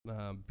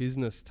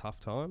business tough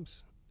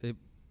times. It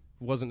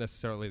wasn't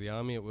necessarily the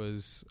army. It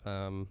was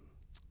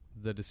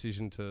the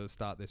decision to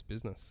start this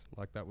business.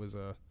 Like that was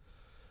a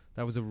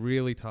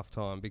really tough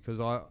time because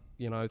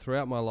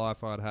throughout my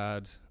life I'd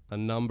had a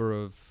number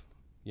of,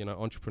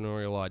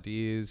 entrepreneurial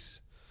ideas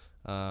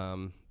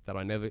that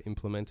I never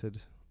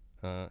implemented.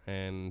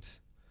 And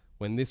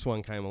when this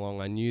one came along,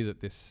 I knew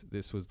that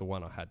this was the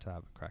one I had to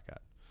have a crack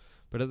at.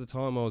 But at the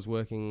time I was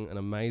working an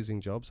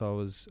amazing job. So I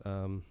was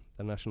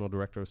the National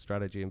Director of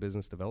Strategy and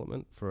Business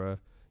Development for a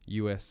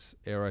US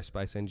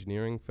aerospace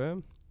engineering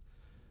firm.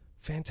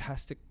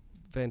 Fantastic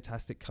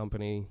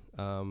company.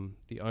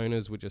 The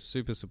owners were just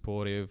super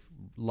supportive,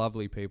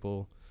 lovely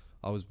people.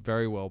 I was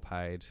very well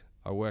paid.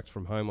 I worked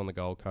from home on the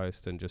Gold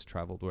Coast and just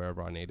traveled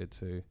wherever I needed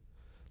to.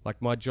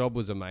 Like my job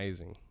was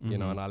amazing,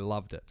 and I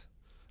loved it.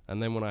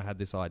 And then when I had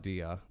this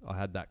idea, I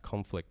had that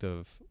conflict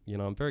of,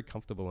 I'm very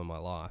comfortable in my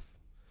life.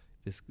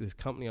 This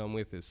company I'm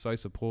with is so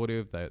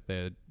supportive.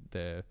 They've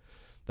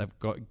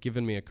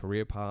given me a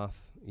career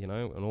path,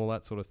 and all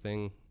that sort of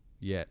thing.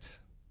 Yet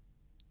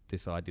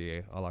this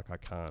idea, I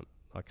can't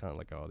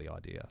let go of the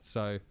idea.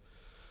 So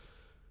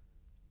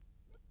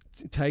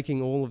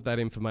taking all of that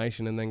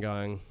information and then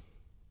going,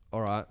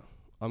 all right,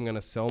 I'm going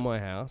to sell my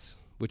house,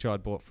 which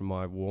I'd bought from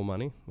my war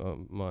money,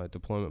 my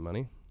deployment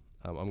money.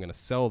 I'm going to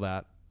sell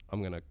that.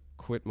 I'm going to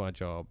quit my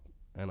job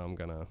and I'm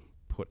going to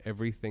put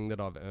everything that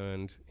I've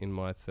earned in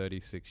my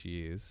 36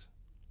 years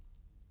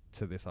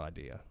to this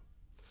idea.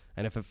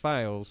 And if it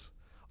fails,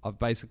 I've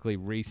basically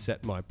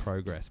reset my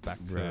progress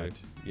back to, when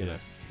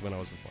I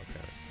was with my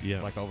parents.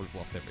 Yeah. Like I would have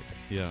lost everything.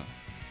 Yeah.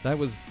 That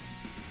was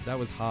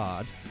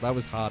hard. That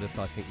was hardest,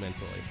 I think,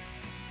 mentally.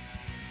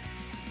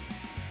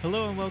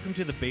 Hello and welcome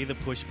to the Be The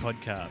Push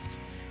podcast.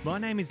 My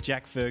name is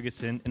Jack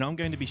Ferguson and I'm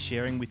going to be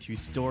sharing with you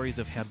stories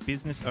of how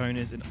business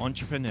owners and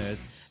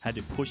entrepreneurs had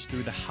to push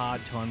through the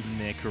hard times in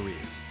their careers.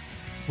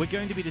 We're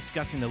going to be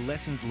discussing the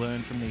lessons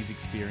learned from these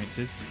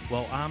experiences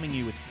while arming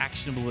you with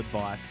actionable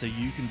advice so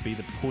you can be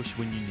the push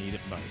when you need it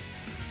most.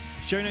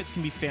 Show notes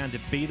can be found at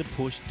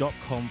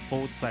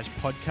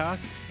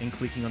bethepush.com/podcast and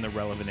clicking on the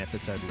relevant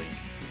episode link.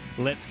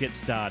 Let's get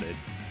started.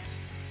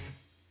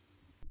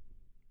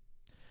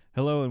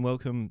 Hello and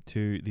welcome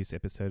to this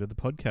episode of the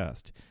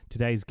podcast.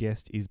 Today's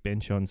guest is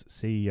Bench On's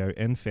CEO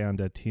and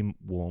founder, Tim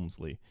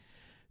Walmsley.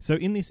 So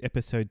in this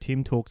episode,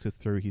 Tim talks us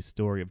through his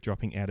story of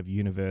dropping out of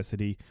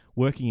university,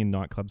 working in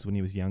nightclubs when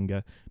he was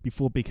younger,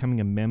 before becoming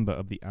a member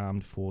of the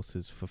armed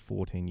forces for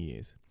 14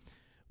 years.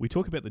 We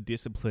talk about the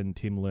discipline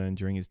Tim learned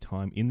during his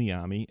time in the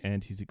army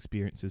and his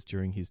experiences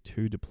during his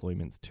 2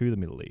 deployments to the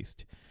Middle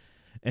East.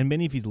 And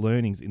many of his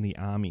learnings in the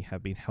army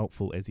have been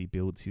helpful as he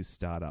builds his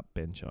startup,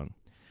 Bench On.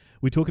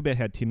 We talk about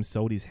how Tim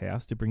sold his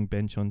house to bring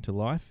Bench On to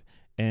life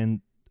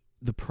and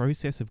the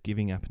process of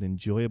giving up an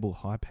enjoyable,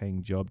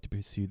 high-paying job to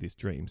pursue this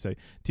dream. So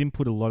Tim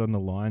put a lot on the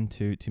line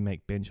to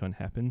make Bench On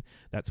happen.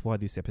 That's why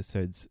this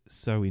episode's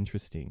so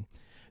interesting.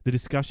 The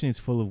discussion is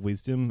full of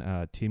wisdom.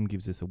 Tim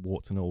gives us a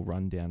warts and all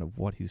rundown of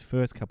what his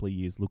first couple of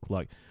years looked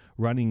like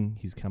running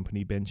his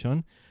company, Bench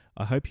On.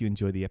 I hope you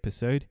enjoy the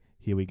episode.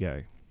 Here we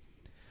go.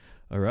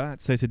 All right,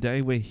 so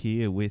today we're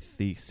here with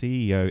the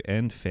CEO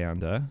and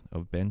founder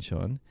of Bench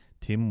On,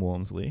 Tim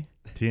Walmsley.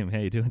 Tim, how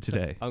are you doing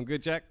today? I'm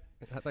good, Jack.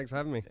 Thanks for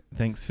having me.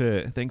 Thanks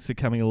for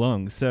coming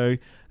along. So,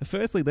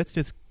 firstly, let's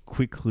just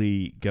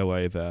quickly go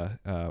over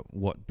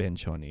what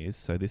Bench On is.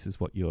 So, this is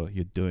what you're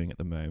doing at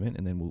the moment,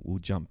 and then we'll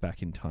jump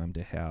back in time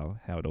to how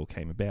it all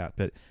came about.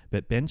 But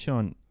Bench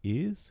On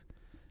is.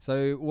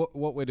 So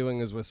what we're doing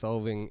is we're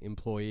solving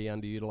employee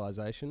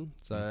underutilization.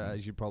 So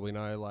as you probably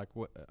know,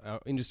 our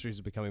industries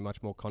are becoming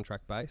much more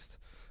contract based,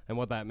 and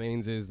what that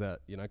means is that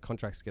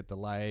contracts get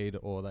delayed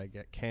or they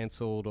get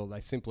cancelled or they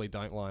simply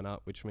don't line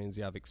up, which means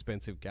you have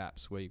expensive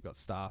gaps where you've got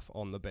staff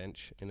on the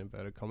bench in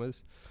inverted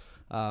commas.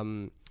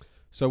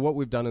 So what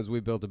we've done is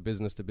we've built a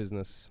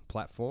business-to-business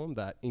platform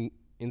that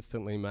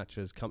instantly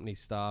matches company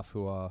staff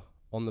who are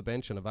on the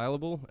bench and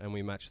available, and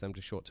we match them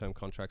to short-term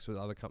contracts with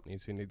other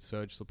companies who need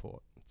surge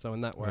support. So in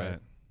that way,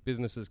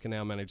 businesses can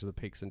now manage the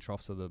peaks and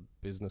troughs of the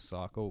business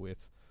cycle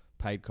with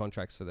paid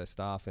contracts for their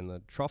staff in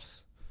the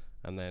troughs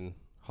and then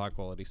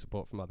high-quality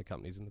support from other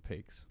companies in the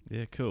peaks.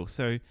 Yeah, cool.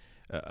 So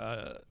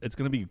it's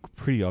going to be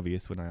pretty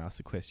obvious when I ask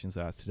the questions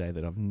I asked today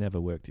that I've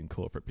never worked in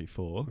corporate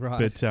before. Right.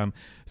 But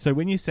so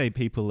when you say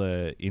people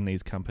are in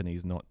these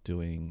companies not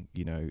doing,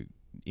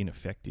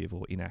 ineffective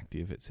or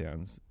inactive, it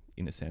sounds,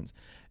 in a sense,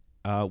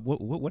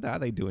 what are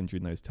they doing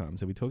during those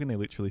times? Are we talking they're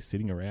literally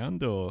sitting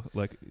around or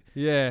like?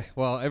 Yeah,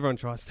 well, everyone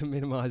tries to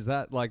minimize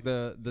that. Like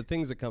the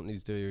things that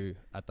companies do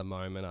at the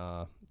moment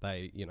are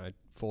they,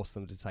 force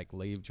them to take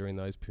leave during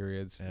those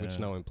periods, which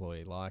no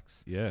employee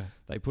likes. Yeah.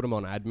 They put them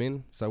on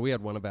admin. So we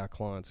had one of our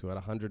clients who had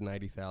a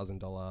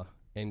 $180,000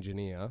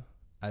 engineer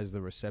as the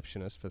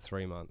receptionist for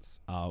 3 months.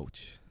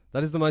 Ouch.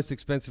 That is the most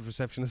expensive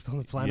receptionist on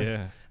the planet.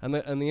 Yeah. And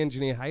the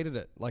engineer hated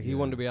it. Like he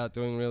wanted to be out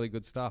doing really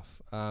good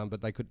stuff,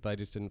 but they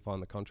just didn't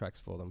find the contracts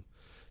for them.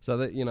 So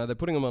that they're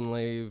putting them on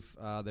leave,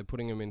 they're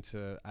putting them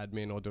into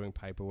admin or doing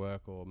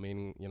paperwork or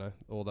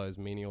all those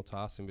menial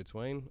tasks in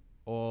between.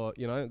 or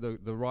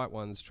the right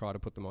ones try to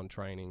put them on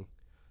training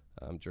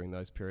during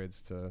those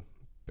periods to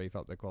beef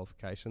up their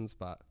qualifications.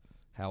 But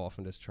how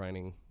often does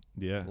training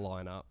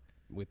line up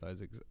with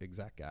those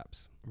exact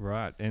gaps?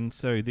 Right. And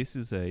so this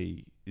is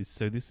a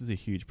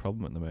huge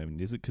problem at the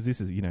moment, is it? Because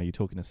this is, you're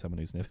talking to someone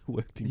who's never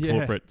worked in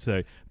corporate.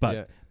 So,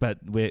 but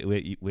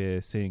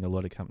we're seeing a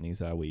lot of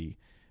companies,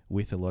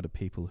 with a lot of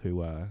people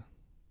who are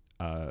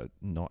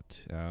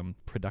not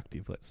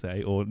productive, let's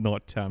say, or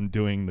not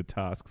doing the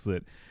tasks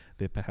that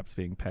they're perhaps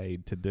being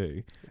paid to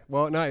do.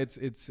 Well, no,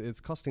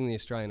 it's costing the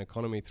Australian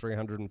economy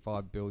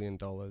 $305 billion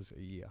a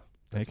year.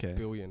 That's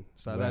billion.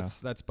 So wow.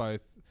 that's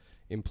both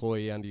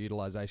employee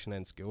underutilization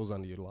and skills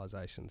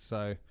underutilization.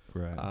 So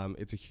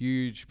it's a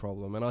huge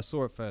problem. And I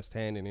saw it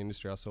firsthand in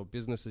industry. I saw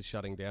businesses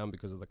shutting down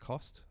because of the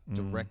cost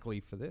directly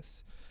for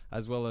this,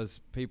 as well as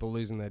people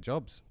losing their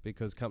jobs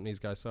because companies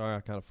go, sorry,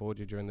 I can't afford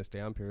you during this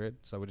down period,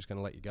 so we're just going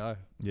to let you go.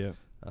 Yeah.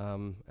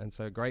 And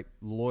so great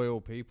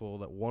loyal people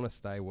that want to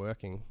stay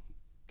working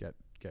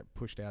get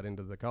pushed out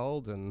into the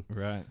cold, and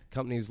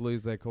companies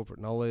lose their corporate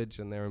knowledge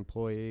and their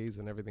employees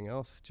and everything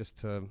else just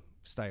to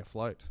stay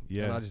afloat.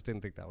 Yeah. And I just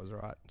didn't think that was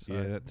right.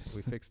 So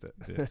we fixed it.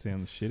 That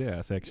sounds shit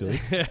house, actually.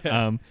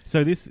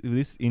 So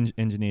this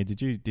engineer, did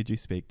you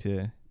speak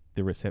to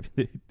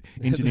the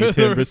engineer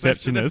turned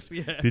receptionist?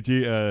 Yeah. Did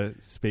you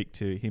speak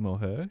to him or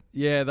her?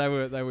 Yeah, they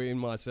were in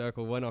my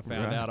circle. When I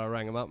found out, I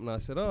rang him up and I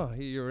said, "Oh,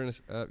 you're in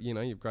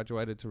you've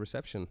graduated to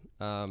reception."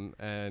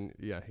 And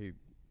he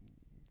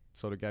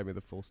sort of gave me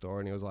the full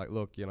story, and he was like,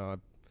 "Look, I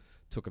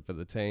took it for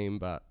the team,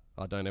 but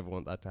I don't ever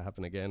want that to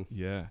happen again."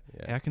 Yeah.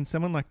 How can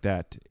someone like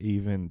that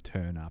even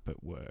turn up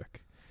at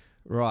work?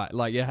 Right.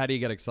 Like, how do you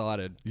get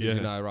excited?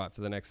 Because,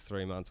 for the next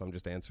 3 months, I'm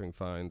just answering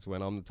phones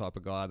when I'm the type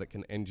of guy that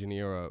can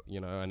engineer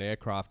an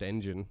aircraft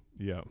engine.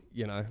 Yeah.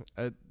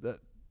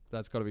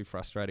 That's got to be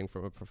frustrating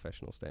from a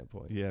professional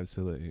standpoint. Yeah,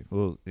 absolutely.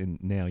 Well, and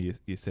now you're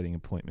setting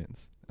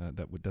appointments.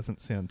 That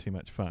doesn't sound too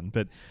much fun.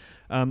 But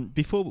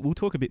before, we'll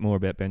talk a bit more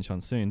about Bench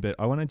On soon, but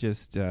I want to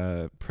just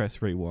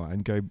press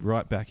rewind, go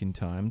right back in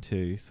time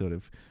to sort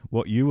of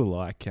what you were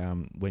like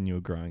when you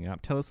were growing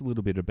up. Tell us a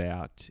little bit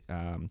about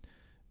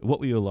what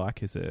were you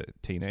like as a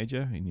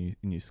teenager in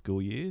your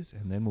school years,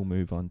 and then we'll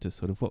move on to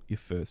sort of what your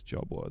first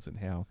job was and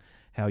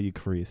how your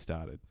career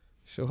started.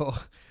 Sure.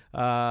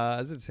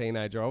 As a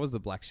teenager, I was the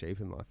black sheep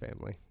in my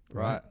family,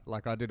 right?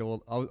 Like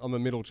I'm a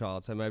middle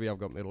child, so maybe I've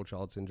got middle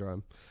child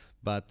syndrome.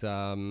 But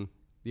I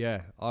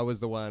was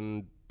the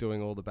one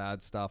doing all the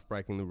bad stuff,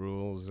 breaking the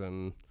rules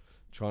and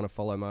trying to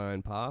follow my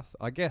own path.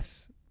 I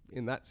guess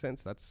in that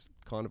sense, that's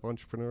kind of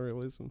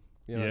entrepreneurialism.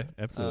 Yeah,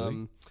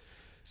 absolutely.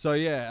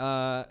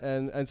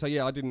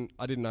 I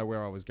didn't know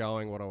where I was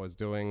going, what I was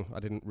doing. I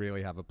didn't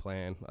really have a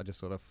plan. I just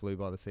sort of flew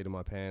by the seat of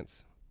my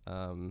pants.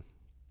 So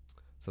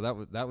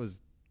that was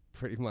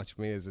pretty much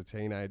me as a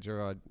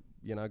teenager.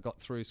 I got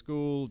through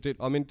school, did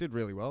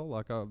really well.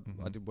 Like I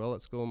did well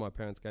at school. My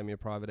parents gave me a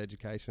private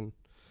education.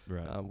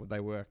 Right. They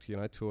worked,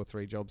 2 or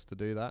 3 jobs to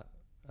do that.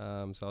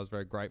 So I was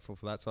very grateful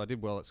for that. So I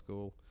did well at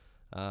school,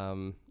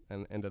 and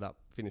ended up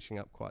finishing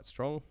up quite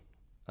strong.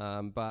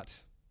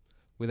 But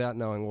without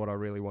knowing what I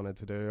really wanted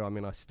to do,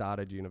 I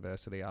started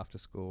university after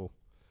school,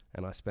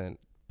 and I spent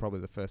probably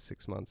the first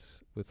 6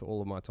 months with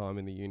all of my time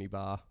in the uni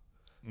bar,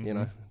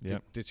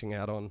 ditching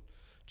out on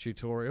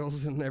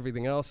tutorials and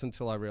everything else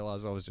until I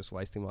realized I was just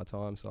wasting my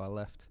time, so I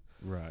left.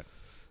 Right.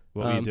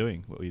 What were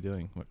you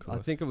doing? What course?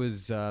 I think it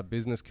was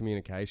business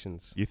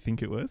communications. You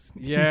think it was?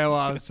 Yeah,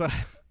 well,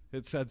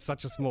 it's had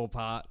such a small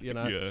part,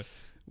 Yeah.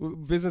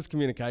 Business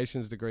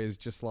communications degree is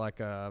just like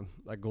a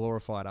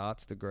glorified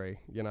arts degree,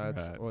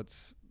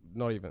 It's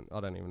not even, I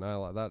don't even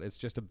know like that. It's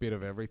just a bit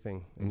of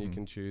everything, and you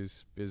can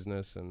choose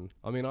business. And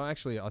I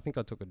think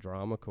I took a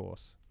drama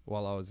course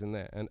while I was in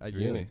there and at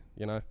uni,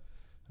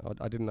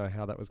 I didn't know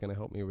how that was going to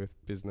help me with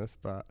business,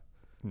 but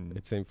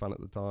it seemed fun at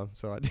the time.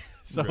 So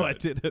I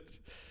did it.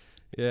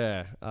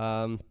 Yeah.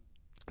 I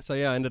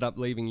ended up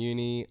leaving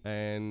uni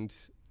and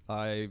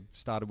I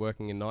started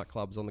working in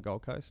nightclubs on the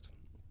Gold Coast.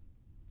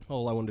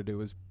 All I wanted to do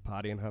was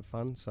party and have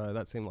fun. So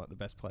that seemed like the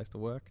best place to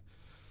work.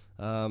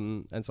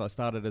 And so I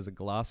started as a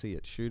glassy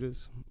at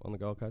Shooters on the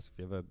Gold Coast. If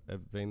you've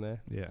ever been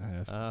there. Yeah, I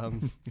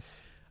have.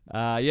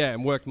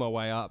 And worked my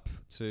way up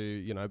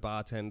to,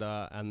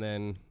 bartender, and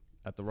then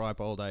at the ripe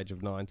old age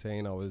of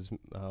 19, I was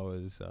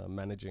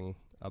managing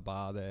a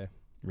bar there.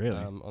 Really?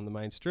 On the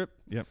main strip.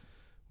 Yep.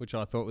 Which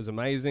I thought was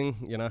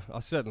amazing. I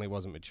certainly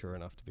wasn't mature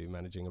enough to be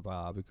managing a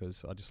bar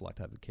because I just like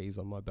to have the keys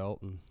on my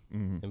belt and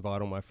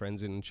invite all my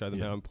friends in and show them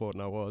how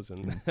important I was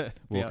and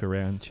walk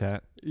around,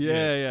 chat.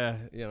 Yeah.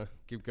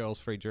 Give girls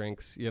free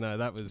drinks.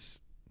 That was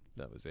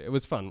it. It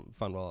was fun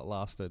while it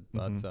lasted.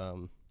 But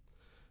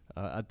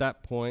at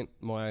that point,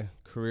 my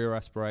career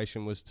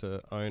aspiration was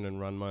to own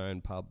and run my own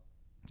pub.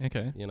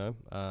 Okay.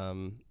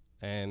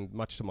 And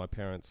much to my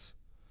parents'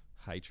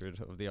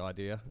 hatred of the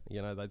idea,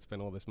 they'd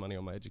spent all this money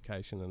on my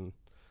education, and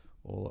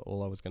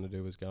all I was going to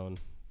do was go and,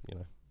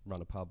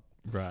 run a pub.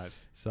 Right.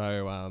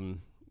 So,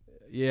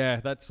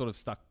 that sort of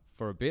stuck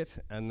for a bit,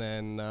 and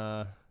then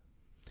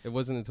It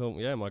wasn't until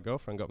my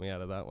girlfriend got me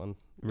out of that one,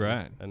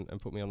 Right. and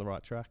put me on the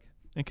right track.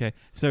 Okay,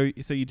 so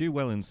you do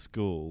well in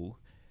school.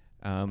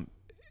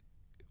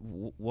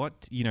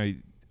 What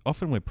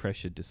often we're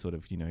pressured to sort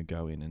of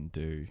go in and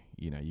do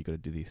you got to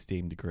do the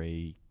esteemed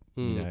degree,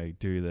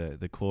 do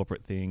the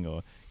corporate thing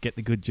or get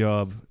the good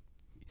job.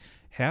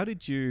 How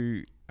did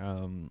you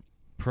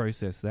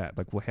process that?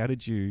 Like, well, how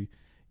did you?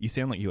 You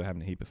sound like you were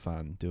having a heap of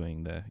fun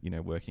doing the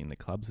working in the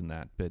clubs and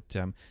that. But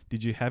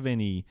did you have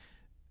any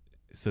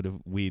sort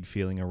of weird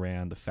feeling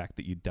around the fact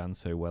that you'd done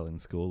so well in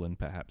school and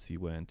perhaps you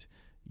weren't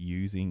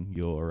using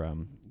your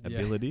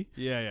ability?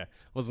 Yeah.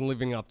 Wasn't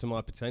living up to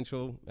my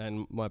potential,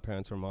 and my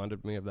parents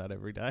reminded me of that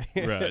every day.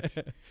 Right.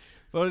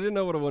 But I didn't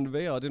know what I wanted to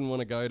be. I didn't want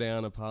to go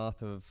down a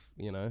path of,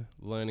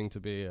 learning to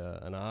be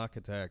an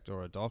architect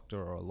or a doctor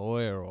or a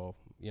lawyer or,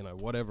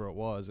 whatever it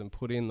was, and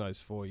put in those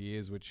 4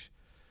 years, which,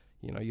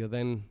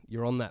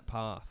 you're on that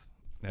path.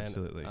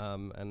 Absolutely.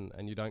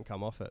 And you don't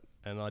come off it.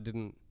 And I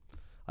didn't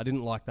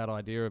like that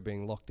idea of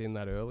being locked in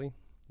that early.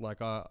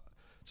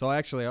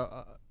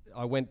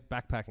 I went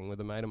backpacking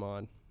with a mate of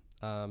mine,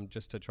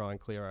 just to try and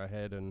clear our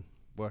head and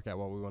work out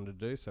what we wanted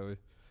to do. So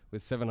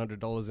with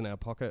 $700 in our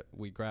pocket,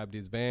 we grabbed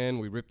his van,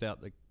 we ripped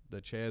out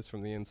the chairs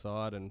from the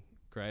inside and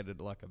created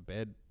like a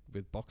bed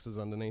with boxes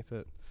underneath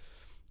it,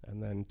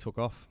 and then took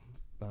off,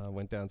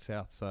 went down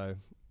south. So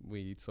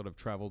we sort of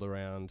travelled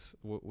around,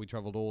 we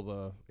travelled all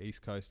the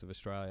east coast of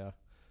Australia,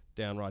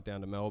 right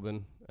down to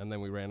Melbourne, and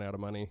then we ran out of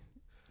money.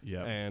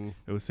 Yeah, and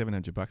it was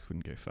 $700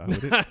 wouldn't go far,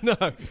 would it?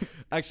 No,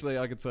 actually,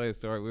 I could tell you a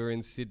story. We were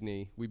in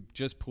Sydney. We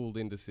just pulled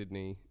into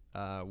Sydney.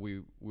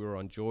 We were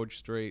on George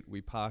Street.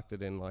 We parked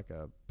it in like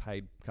a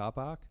paid car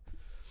park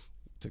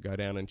to go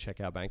down and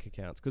check our bank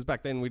accounts, because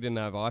back then we didn't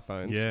have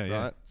iPhones, right?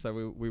 Yeah.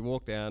 So we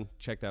walked down,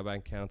 checked our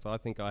bank accounts. I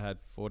think I had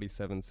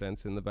 47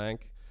 cents in the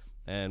bank,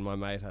 and my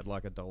mate had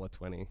like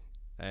 $1.20,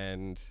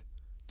 and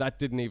that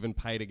didn't even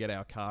pay to get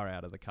our car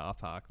out of the car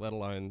park, let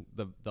alone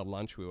the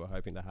lunch we were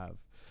hoping to have.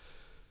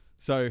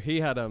 So he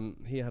had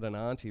an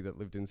auntie that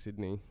lived in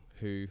Sydney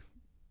who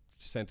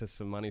sent us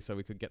some money so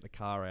we could get the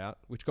car out,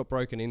 which got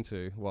broken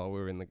into while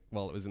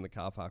it was in the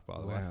car park, by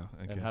the way,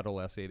 okay. And had all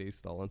our CDs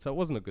stolen. So it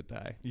wasn't a good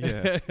day.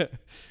 Yeah.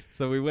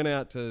 So we went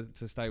out to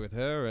stay with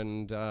her,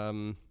 and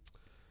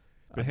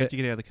but how'd you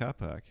get out of the car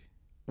park?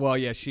 Well,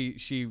 yeah,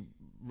 she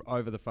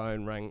over the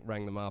phone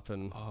rang them up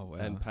and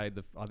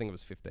paid I think it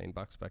was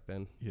 $15 back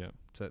then. Yeah.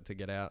 To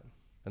get out,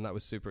 and that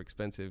was super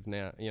expensive.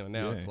 Now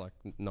it's like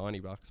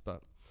 $90,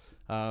 but.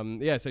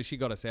 So she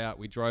got us out.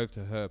 We drove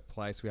to her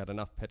place. We had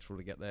enough petrol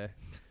to get there.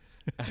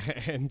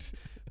 And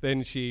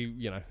then she,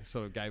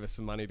 sort of gave us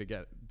some money to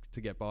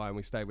get by, and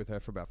we stayed with her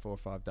for about 4 or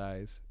 5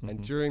 days. Mm-hmm.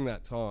 And during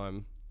that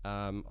time,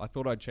 I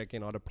thought I'd check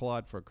in. I'd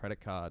applied for a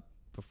credit card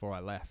before I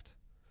left,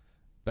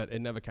 but it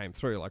never came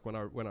through. Like when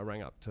I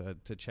rang up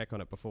to check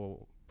on it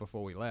before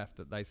we left,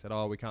 they said,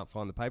 "Oh, we can't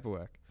find the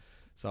paperwork."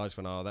 So I just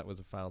went, "Oh, that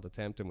was a failed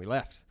attempt," and we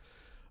left.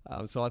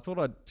 So I thought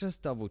I'd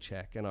just double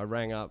check, and I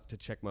rang up to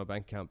check my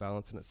bank account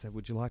balance, and it said,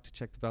 "Would you like to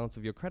check the balance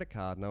of your credit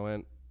card?" And I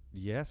went,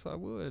 "Yes, I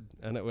would."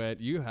 And it went,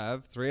 "You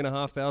have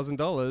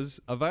 $3,500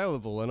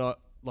 available." And I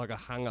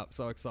hung up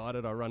so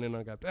excited. I run in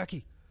and I go,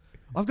 "Berkey,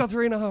 I've got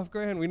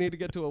 $3,500. We need to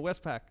get to a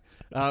Westpac."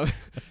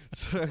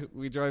 So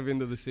we drove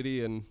into the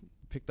city and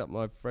picked up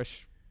my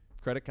fresh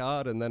credit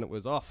card, and then it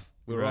was off.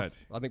 We were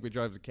off. I think we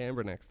drove to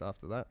Canberra next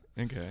after that.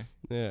 Okay.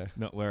 Yeah.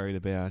 Not worried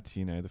about,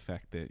 the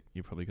fact that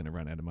you're probably going to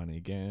run out of money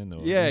again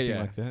or anything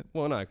like that?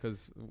 Well, no,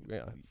 because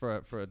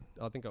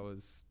I think I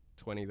was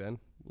 20 then,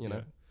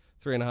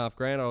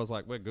 $3,500. I was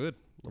like, we're good.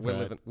 We're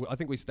living. I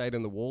think we stayed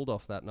in the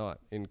Waldorf that night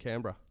in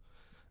Canberra.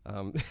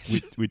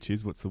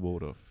 What's the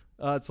Waldorf?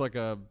 It's like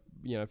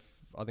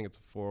I think it's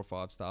a 4 or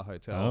 5 star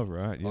hotel. Oh,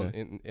 right, yeah.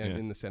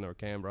 In the centre of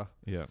Canberra.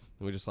 Yeah. And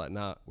we're just like,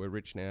 nah, we're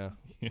rich now.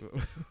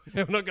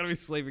 We're not going to be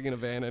sleeping in a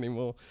van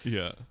anymore.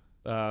 Yeah.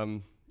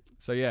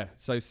 So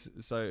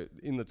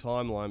in the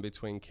timeline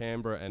between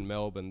Canberra and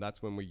Melbourne,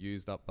 that's when we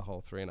used up the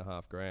whole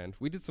 $3,500.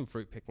 We did some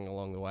fruit picking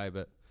along the way,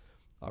 but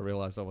I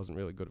realised I wasn't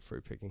really good at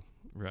fruit picking.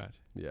 Right.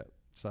 Yeah.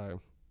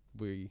 So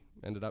we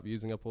ended up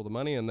using up all the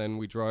money, and then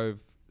we drove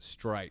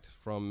straight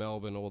from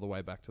Melbourne all the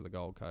way back to the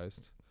Gold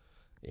Coast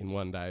in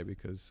one day,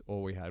 because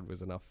all we had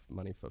was enough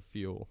money for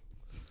fuel.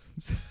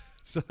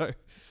 So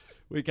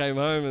we came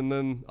home, and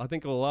then I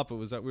think all up it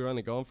was that we were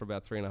only gone for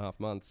about 3.5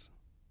 months.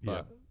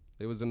 But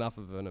it was enough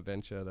of an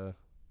adventure to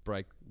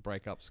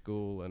break up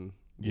school and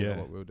know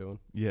what we were doing.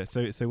 Yeah.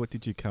 So what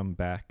did you come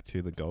back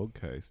to the Gold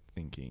Coast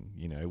thinking?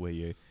 Where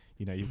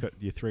you've got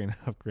your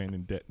 $3,500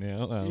 in debt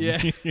now.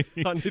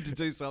 I need to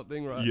do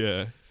something, right?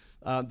 Yeah.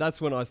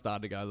 That's when I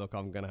started to go, look,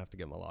 I'm going to have to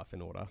get my life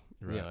in order.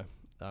 Right.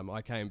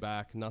 I came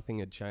back, nothing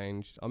had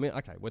changed. I mean,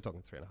 okay, we're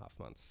talking 3.5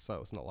 months, so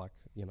it's not like,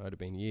 it had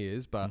been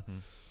years, but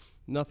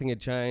nothing had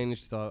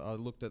changed. So I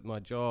looked at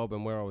my job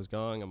and where I was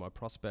going and my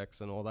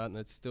prospects and all that, and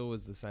it still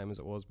was the same as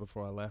it was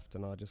before I left.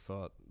 And I just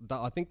thought,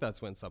 I think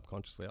that's when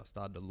subconsciously I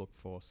started to look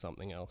for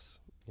something else,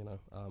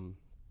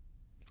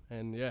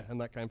 and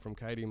that came from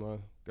Katie, my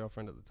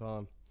girlfriend at the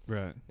time.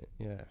 Right.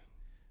 Yeah.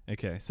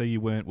 Okay, so you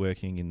weren't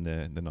working in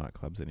the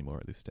nightclubs anymore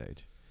at this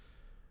stage?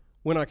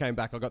 when I came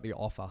back, I got the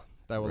offer.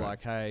 They were Right.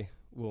 like, hey,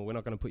 well, we're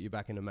not going to put you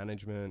back into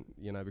management,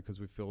 you know, because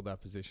we've filled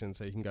that position.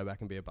 So you can go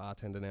back and be a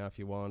bartender now if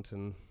you want.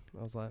 And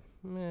I was like,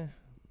 meh,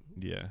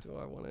 Yeah. do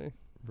I want to?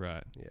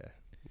 Right. Yeah,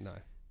 no.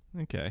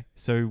 Okay.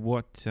 So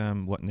what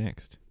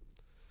next?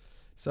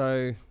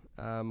 So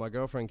my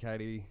girlfriend,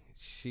 Katie,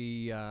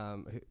 she,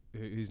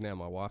 who's now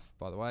my wife,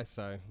 by the way.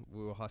 So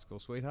we were high school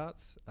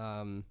sweethearts.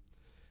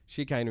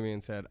 She came to me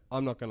and said,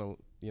 I'm not going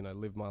to, you know,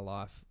 live my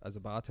life as a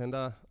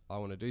bartender. I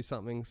want to do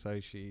something. So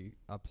she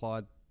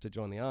applied to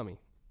join the army.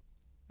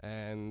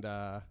 And,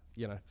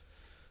 you know,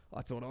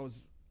 I thought I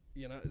was,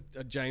 you know,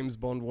 a James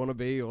Bond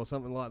wannabe or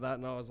something like that.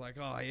 And I was like,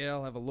 oh, yeah,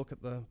 I'll have a look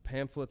at the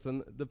pamphlets.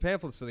 And the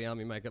pamphlets for the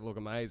army make it look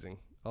amazing.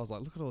 I was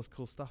like, look at all this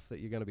cool stuff that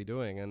you're going to be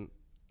doing. And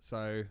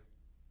so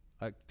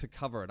to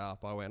cover it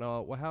up, I went,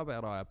 oh, well, how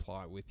about I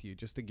apply with you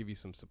just to give you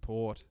some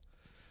support?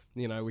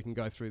 You know, we can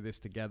go through this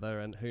together,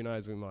 and who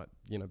knows, we might,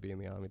 you know, be in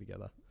the army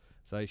together.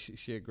 So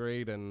she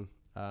agreed, and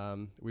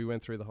we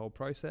went through the whole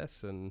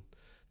process and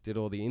did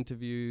all the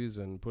interviews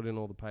and put in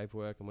all the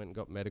paperwork and went and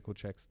got medical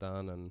checks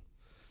done.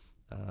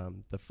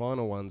 And the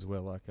final ones were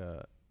like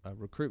a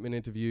recruitment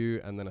interview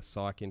and then a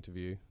psych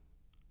interview.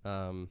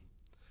 And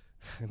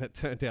it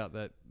turned out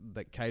that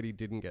Katie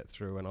didn't get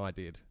through and I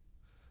did.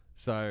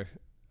 So,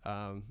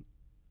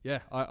 yeah,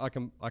 I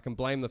can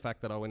blame the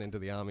fact that I went into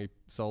the army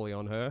solely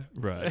on her.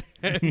 Right.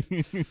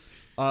 And,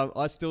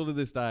 I still to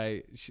this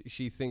day,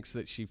 she thinks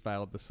that she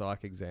failed the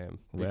psych exam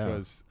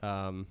because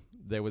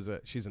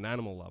she's an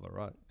animal lover,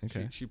 right?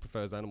 Okay. She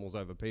prefers animals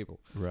over people.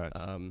 Right.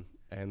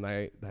 And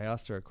they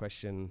asked her a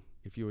question: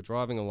 if you were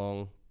driving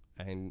along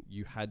and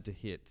you had to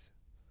hit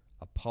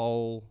a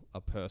pole,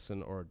 a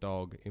person, or a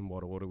dog, in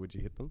what order would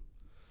you hit them?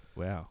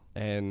 Wow.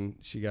 And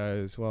she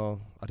goes, well,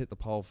 I'd hit the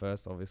pole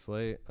first,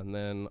 obviously, and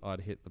then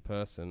I'd hit the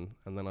person,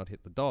 and then I'd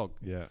hit the dog.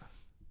 Yeah.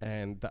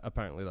 And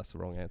apparently that's the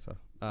wrong answer.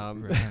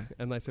 Right.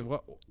 And they said,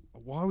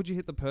 why would you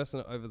hit the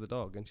person over the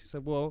dog? And she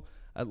said, well,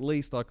 at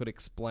least I could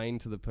explain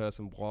to the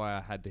person why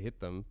I had to hit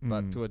them.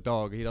 But to a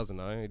dog, he doesn't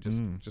know. He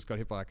just got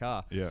hit by a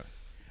car. Yeah.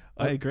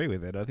 I agree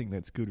with that. I think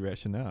that's good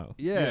rationale.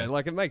 Yeah,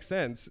 like it makes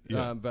sense.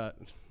 Yeah. But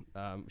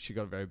she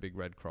got a very big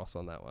red cross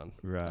on that one.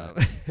 Right.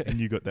 And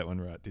you got that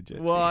one right, did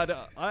you? Well,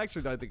 I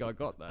actually don't think I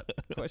got that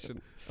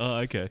question. Oh,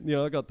 okay. You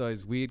know, I got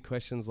those weird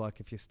questions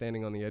like if you're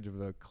standing on the edge of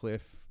a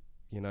cliff,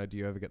 you know, do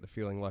you ever get the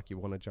feeling like you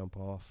want to jump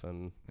off?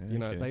 And, you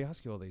know, they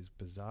ask you all these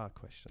bizarre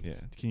questions. Yeah.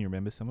 Can you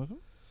remember some of them?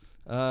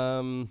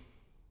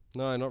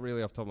 No, not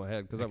really off the top of my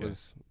head because Okay.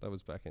 that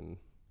was back in,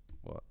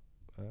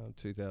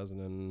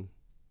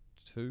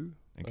 2002?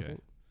 Okay. I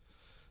think.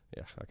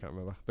 Yeah, I can't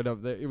remember. But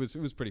it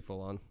was pretty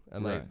full on.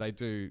 And Right. they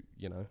do,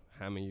 you know,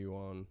 hammer you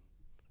on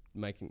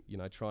making, you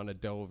know, trying to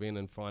delve in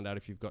and find out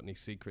if you've got any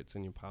secrets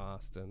in your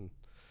past and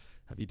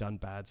have you done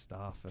bad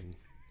stuff. And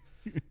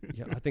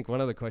yeah, I think one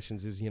of the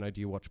questions is, you know,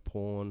 do you watch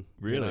porn?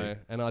 Really? You know?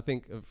 And I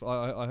think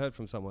I heard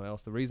from someone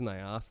else, the reason they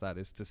ask that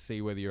is to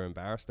see whether you're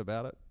embarrassed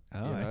about it.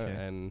 Oh, you know? okay.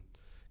 And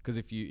because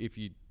if you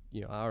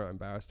you know, are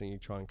embarrassed and you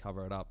try and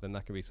cover it up, then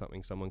that could be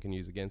something someone can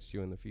use against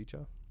you in the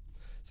future.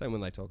 Same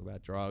when they talk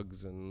about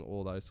drugs and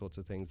all those sorts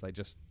of things, they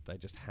just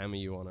hammer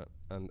you on it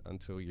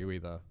until you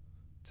either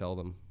tell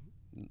them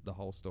the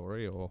whole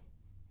story or,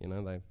 you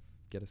know, they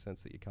get a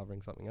sense that you're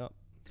covering something up.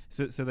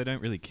 So they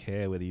don't really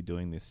care whether you're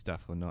doing this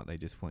stuff or not. They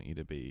just want you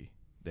to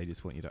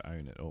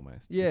own it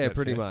almost. Yeah, Is that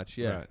pretty fair? much.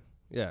 Yeah. Right.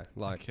 Yeah,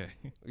 like, Okay.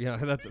 yeah,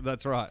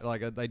 that's right.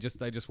 Like they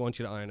just want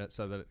you to own it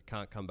so that it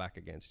can't come back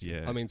against you.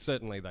 Yeah. I mean,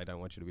 certainly they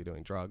don't want you to be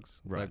doing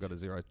drugs. Right. They've got a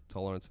zero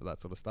tolerance for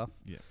that sort of stuff.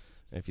 Yeah.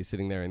 And if you're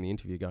sitting there in the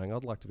interview going,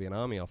 I'd like to be an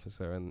army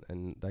officer,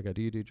 and they go,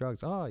 do you do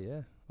drugs? Oh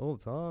yeah, all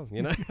the time.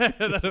 You know,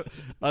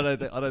 I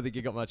don't think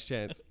you got much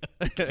chance.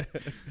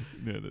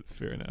 No, that's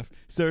fair enough.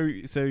 So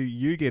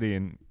you get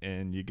in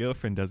and your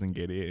girlfriend doesn't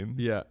get in.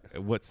 Yeah.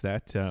 What's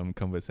that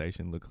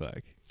conversation look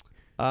like?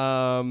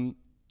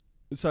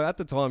 So at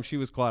the time she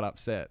was quite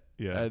upset.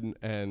 Yeah.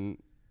 And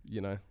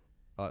you know,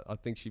 I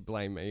think she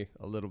blamed me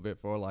a little bit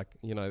for, like,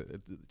 you know,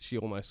 she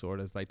almost saw it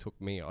as they took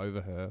me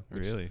over her.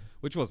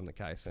 Which wasn't the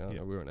case. You know,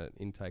 Yeah. we were in an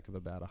intake of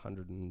about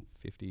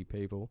 150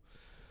 people.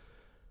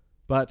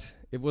 But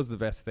it was the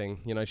best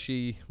thing. You know,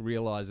 she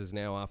realizes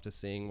now after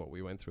seeing what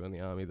we went through in the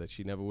army that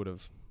she never would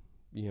have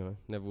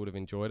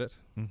enjoyed it.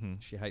 Mm-hmm.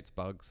 She hates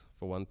bugs,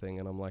 for one thing.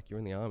 And I'm like, you're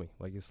in the army.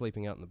 Like, you're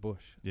sleeping out in the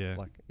bush. Yeah.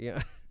 Like,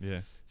 yeah.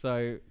 Yeah.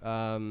 So,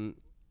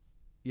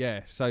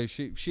 yeah, so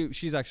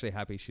she's actually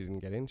happy she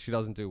didn't get in. She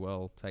doesn't do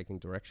well taking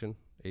direction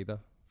either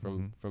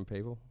from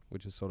people,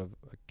 which is sort of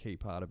a key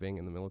part of being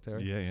in the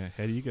military. Yeah, yeah.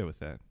 How do you go with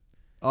that?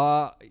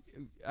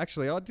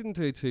 Actually, I didn't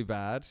do too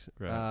bad.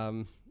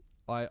 Right.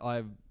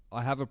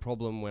 I have a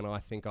problem when I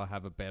think I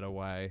have a better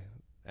way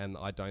and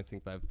I don't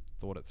think they've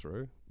thought it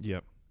through.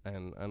 Yep.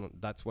 And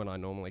that's when I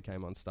normally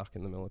came unstuck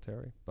in the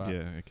military. But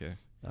yeah, okay.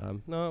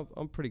 no,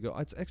 I'm pretty good.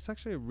 It's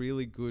actually a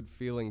really good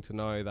feeling to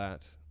know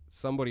that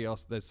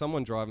there's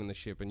someone driving the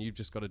ship and you've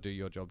just got to do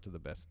your job to the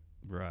best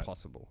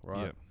possible,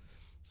 right? Yep.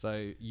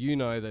 So you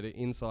know that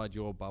inside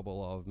your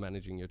bubble of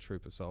managing your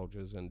troop of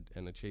soldiers and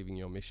achieving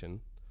your mission,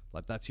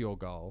 Like that's your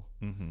goal.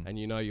 Mm-hmm. And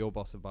you know your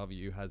boss above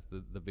you has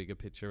the bigger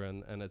picture,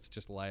 and it's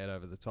just layered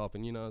over the top.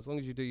 And you know, as long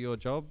as you do your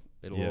job,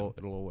 it'll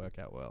all work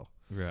out well.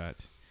 Right.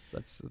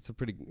 It's a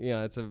pretty,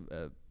 it's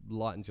a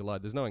lightens your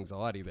load. There's no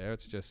anxiety there.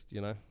 It's just,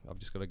 I've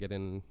just got to get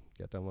in and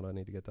get done what I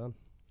need to get done.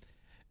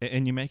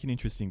 And you make an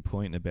interesting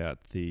point about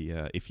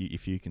the if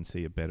you can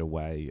see a better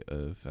way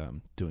of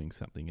doing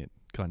something, it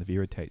kind of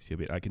irritates you a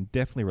bit. I can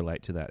definitely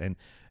relate to that.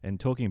 And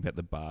talking about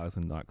the bars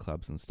and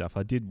nightclubs and stuff,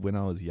 when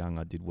I was young,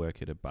 I did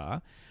work at a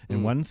bar.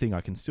 And one thing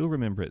I can still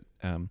remember it,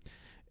 and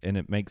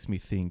it makes me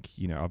think,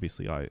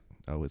 obviously I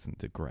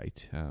wasn't a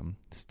great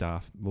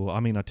staff. Well, I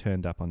mean, I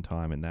turned up on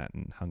time and that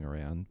and hung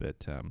around,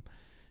 but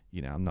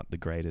I'm not the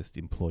greatest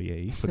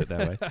employee, put it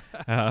that way.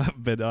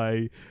 But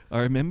I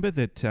remember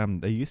that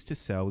they used to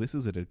sell, this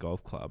was at a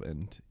golf club,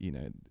 and,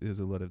 there's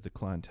a lot of the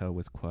clientele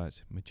was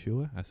quite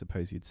mature, I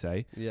suppose you'd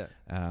say. Yeah.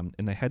 And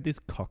they had this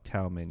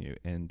cocktail menu,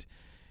 and,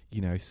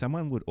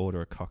 someone would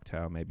order a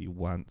cocktail maybe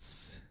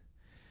once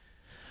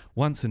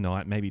a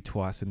night, maybe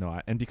twice a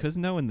night. And because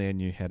no one there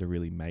knew how to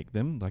really make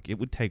them, like it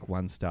would take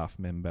one staff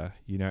member,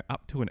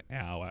 up to an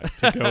hour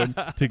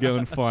to go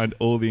and find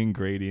all the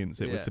ingredients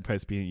that were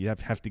supposed to be. You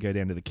have to go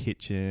down to the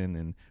kitchen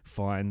and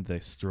find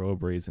the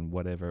strawberries and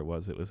whatever it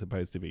was that was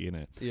supposed to be in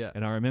it. Yeah.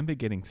 And I remember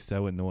getting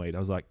so annoyed. I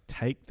was like,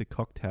 take the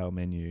cocktail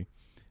menu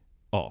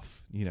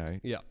off,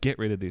 get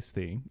rid of this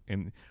thing.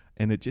 And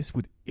it just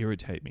would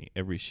irritate me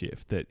every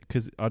shift,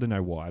 because I don't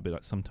know why,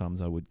 but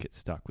sometimes I would get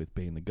stuck with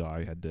being the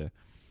guy who had to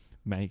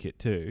make it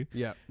too.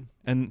 Yeah.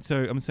 And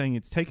so I'm saying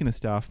it's taken a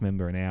staff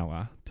member an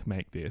hour to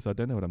make this. I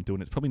don't know what I'm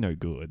doing. It's probably no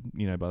good,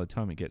 by the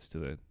time it gets to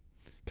the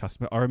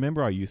customer. I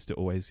remember I used to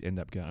always end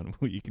up going,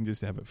 well, you can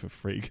just have it for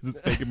free because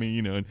it's taken me,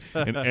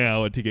 an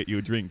hour to get you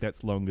a drink.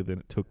 That's longer than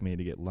it took me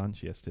to get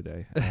lunch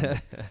yesterday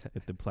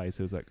at the place.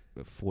 It was like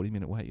a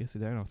 40-minute wait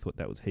yesterday, and I thought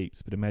that was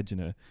heaps. But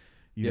imagine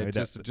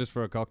just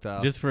for a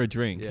cocktail. Just for a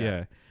drink,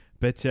 yeah.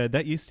 But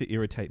that used to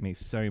irritate me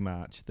so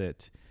much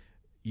that,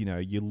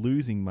 you're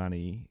losing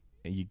money.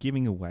 You're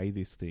giving away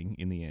this thing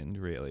in the end,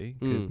 really,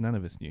 because none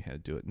of us knew how to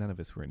do it. None of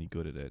us were any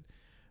good at it.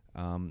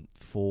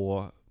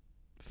 For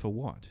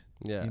what?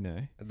 Yeah.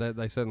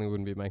 They certainly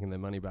wouldn't be making their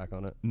money back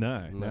on it.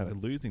 No, they're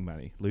losing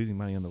money. Losing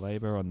money on the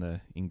labor, on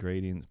the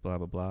ingredients, blah,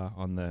 blah, blah,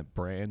 on the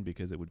brand,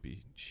 because it would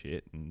be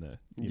shit and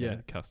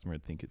the customer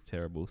would think it's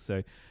terrible.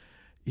 So,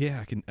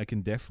 yeah, I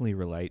can definitely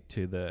relate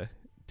to the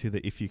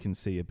if you can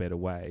see a better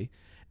way.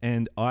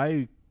 And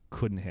I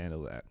couldn't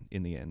handle that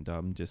in the end.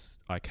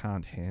 I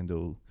can't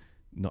handle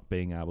not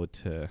being able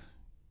to,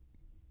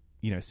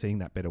 seeing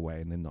that better way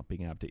and then not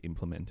being able to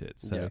implement it.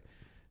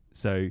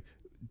 So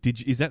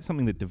is that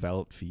something that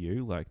developed for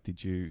you? Like,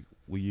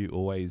 were you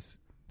always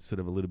sort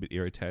of a little bit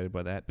irritated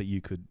by that, but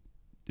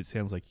it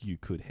sounds like you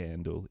could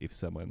handle if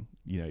someone,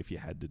 if you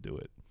had to do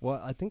it.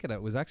 Well, I think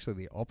it was actually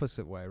the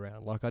opposite way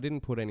around. Like, I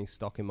didn't put any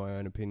stock in my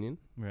own opinion.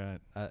 Right.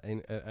 At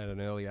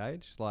an early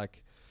age.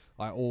 Like,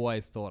 I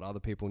always thought other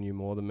people knew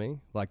more than me.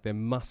 Like, there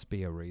must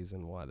be a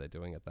reason why they're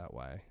doing it that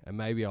way. And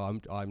maybe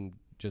I'm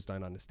just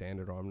don't understand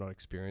it, or I'm not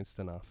experienced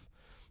enough.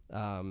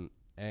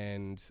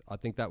 And I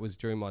think that was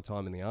during my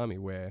time in the army,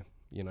 where,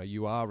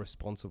 you are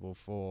responsible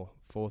for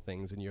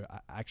things, and you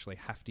actually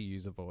have to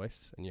use a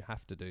voice and you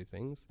have to do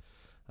things.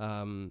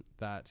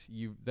 That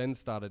you then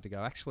started to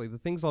go, actually, the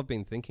things I've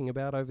been thinking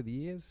about over the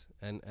years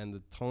and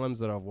the times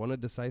that I've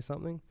wanted to say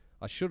something,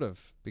 I should have,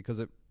 because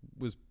it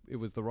was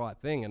the right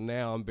thing. And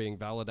now I'm being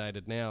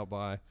validated now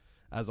by,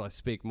 as I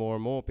speak more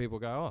and more, people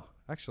go, oh,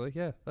 actually,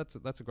 yeah, that's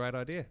a great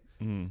idea.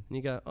 And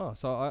you go, oh,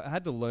 so I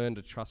had to learn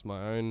to trust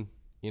my own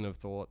inner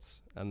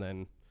thoughts, and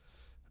then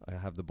I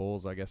have the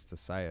balls, I guess, to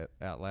say it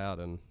out loud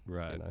and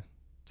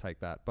take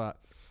that. But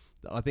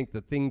I think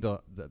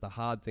the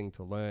hard thing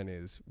to learn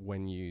is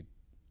when you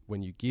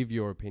give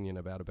your opinion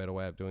about a better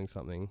way of doing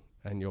something,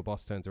 and your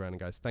boss turns around and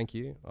goes, thank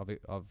you,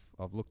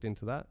 I've looked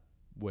into that,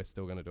 we're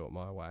still going to do it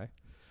my way.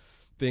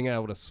 Being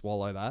able to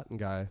swallow that and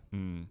go,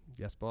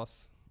 yes,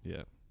 boss.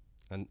 Yeah.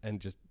 And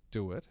just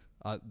do it.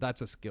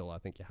 That's a skill I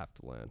think you have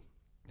to learn.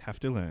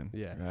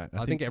 Yeah. Right.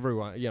 I think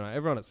everyone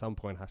at some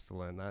point has to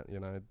learn that,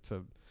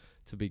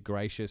 to be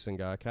gracious and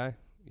go, okay,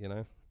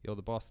 you're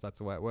the boss. That's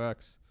the way it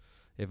works.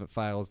 If it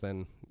fails,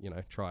 then,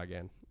 try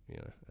again.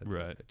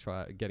 Right.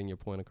 Try getting your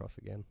point across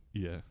again.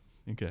 Yeah.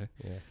 Okay.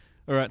 Yeah.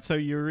 All right. So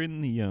you're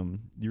in the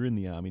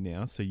army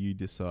now. So you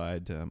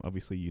decide,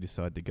 obviously you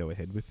decide to go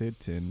ahead with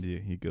it, and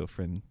your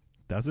girlfriend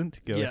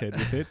doesn't go ahead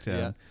with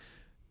it.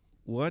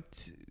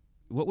 What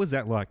was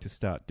that like to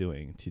start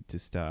doing? To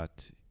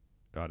start,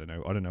 I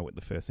don't know what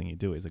the first thing you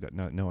do is. I got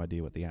no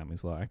idea what the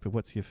army's like. But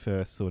what's your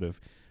first sort of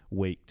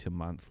week to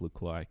month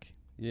look like?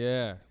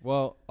 Yeah.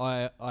 Well,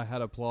 I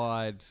had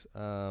applied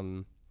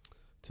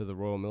to the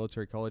Royal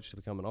Military College to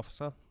become an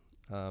officer.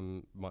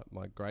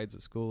 My grades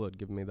at school had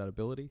given me that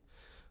ability.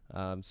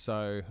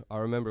 So I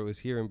remember it was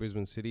here in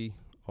Brisbane City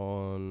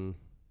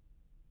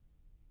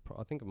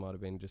I think it might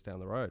have been just down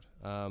the road.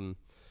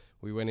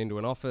 We went into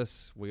an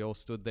office, we all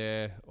stood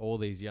there, all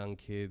these young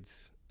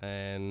kids,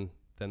 and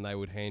then they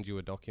would hand you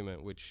a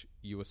document which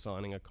you were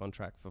signing a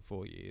contract for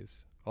 4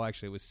 years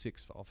actually it was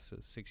 6 for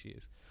officers, 6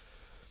 years.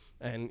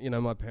 And, you know,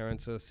 my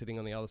parents are sitting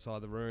on the other side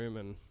of the room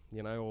and,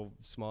 you know, all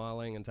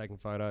smiling and taking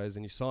photos,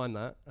 and you sign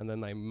that, and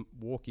then they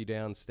walk you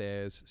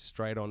downstairs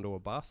straight onto a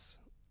bus,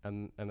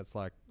 and it's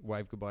like,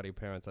 wave goodbye to your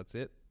parents, that's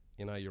it,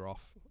 you know, you're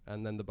off.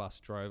 And then the bus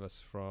drove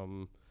us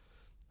from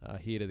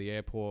here to the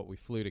airport. We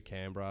flew to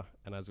Canberra,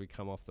 and as we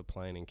come off the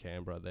plane in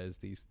Canberra, there's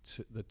these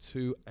the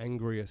two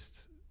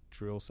angriest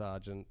drill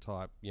sergeant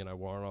type, you know,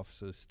 warrant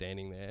officers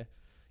standing there,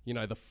 you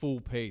know, the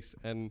full piece.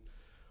 And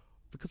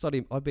because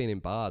I'd been in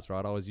bars,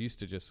 right, I was used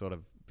to just sort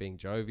of being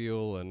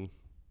jovial, and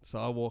so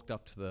I walked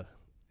up to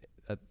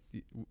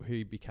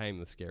who became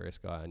the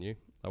scariest guy I knew.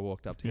 I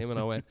walked up to him and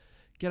I went,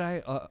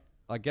 "G'day,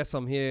 I guess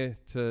I'm here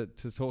to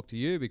talk to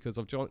you because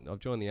I've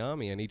joined the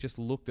army." And he just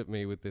looked at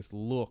me with this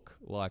look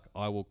like,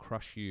 "I will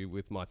crush you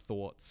with my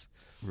thoughts."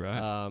 Right.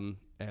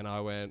 And I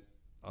went,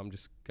 "I'm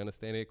just going to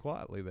stand here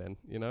quietly then,"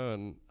 you know.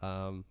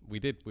 And we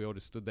did. We all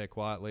just stood there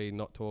quietly,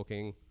 not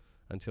talking,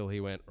 until he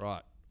went,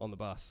 "Right, on the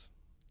bus."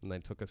 And they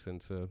took us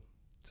into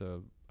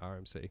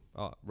RMC,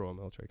 Royal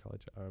Military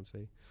College,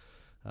 RMC,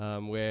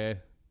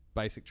 where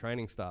basic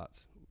training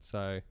starts.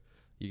 So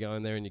you go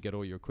in there and you get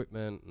all your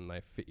equipment, and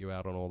they fit you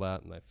out on all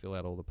that, and they fill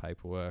out all the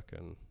paperwork,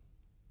 and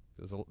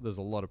there's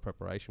a lot of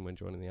preparation when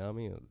joining the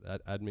army,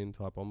 admin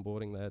type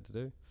onboarding they had to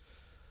do.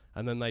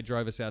 And then they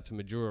drove us out to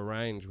Majura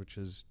Range, which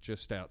is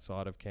just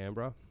outside of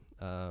Canberra,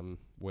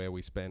 where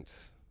we spent,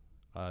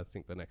 I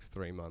think, the next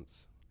 3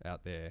 months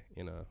out there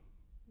in a,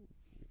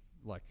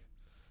 like,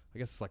 I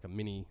guess it's like a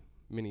mini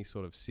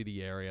sort of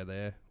city area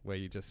there, where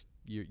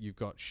you've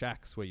got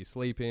shacks where you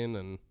sleep in,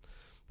 and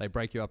they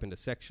break you up into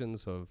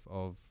sections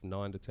of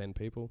 9 to 10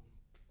 people,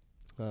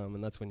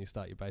 and that's when you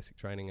start your basic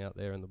training out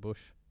there in the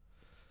bush.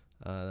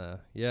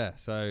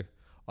 So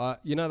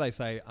you know, they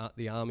say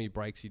the army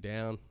breaks you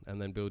down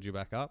and then builds you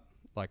back up.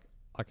 Like,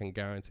 I can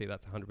guarantee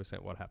that's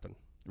 100% what happened.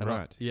 And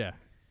right. Yeah.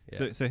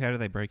 So how do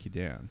they break you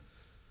down?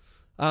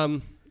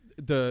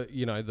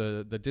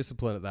 The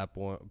discipline at that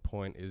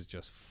point is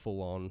just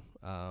full on.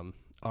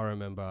 I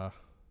remember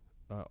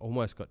I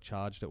almost got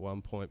charged at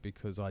one point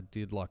because I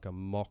did like a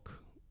mock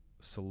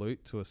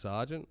salute to a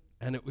sergeant,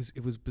 and it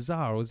was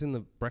bizarre. I was in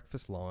the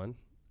breakfast line,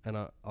 and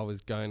I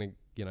was going to,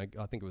 you know,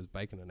 I think it was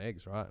bacon and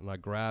eggs, right? And I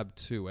grabbed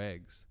 2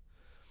 eggs,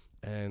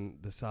 and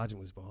the sergeant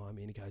was behind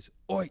me, and he goes,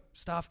 "Oi,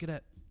 staff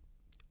cadet,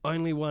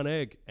 only 1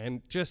 egg."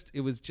 And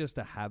it was just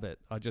a habit.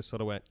 I just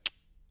sort of went,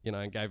 you know,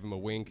 and gave him a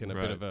wink and a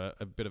bit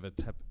of a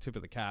tip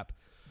of the cap.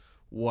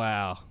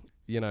 Wow,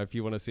 you know, if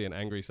you want to see an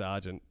angry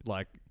sergeant,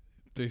 like,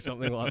 do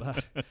something like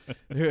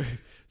that.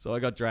 So I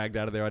got dragged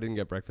out of there. I didn't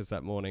get breakfast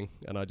that morning,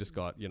 and I just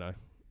got, you know,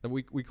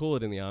 we call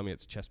it in the army,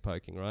 it's chest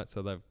poking, right?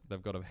 So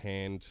they've got a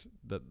hand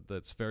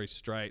that's very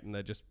straight, and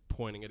they're just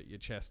pointing it at your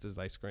chest as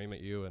they scream at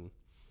you, and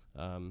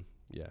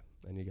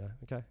and you go,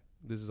 okay,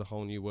 this is a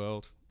whole new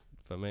world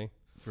for me.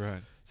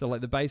 Right. So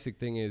like the basic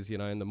thing is, you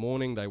know, in the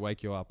morning they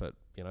wake you up at,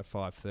 you know,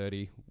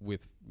 5:30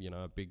 with, you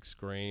know, a big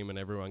scream, and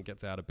everyone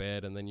gets out of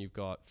bed, and then you've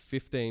got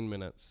 15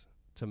 minutes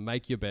to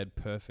make your bed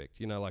perfect,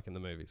 you know, like in the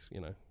movies, you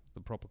know,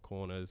 the proper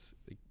corners.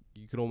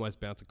 You could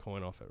almost bounce a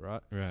coin off it,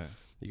 right? Right.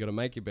 You got to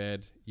make your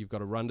bed. You've got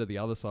to run to the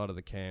other side of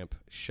the camp,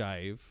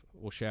 shave,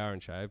 or shower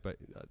and shave, but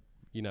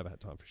you never had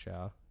time for a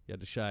shower. You had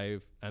to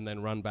shave and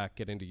then run back,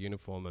 get into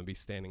uniform, and be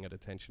standing at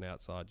attention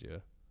outside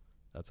your,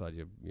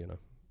 you know,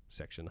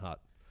 section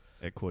hut.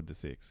 At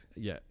 5:45.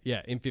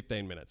 Yeah, in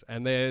 15 minutes.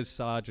 And there's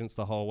sergeants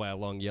the whole way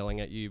along yelling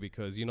at you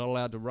because you're not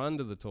allowed to run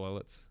to the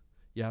toilets.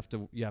 You have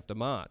to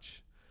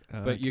march.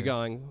 But you're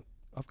going,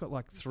 I've got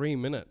like 3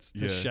 minutes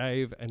to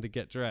shave and to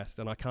get dressed,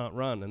 and I can't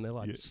run. And they're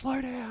like,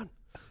 slow down,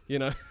 you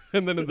know.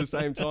 And then at the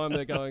same time,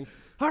 they're going,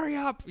 hurry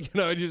up, you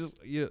know.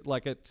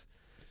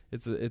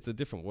 It's a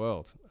different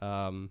world.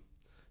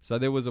 So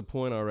there was a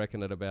point, I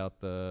reckon, at about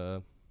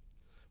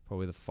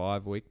probably the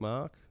 5-week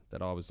mark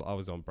that I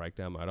was on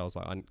breakdown mode. I was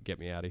like, get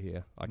me out of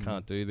here. I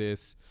can't do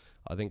this.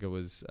 I think it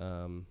was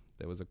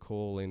there was a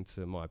call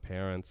into my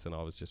parents, and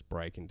I was just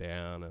breaking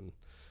down, and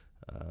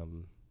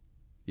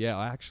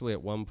I actually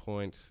at one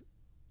point,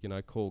 you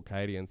know, called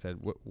Katie and said,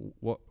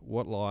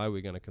 what lie are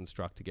we going to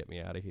construct to get me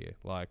out of here?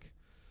 Like,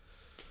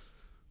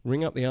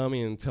 ring up the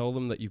army and tell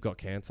them that you've got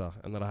cancer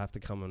and that I have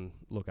to come and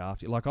look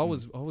after you. Like, I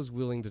was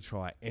willing to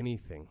try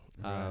anything.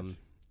 Right.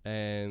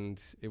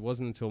 And it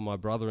wasn't until my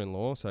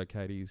brother-in-law, so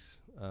Katie's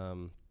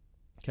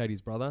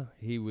brother,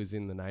 he was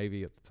in the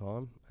Navy at the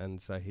time, and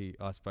so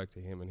I spoke to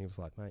him, and he was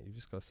like, mate, you've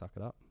just got to suck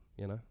it up,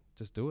 you know,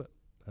 just do it.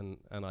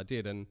 And I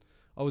did, and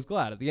I was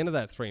glad. At the end of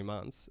that 3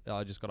 months,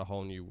 I just got a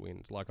whole new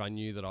wind. Like, I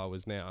knew that I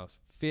was now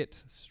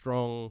fit,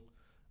 strong.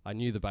 I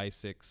knew the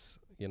basics.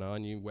 You know, I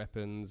knew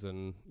weapons,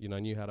 and, you know,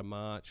 knew how to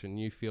march, and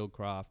knew field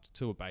craft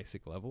to a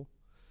basic level.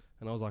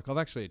 And I was like, I've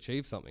actually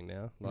achieved something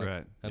now. Like,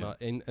 right.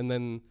 And and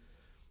then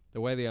the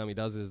way the army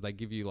does is they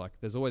give you, like,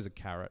 there's always a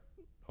carrot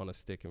on a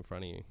stick in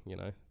front of you, you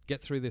know.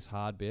 Get through this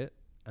hard bit,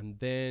 and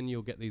then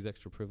you'll get these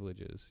extra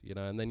privileges, you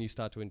know, and then you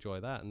start to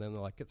enjoy that, and then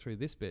they're like, get through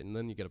this bit, and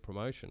then you get a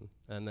promotion,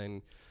 and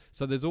then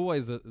so there's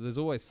always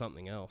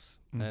something else.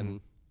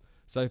 And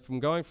So from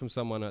going from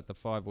someone at the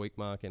 5-week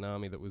mark in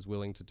army that was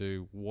willing to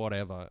do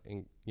whatever,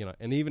 and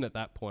even at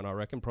that point, I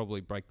reckon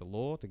probably break the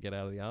law to get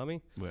out of the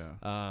army. Wow.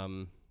 I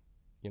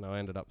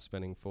ended up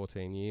spending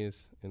 14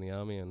 years in the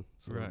army and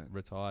sort of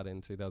retired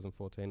in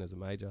 2014 as a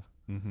major.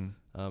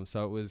 Mm-hmm.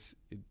 So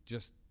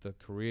the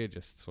career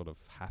just sort of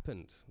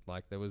happened.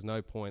 Like there was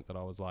no point that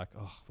I was like,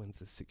 oh, when's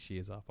the 6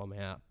 years up? I'm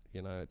out.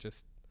 It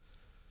just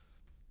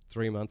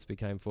 3 months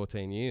became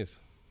 14 years.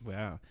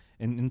 Wow.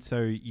 And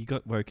so you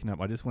got woken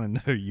up. I just want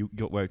to know, you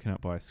got woken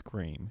up by a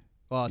scream.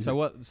 Oh, they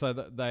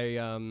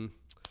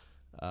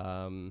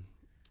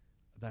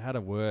had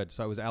a word.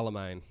 So it was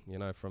Alamein,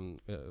 from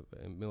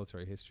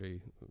military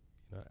history,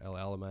 El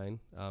Alamein.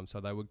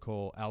 So they would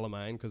call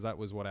Alamein because that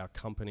was what our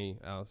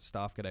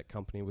staff cadet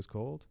company was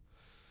called.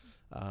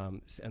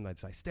 And they'd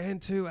say,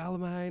 stand to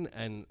Alamein.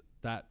 And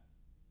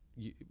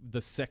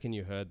the second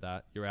you heard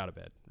that, you're out of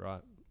bed,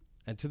 right?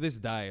 And to this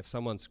day, if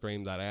someone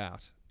screamed that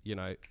out,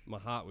 my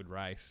heart would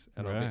race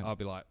and I'd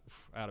be like,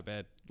 out of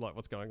bed, like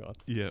what's going on?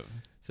 Yeah.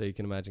 So you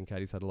can imagine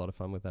Katie's had a lot of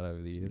fun with that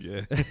over the years.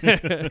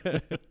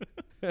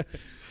 Yeah.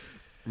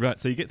 Right.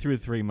 So you get through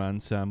 3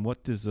 months.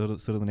 What does sort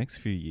of the next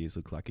few years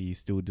look like? Are you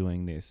still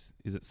doing this?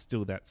 Is it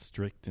still that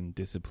strict and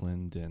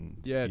disciplined? And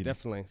yeah,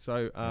 definitely.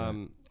 So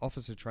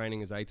officer training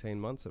is 18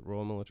 months at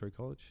Royal Military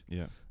College.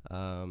 Yeah.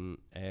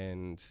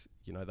 And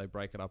they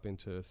break it up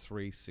into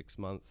 3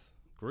 6-month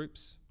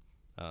groups.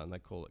 And they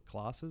call it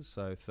classes.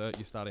 So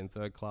you start in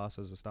 3rd class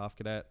as a staff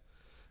cadet,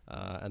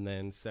 and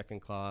then 2nd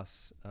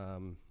class,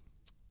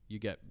 you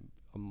get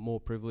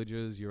more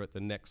privileges. You're at the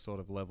next sort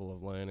of level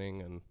of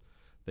learning, and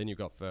then you've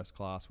got 1st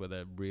class where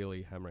they're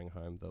really hammering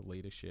home the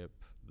leadership,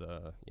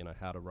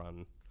 how to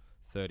run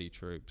 30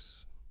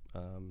 troops,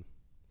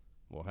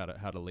 or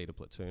how to lead a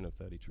platoon of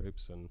 30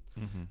 troops,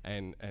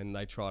 and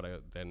they try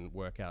to then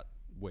work out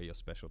where your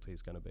specialty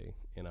is going to be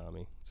in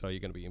army. So you're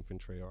going to be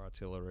infantry or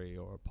artillery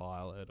or a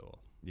pilot or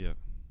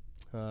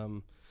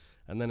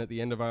and then at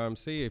the end of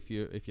RMC,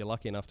 if you're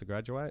lucky enough to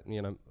graduate,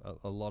 and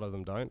a lot of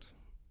them don't.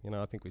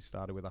 I think we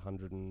started with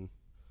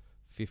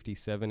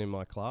 157 in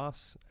my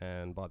class,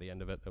 and by the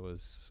end of it, there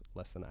was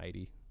less than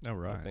 80. Oh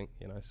right. I think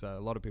so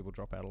a lot of people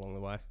drop out along the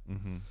way.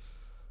 Mm-hmm.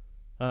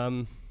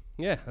 And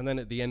then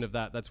at the end of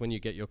that, that's when you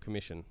get your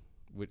commission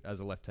as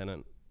a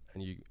lieutenant,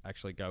 and you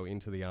actually go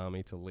into the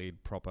army to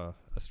lead proper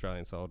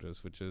Australian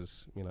soldiers, which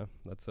is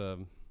it's a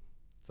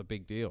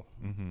big deal.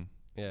 Mm-hmm.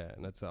 Yeah,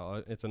 and it's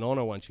an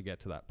honour once you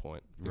get to that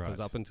point, because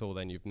Right. up until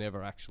then you've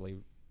never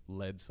actually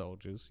led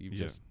soldiers. You've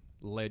just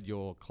led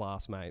your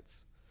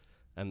classmates,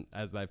 and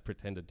as they've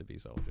pretended to be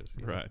soldiers.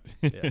 Right.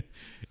 Yeah.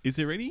 Is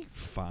there any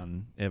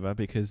fun ever?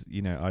 Because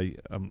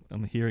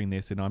I'm hearing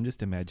this and I'm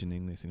just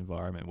imagining this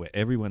environment where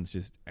everyone's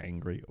just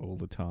angry all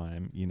the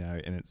time,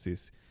 and it's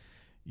this,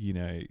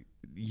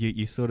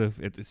 you sort of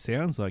it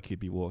sounds like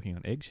you'd be walking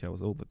on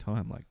eggshells all the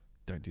time, like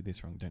don't do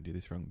this wrong, don't do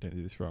this wrong, don't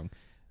do this wrong.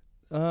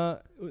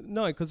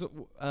 No, because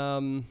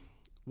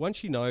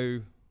once you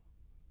know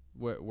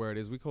where it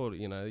is, we call it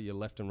your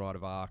left and right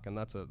of arc, and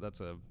that's a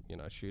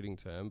shooting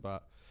term.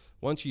 But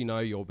once you know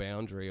your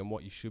boundary and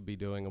what you should be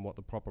doing and what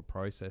the proper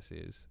process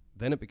is,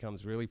 then it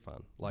becomes really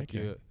fun. Like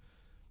you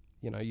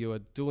are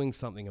doing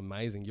something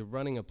amazing. You're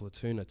running a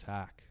platoon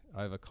attack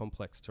over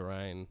complex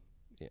terrain,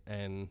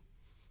 and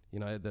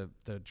the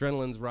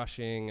adrenaline's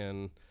rushing,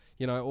 and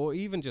or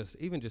even just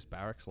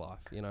barracks life,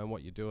 and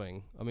what you're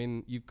doing. I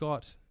mean, you've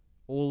got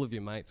all of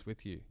your mates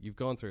with you. You've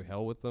gone through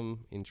hell with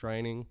them in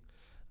training.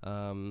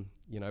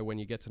 When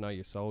you get to know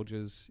your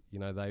soldiers,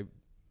 they're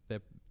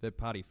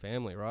party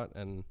family, right?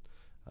 And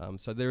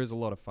so there is a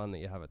lot of fun that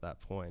you have at that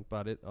point.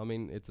 But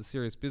it's a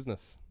serious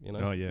business.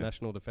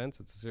 National defence.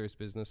 It's a serious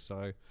business.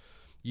 So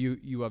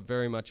you are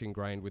very much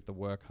ingrained with the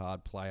work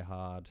hard, play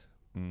hard,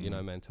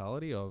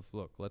 mentality of,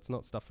 look, let's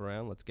not stuff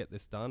around. Let's get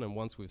this done. And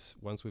once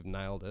we've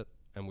nailed it,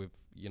 and we're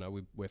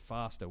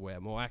faster, we're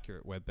more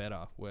accurate, we're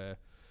better, we're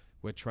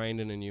trained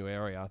in a new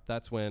area,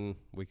 that's when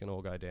we can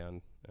all go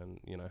down and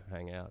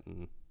hang out,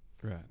 and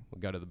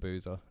we'll go to the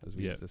boozer, as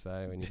we used to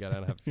say, when you go down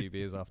and have a few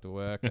beers after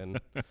work, and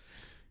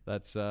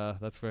that's where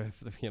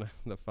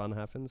the fun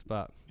happens.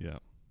 But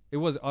it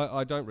was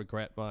I don't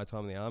regret my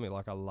time in the army.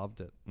 Like, I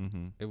loved it.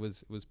 Mm-hmm. It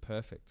was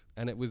perfect,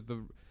 and it was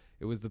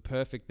the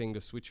perfect thing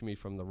to switch me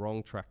from the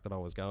wrong track that I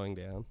was going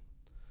down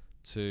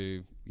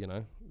to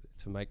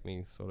to make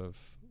me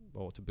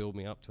or to build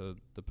me up to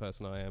the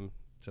person I am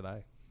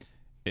today.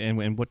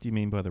 And what do you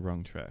mean by the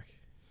wrong track?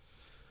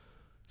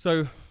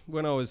 So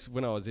when I was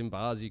in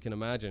bars, you can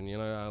imagine,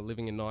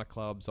 living in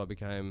nightclubs, I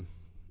became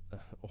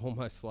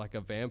almost like a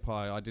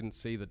vampire. I didn't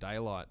see the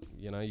daylight.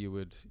 You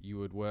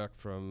would work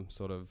from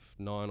sort of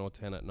 9 or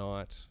 10 at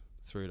night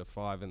through to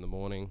 5 in the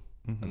morning,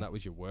 mm-hmm. and that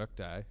was your work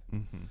day.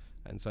 Mm-hmm.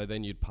 And so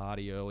then you'd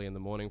party early in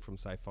the morning from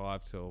say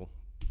 5 till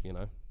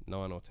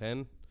 9 or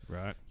 10.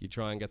 Right. You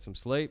try and get some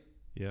sleep.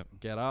 Yep.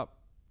 Get up,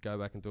 go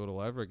back and do it all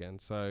over again.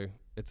 So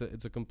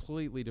it's a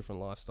completely different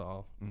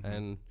lifestyle, mm-hmm.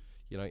 and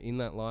in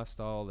that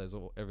lifestyle there's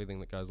everything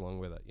that goes along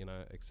with it.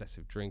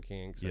 Excessive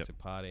drinking, excessive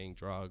partying,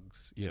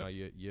 drugs.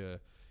 You're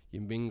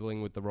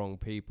mingling with the wrong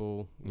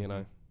people.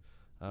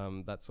 Mm-hmm.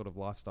 that sort of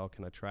lifestyle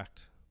can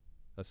attract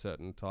a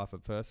certain type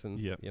of person,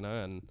 you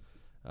know,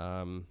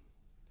 and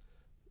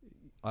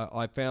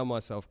I found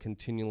myself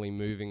continually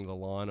moving the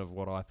line of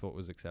what I thought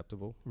was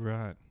acceptable.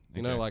 Right.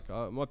 You know, like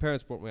my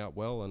parents brought me up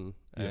well,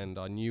 and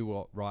I knew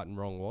what right and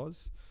wrong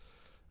was.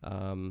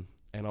 And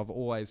I've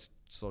always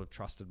sort of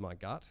trusted my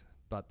gut.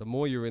 But the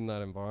more you're in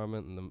that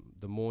environment, and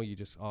the more you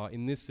just,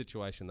 in this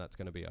situation, that's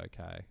going to be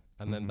okay.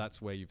 And then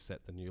that's where you've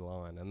set the new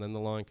line. And then the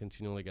line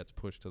continually gets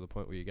pushed to the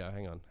point where you go,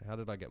 hang on, how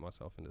did I get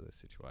myself into this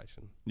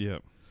situation? Yeah.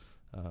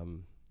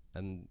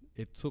 And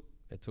it took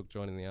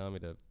joining the army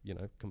to, you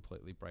know,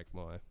 completely break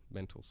my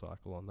mental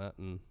cycle on that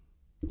and,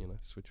 you know,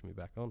 switch me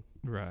back on.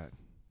 Right.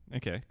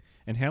 Okay.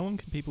 And how long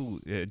can people,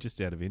 just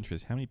out of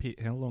interest,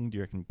 how long do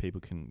you reckon people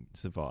can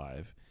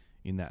survive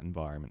in that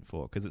environment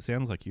for? Because it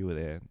sounds like you were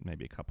there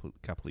maybe a couple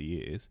of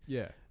years.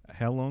 Yeah.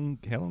 How long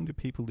do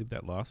people live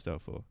that lifestyle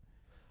for?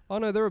 Oh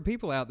no, there are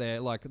people out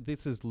there like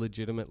this is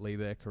legitimately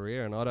their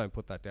career, and I don't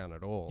put that down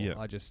at all. Yeah.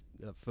 I just,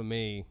 for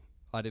me,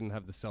 I didn't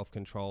have the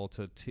self-control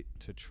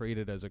to treat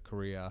it as a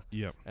career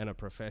and a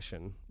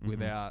profession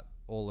without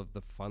all of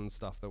the fun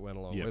stuff that went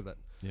along with it.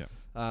 Yeah.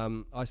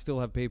 I still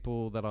have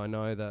people that I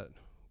know that,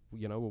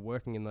 you know, were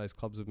working in those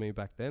clubs with me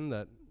back then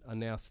that are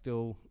now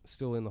still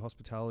in the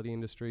hospitality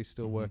industry,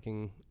 still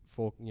working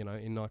for, you know,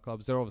 in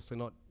nightclubs. They're obviously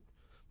not,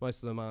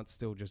 most of them aren't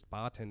still just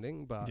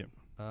bartending, but,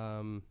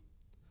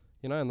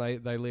 you know, and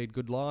they lead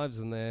good lives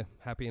and they're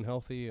happy and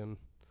healthy and,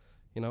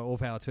 you know, all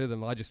power to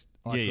them. I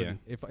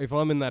couldn't. If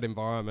I'm in that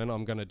environment,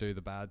 I'm going to do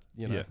the bad,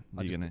 you know.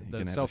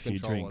 The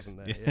self-control wasn't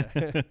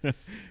there.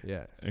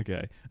 Yeah.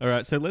 Okay. All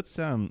right. So let's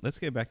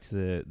go back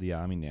to the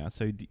army now.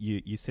 So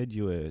you said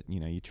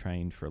you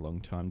trained for a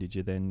long time. Did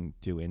you then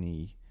do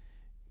any,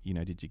 you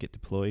know, did you get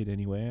deployed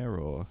anywhere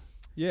or?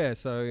 Yeah.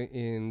 So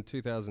in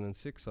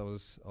 2006, I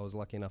was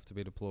lucky enough to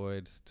be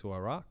deployed to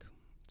Iraq.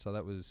 So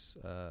that was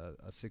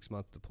a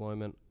 6-month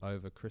deployment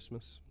over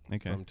Christmas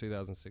from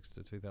 2006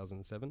 to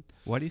 2007.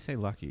 Why do you say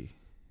lucky?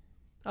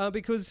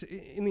 Because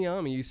in the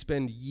army, you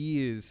spend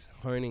years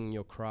honing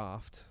your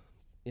craft.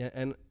 Yeah,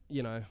 and,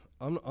 you know,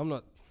 I'm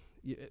not...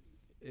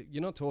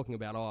 You're not talking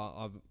about,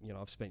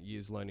 I've spent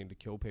years learning to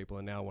kill people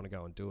and now I want to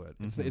go and do it.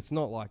 It's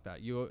not like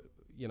that. You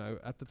know,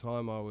 at the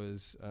time I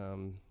was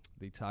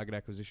the target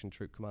acquisition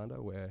troop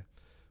commander where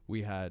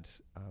we had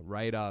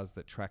radars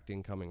that tracked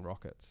incoming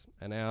rockets,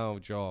 and our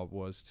job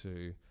was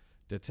to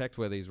detect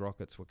where these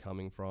rockets were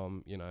coming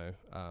from, you know,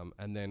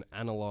 and then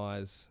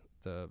analyze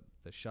the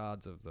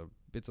shards of the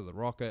bits of the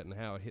rocket and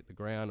how it hit the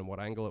ground and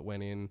what angle it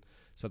went in,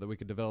 so that we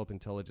could develop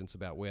intelligence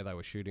about where they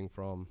were shooting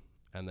from,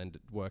 and then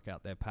work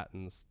out their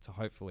patterns to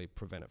hopefully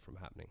prevent it from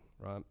happening.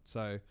 Right,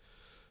 so.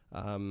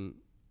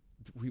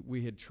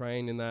 We had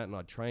trained in that, and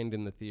I'd trained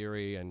in the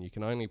theory, and you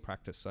can only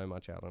practice so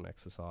much out on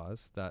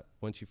exercise that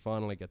once you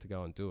finally get to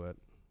go and do it,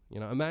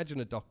 you know, imagine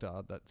a doctor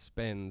that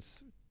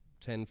spends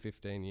 10,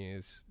 15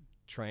 years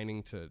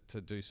training to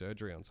do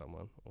surgery on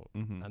someone,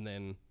 and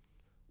then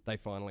they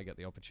finally get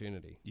the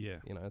opportunity. Yeah.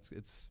 You know,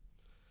 it's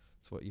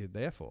what you're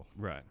there for.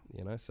 Right.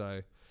 You know, so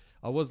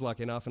I was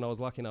lucky enough, and I was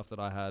lucky enough that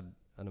I had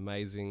an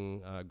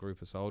amazing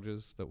group of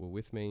soldiers that were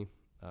with me.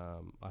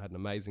 I had an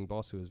amazing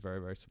boss who was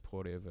very, very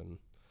supportive, and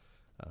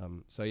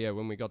so yeah,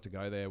 when we got to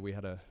go there, we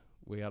had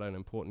an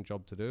important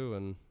job to do,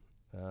 and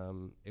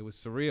it was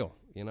surreal.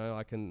 You know,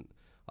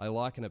 I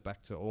liken it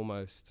back to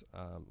almost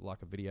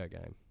like a video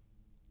game.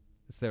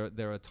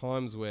 There are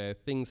times where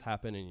things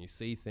happen and you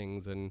see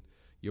things, and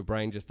your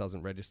brain just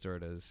doesn't register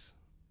it as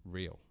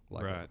real,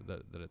 like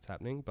that it's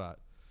happening. But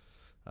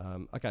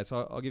okay,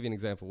 so I'll give you an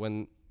example.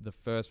 When the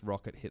first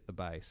rocket hit the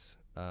base,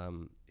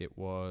 it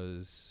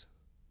was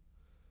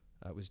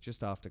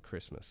just after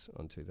Christmas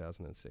on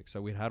 2006.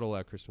 So we'd had all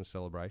our Christmas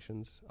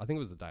celebrations. I think it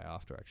was the day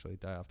after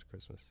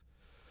Christmas.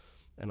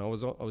 And I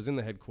was in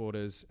the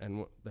headquarters,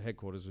 and the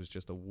headquarters was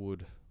just a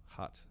wood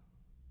hut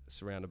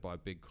surrounded by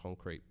big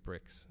concrete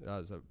bricks.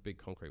 There's a big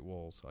concrete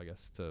walls, I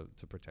guess, to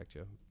protect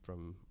you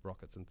from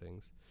rockets and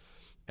things.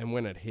 And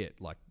when it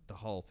hit, like the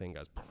whole thing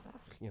goes,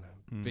 you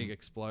know, big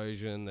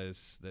explosion.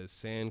 There's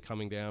sand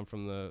coming down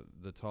from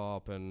the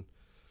top, and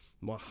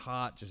my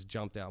heart just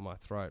jumped out my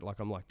throat. Like,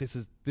 I'm like, this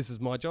is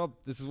my job.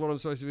 This is what I'm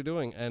supposed to be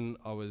doing. And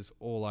I was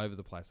all over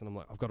the place. And I'm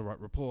like, I've got to write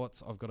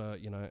reports. I've got to,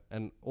 you know,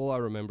 and all I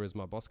remember is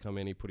my boss come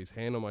in, he put his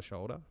hand on my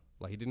shoulder.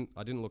 Like,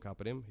 I didn't look up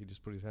at him. He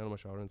just put his hand on my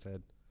shoulder and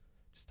said,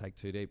 just take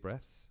 2 deep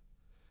breaths.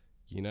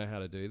 You know how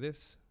to do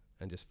this,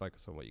 and just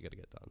focus on what you got to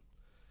get done.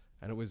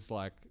 And it was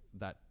like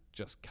that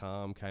just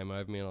calm came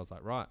over me, and I was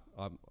like, right,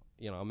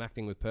 I'm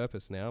acting with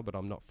purpose now, but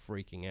I'm not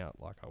freaking out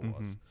like I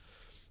was.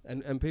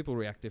 And people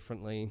react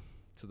differently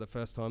to the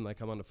first time they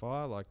come under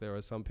fire. Like, there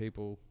are some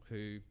people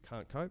who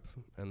can't cope,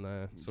 and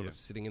they're sort of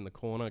sitting in the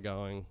corner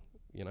going,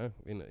 you know,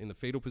 in the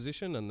fetal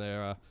position, and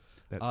there are...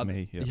 That's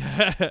me,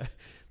 yeah.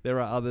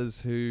 There are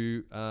others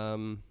who,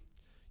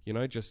 you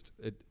know, just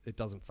it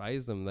doesn't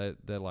faze them.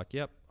 They're like,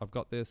 yep, I've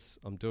got this,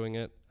 I'm doing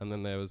it. And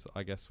then there was,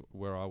 I guess,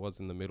 where I was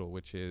in the middle,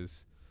 which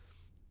is,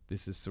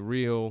 this is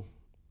surreal.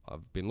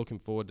 I've been looking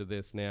forward to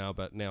this now,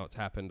 but now it's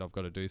happened. I've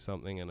got to do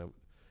something, and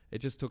it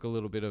just took a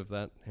little bit of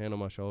that hand on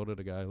my shoulder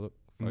to go, look,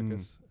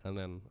 focus, and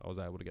then I was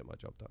able to get my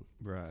job done.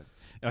 Right.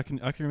 I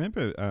can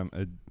remember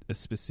a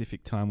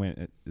specific time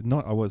when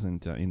I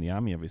wasn't in the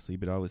army obviously,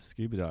 but I was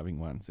scuba diving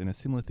once, and a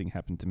similar thing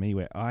happened to me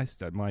where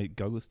my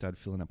goggles started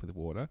filling up with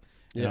water.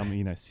 Yeah.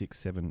 And I'm 6,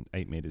 7,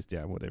 8 meters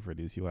down, whatever it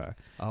is you are.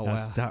 Oh, and wow. I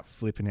start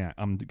flipping out.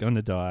 I'm going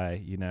to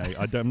die. I'm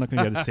not going to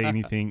be able to see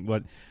anything.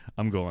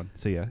 I'm gone.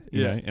 See ya.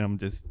 You know, and I'm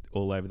just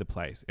all over the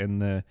place.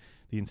 And the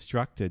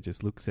instructor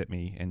just looks at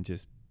me and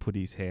just put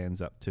his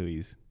hands up to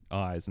his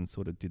eyes and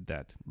sort of did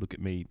that look at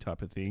me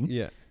type of thing.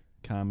 Yeah.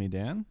 Calm me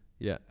down.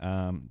 Yeah.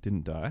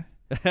 Didn't die.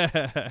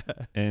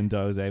 And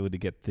I was able to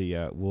get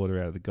the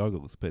water out of the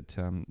goggles. But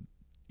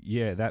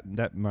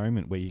that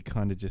moment where you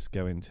kind of just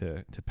go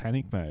into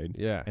panic mode.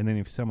 Yeah. And then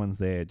if someone's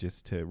there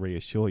just to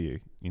reassure you,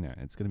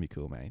 it's going to be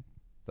cool, mate.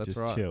 That's just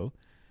right. chill.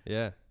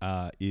 Yeah.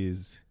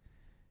 It's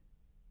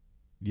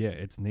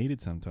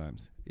needed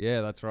sometimes. Yeah,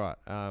 that's right.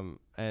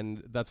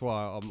 And that's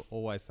why I'm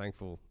always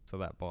thankful to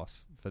that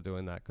boss for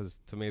doing that, because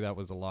to me that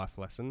was a life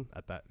lesson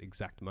at that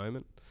exact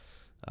moment.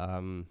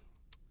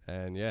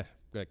 And yeah,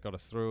 that got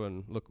us through.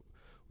 And look,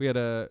 we had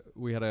a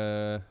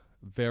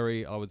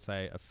very, I would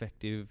say,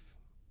 effective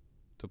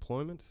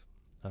deployment.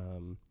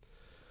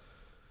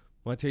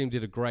 My team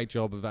did a great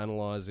job of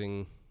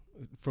analysing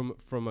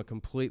from a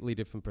completely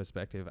different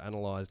perspective,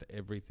 analysed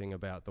everything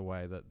about the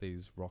way that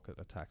these rocket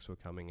attacks were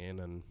coming in,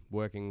 and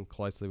working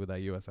closely with our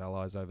US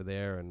allies over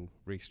there and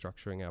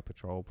restructuring our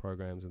patrol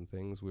programs and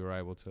things. We were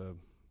able to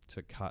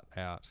cut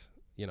out,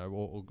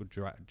 or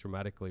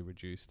dramatically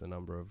reduce the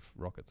number of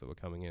rockets that were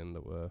coming in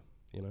that were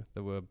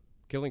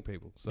killing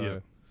people.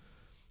 So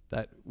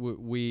that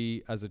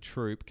we as a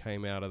troop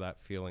came out of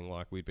that feeling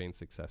like we'd been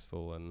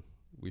successful, and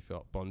we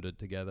felt bonded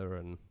together.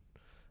 And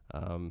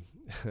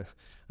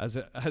as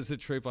a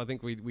troop, I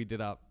think we did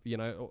up,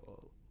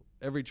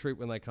 every troop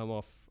when they come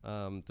off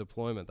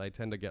deployment, they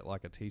tend to get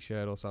like a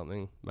t-shirt or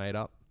something made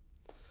up.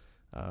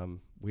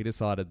 We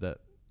decided that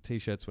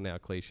t-shirts were now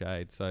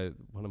cliched, so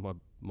one of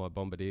my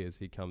bombardiers,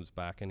 he comes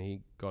back and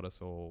he got us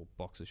all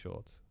boxer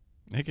shorts.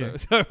 Okay.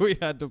 So we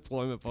had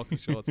deployment boxer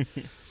shorts,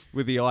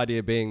 with the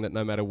idea being that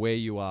no matter where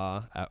you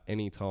are at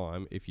any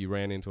time, if you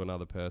ran into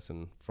another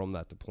person from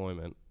that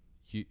deployment,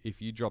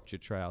 if you dropped your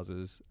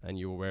trousers and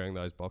you were wearing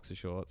those boxer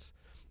shorts,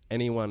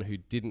 anyone who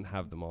didn't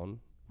have them on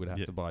would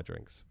have to buy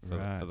drinks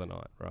for the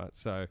night, right?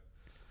 So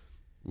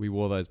we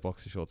wore those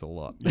boxer shorts a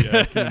lot. Yeah,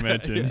 I can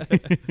imagine.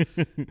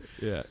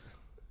 Yeah.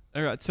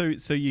 All right,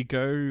 so you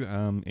go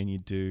and you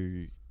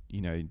do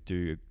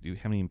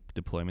how many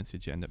deployments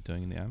did you end up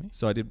doing in the army?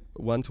 So I did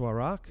one to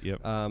Iraq, yep.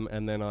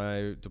 And then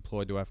I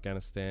deployed to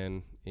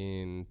Afghanistan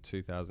in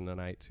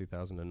 2008,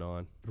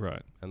 2009.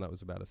 Right. And that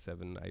was about a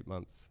 7-8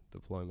 month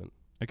deployment.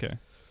 Okay.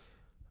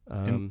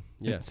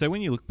 Yeah. So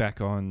when you look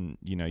back on,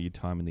 your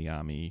time in the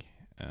army,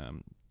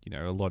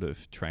 a lot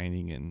of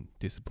training and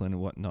discipline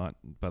and whatnot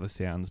by the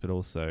sounds, but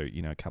also,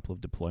 a couple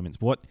of deployments.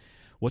 What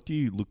do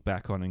you look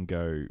back on and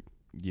go,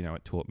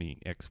 it taught me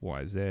X,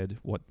 Y, Z?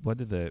 What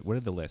are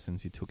the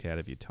lessons you took out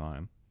of your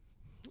time?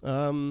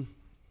 The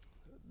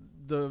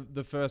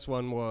first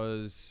one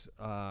was,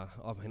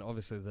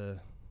 obviously the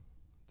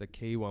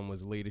key one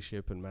was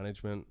leadership and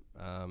management,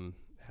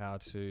 how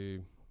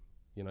to,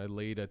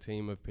 lead a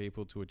team of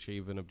people to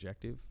achieve an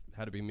objective,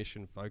 how to be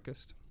mission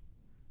focused,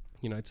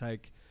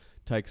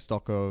 take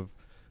stock of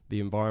the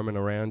environment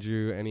around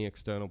you, any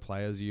external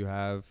players you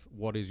have,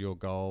 what is your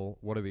goal,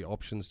 what are the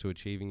options to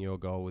achieving your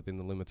goal within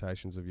the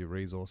limitations of your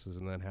resources,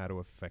 and then how to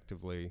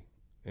effectively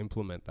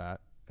implement that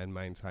and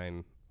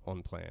maintain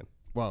on plan.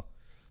 Well,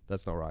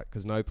 that's not right,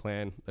 because no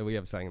plan, we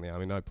have a saying in the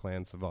army, no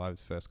plan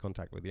survives first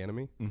contact with the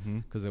enemy,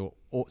 because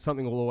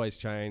something will always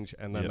change,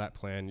 and then that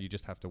plan, you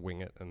just have to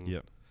wing it.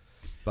 And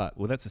But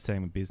that's the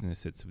same with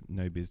business. It's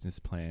no business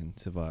plan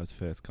survives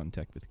first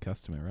contact with the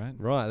customer, right?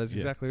 Right, that's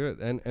exactly it.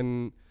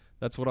 And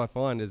that's what I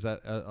find is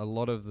that a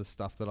lot of the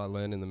stuff that I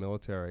learned in the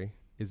military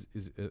is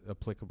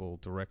applicable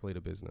directly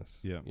to business.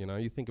 Yeah.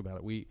 You think about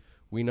it.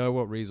 We know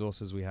what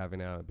resources we have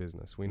in our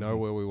business. We know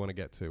where we want to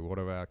get to. What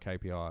are our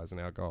KPIs and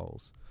our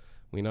goals?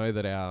 We know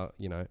that our,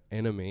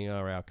 enemy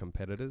are our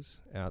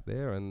competitors out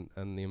there, and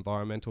the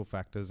environmental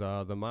factors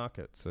are the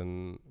markets,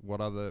 and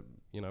what are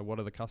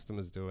the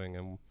customers doing,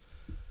 and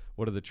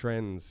what are the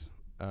trends?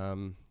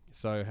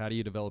 So how do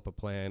you develop a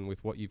plan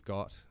with what you've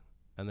got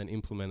and then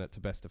implement it to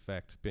best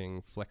effect,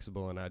 being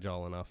flexible and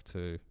agile enough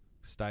to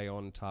stay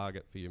on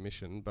target for your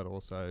mission, but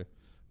also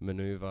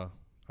maneuver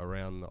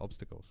around the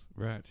obstacles?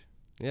 Right.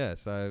 Yeah,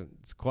 so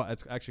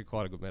it's actually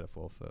quite a good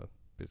metaphor for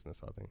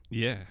business, I think.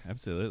 Yeah,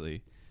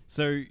 absolutely.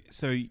 So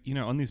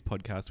on this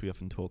podcast, we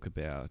often talk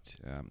about,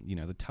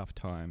 the tough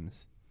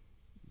times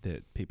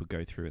that people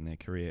go through in their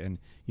career. And,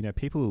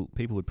 people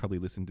would probably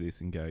listen to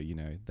this and go,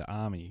 the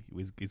army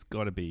is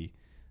got to be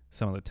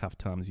some of the tough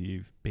times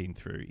you've been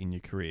through in your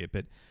career.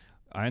 But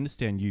I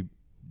understand you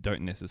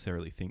don't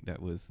necessarily think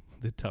that was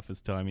the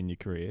toughest time in your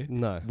career.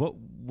 No.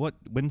 What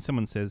when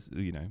someone says,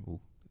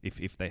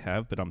 if they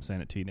have, but I'm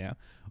saying it to you now,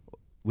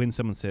 when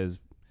someone says,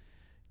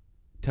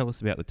 tell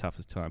us about the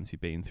toughest times you've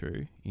been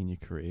through in your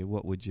career,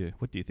 what do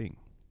you think?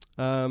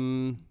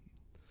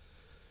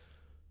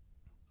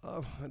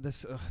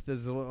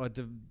 There's a lot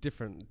of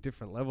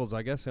different levels,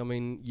 I guess. I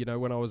mean,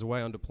 when I was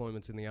away on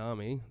deployments in the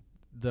army,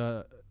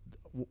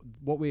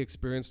 what we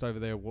experienced over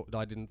there, what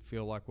I didn't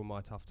feel like were my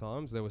tough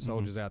times. There were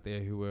soldiers out there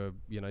who were,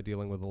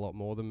 dealing with a lot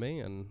more than me,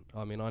 and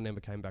I mean, I never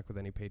came back with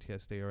any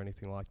PTSD or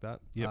anything like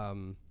that. Yep.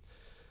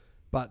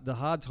 But the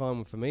hard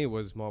time for me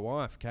was my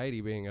wife,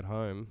 Katie, being at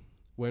home.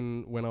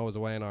 When I was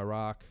away in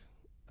Iraq,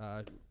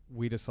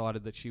 we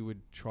decided that she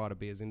would try to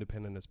be as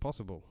independent as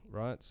possible,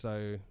 right?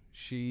 So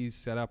she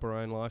set up her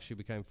own life. She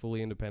became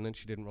fully independent.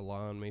 She didn't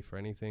rely on me for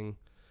anything.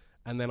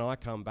 And then I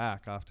come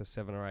back after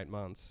 7 or 8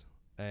 months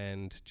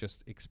and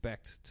just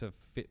expect to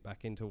fit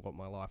back into what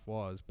my life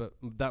was. But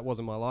that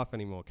wasn't my life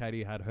anymore.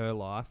 Katie had her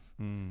life,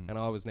 and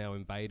I was now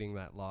invading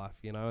that life,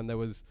 and that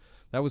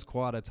was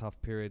quite a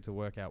tough period to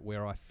work out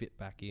where I fit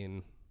back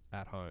in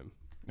at home.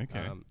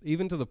 Okay.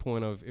 Even to the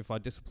point of, if I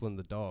disciplined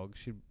the dog,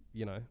 she'd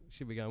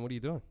be going, "What are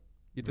you doing?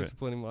 You're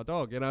disciplining my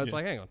dog." It's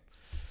like, hang on.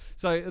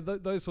 So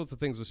those sorts of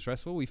things were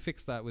stressful. We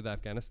fixed that with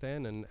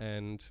Afghanistan,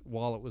 and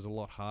while it was a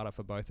lot harder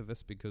for both of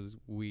us because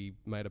we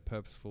made a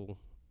purposeful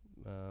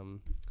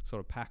sort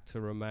of pact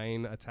to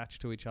remain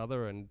attached to each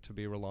other and to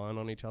be reliant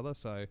on each other.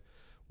 So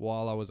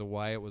while I was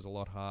away, it was a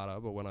lot harder.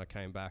 But when I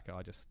came back,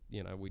 I just,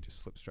 we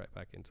just slipped straight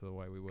back into the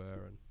way we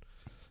were.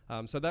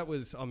 And so that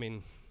was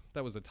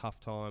a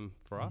tough time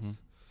for us.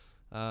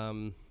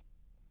 In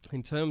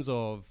terms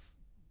of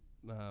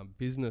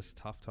business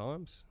tough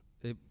times,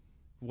 it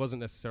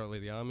wasn't necessarily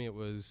the army. It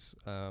was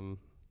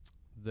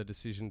the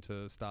decision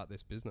to start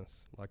this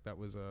business. Like that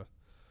was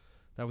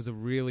a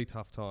really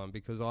tough time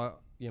because I,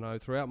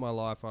 throughout my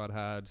life, I'd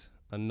had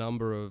a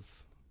number of,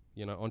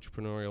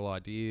 entrepreneurial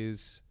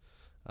ideas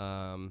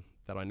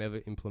that I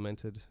never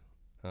implemented.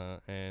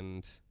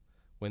 And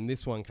when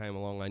this one came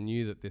along, I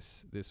knew that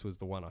this was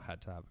the one I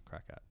had to have a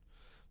crack at.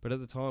 But at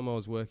the time, I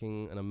was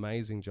working an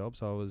amazing job.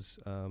 So I was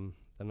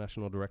the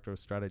National Director of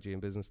Strategy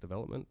and Business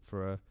Development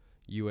for a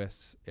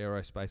US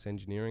aerospace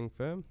engineering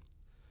firm.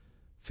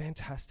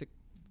 Fantastic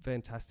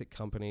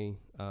company.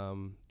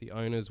 The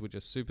owners were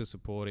just super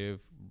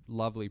supportive,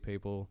 lovely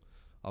people.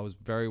 I was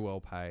very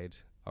well paid.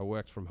 I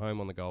worked from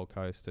home on the Gold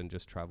Coast and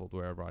just traveled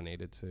wherever I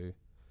needed to.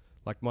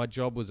 Like my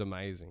job was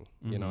amazing,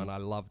 and I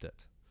loved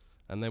it.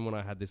 And then when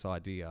I had this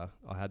idea,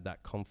 I had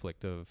that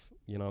conflict of,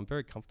 I'm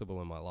very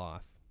comfortable in my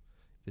life.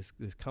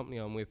 This company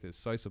I'm with is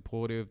so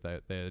supportive.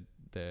 They've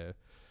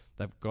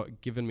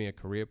given me a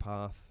career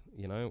path,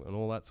 and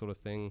all that sort of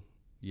thing.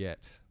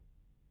 Yet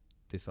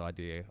this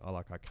idea,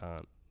 I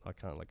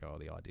can't let go of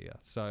the idea.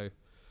 So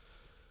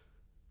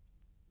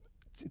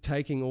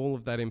taking all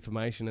of that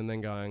information and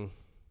then going,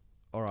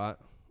 all right,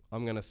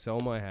 I'm going to sell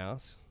my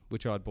house,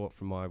 which I'd bought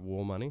from my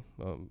war money,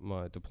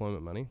 my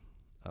deployment money.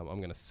 I'm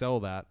going to sell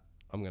that.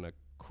 I'm going to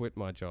quit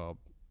my job,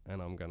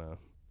 and I'm going to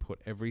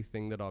put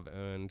everything that I've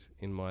earned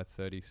in my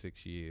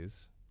 36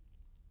 years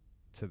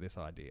to this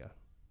idea.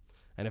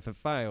 And if it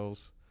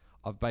fails,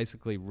 I've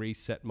basically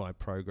reset my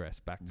progress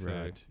back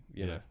to,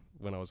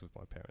 when I was with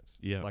my parents.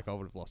 Yeah. Like I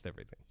would have lost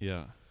everything.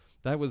 Yeah.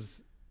 That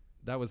was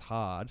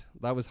hard.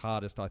 That was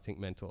hardest, I think,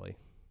 mentally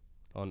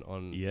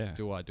on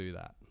do I do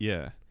that?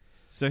 Yeah.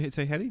 So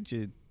how did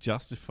you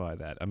justify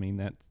that? I mean,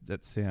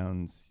 that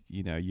sounds,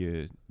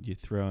 you're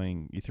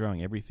throwing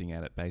everything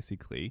at it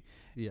basically.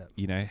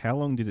 Yeah. How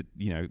long did it,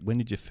 when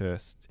did you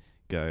first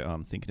go,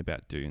 I'm thinking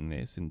about doing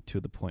this, and to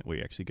the point where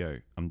you actually go,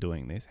 I'm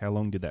doing this? How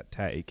long did that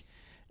take?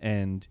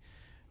 And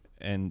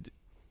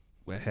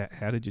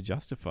how did you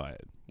justify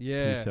it to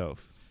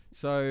yourself?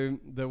 So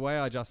the way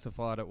I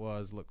justified it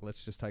was, look,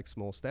 let's just take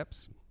small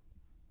steps.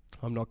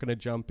 I'm not going to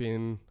jump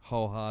in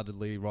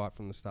wholeheartedly right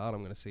from the start.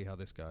 I'm going to see how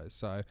this goes.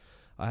 So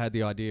I had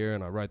the idea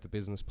and I wrote the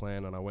business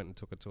plan and I went and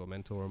took it to a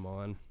mentor of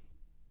mine.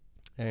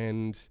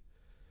 And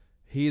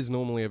he is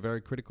normally a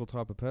very critical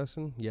type of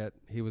person, yet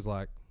he was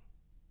like,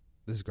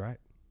 this is great.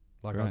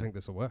 Like, I think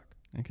this will work.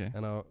 Okay.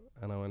 And I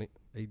went,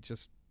 he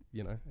just,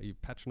 are you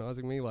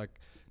patronizing me? Like,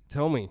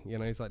 tell me.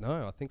 He's like,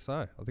 no, I think so.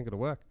 I think it'll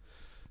work.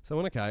 So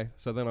I went, okay.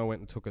 So then I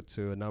went and took it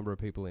to a number of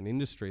people in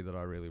industry that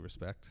I really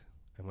respect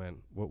and went,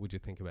 what would you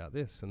think about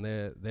this? And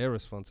their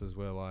responses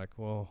were like,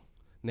 well,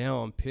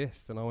 now I'm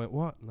pissed. And I went,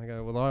 what? And they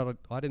go, well,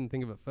 I didn't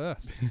think of it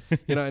first.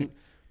 And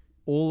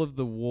all of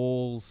the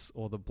walls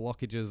or the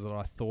blockages that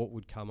I thought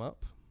would come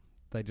up,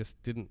 they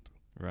just didn't.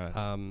 Right.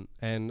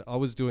 And I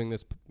was doing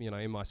this,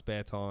 in my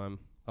spare time.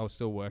 I was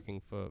still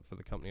working for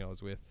the company I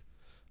was with.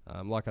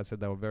 Like I said,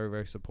 they were very,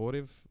 very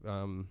supportive.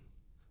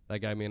 They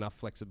gave me enough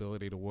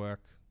flexibility to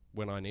work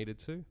when I needed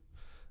to,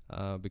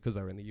 because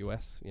they were in the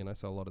US,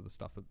 so a lot of the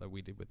stuff that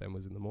we did with them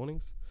was in the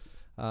mornings.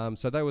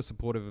 So they were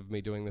supportive of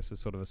me doing this as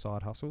sort of a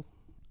side hustle.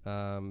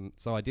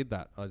 So I did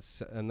that.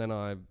 And then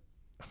I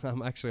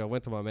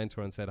went to my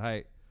mentor and said,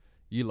 hey,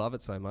 you love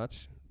it so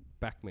much,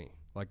 back me,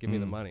 like give me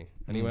the money.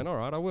 And he went, all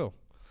right, I will.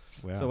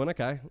 Wow. So I went,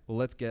 okay, well,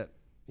 let's get,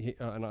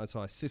 so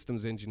I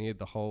systems engineered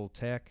the whole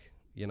tech,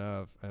 and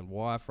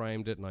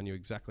wireframed it, and I knew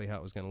exactly how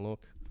it was going to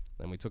look.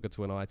 Then we took it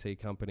to an IT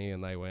company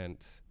and they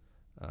went,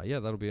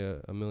 that'll be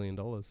 $1 million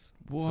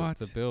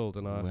to build.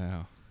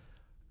 And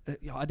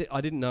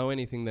I didn't know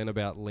anything then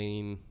about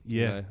lean,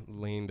 Yeah.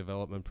 lean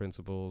development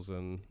principles,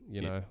 and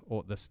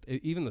or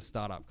even the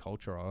startup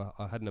culture.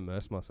 I hadn't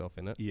immersed myself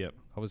in it. Yep.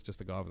 I was just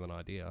a guy with an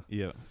idea.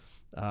 Yeah.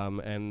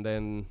 And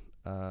then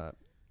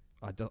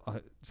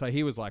so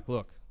he was like,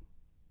 "Look,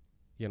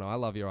 I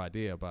love your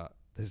idea, but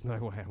there's no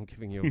way I'm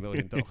giving you $1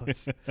 million."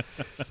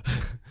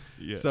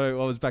 Yeah.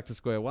 So I was back to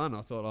square one.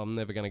 I thought I'm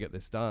never going to get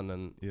this done,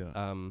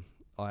 and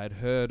I had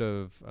heard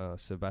of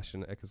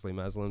Sebastian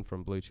Eckersley-Maslin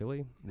from Blue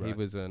Chili. Right. He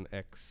was an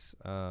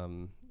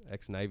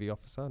ex-Navy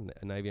officer,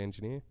 a Navy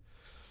engineer.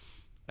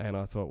 And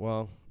I thought,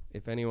 well,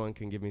 if anyone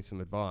can give me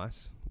some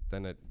advice,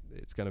 then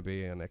it's going to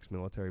be an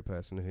ex-military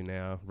person who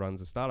now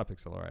runs a startup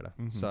accelerator.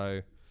 Mm-hmm.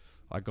 So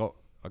I got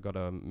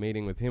a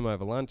meeting with him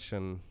over lunch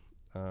and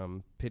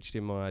pitched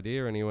him my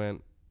idea, and he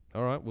went,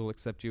 "All right, we'll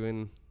accept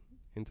you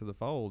into the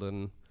fold."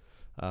 And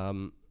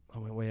I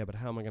went, "Well, yeah, but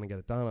how am I going to get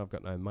it done? I've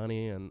got no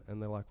money." And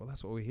they're like, "Well,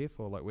 that's what we're here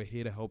for. Like, we're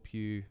here to help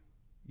you,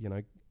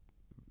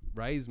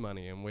 raise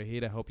money, and we're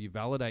here to help you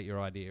validate your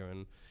idea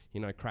and,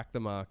 crack the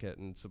market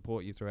and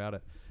support you throughout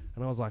it."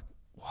 And I was like,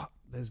 "What?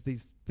 There's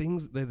these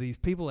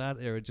people out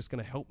there who are just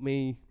going to help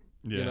me,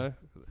 And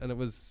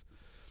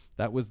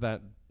that was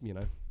that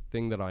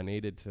thing that I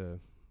needed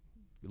to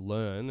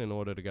learn in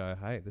order to go,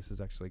 hey, this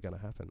is actually going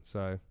to happen.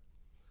 So,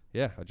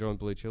 yeah, I joined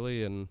Blue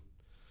Chili and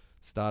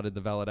started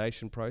the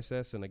validation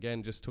process, and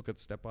again, just took it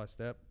step by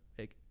step.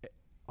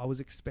 I was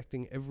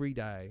expecting every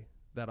day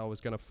that I was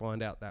going to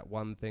find out that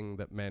one thing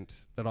that meant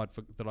that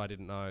I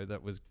didn't know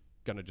that was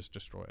going to just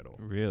destroy it all.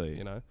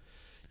 Really?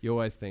 You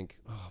always think,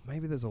 oh,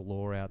 maybe there's a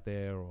law out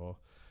there, or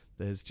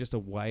there's just a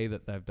way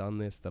that they've done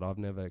this that I've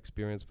never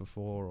experienced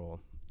before, or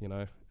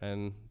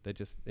and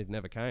it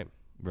never came.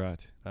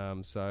 Right.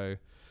 So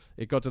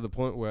it got to the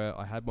point where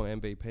I had my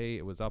MVP.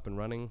 It was up and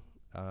running.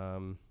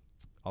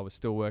 I was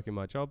still working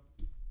my job,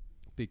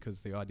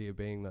 because the idea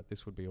being that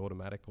this would be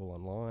automatic all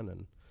online,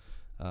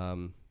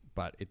 and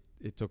but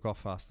it took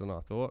off faster than I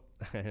thought,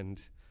 and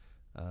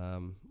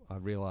I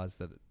realized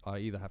that I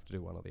either have to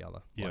do one or the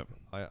other. Yep.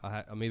 Like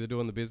I'm either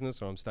doing the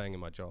business or I'm staying in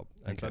my job.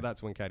 And Okay. so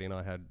that's when Katie and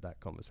I had that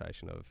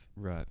conversation of,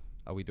 Right.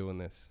 are we doing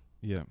this?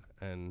 Yeah.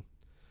 And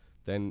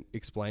then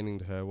explaining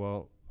to her,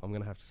 well, I'm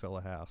going to have to sell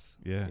a house,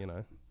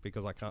 Yeah.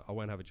 because I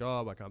won't have a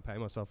job. I can't pay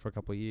myself for a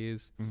couple of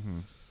years.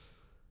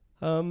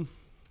 Mm-hmm.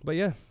 But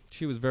yeah,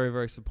 she was very,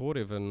 very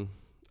supportive, and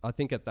I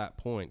think at that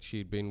point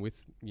she'd been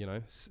with,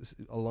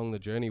 along the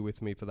journey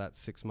with me for that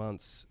 6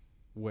 months,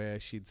 where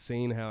she'd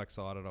seen how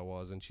excited I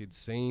was, and she'd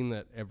seen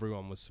that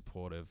everyone was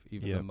supportive,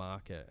 even the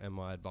market and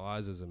my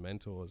advisors and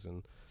mentors.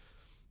 And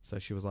so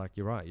she was like,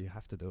 "You're right, you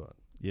have to do it."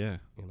 Yeah.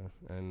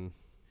 And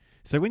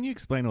So when you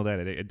explain all that,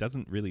 it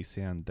doesn't really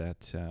sound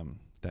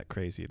that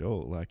crazy at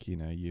all. Like,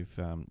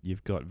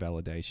 you've got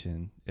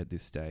validation at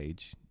this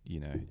stage,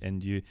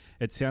 and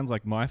it sounds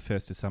like my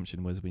first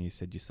assumption was when you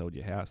said you sold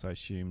your house, I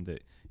assumed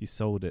that you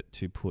sold it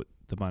to put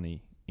the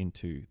money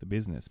into the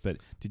business. But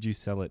did you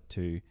sell it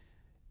to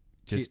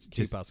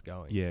keep us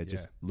going? Yeah,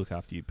 just look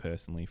after you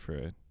personally for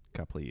a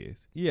couple of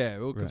years. Yeah,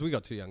 well, because Right. we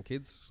got 2 young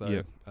kids.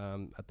 So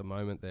at the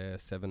moment they're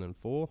 7 and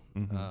 4.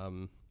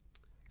 Mm-hmm.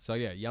 So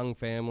yeah, young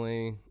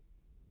family.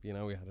 We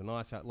had a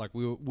nice house. Like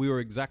we were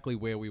exactly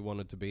where we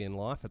wanted to be in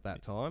life at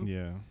that time.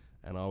 Yeah.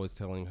 And I was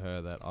telling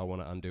her that I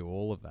want to undo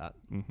all of that.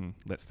 Mm-hmm.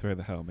 Let's throw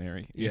the Hail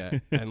Mary. Yeah,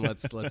 and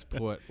let's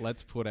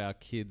put our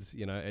kids,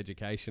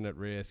 education at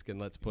risk, and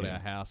let's put our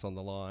house on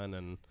the line,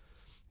 and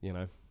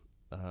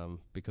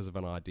because of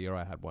an idea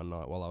I had one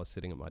night while I was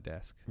sitting at my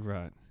desk.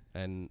 Right.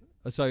 And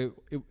so,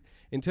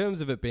 in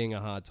terms of it being a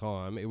hard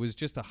time, it was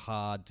just a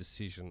hard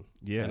decision.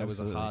 Yeah, and it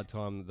absolutely. was a hard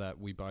time that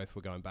we both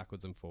were going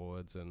backwards and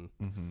forwards, and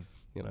Mm-hmm.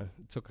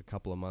 it took a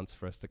couple of months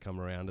for us to come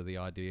around to the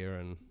idea,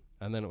 and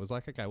then it was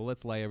like, okay, well,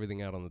 let's lay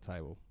everything out on the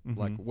table. Mm-hmm.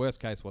 Like, worst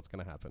case, what's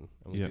going to happen?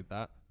 And we did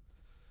that.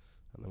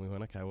 And then we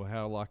went, okay, well,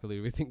 how likely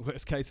do we think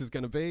worst case is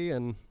going to be?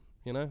 And,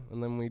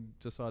 and then we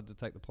decided to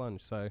take the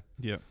plunge. So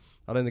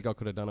I don't think I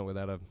could have done it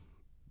without a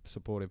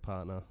supportive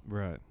partner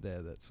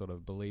there that sort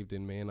of believed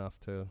in me enough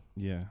to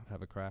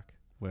have a crack.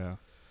 Wow.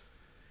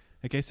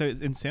 Okay, so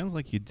it sounds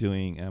like you're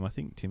doing, I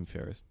think Tim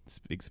Ferriss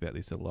speaks about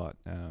this a lot,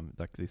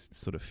 like this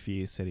sort of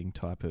fear-setting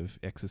type of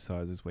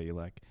exercises where you're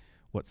like,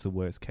 what's the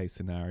worst case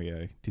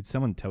scenario? Did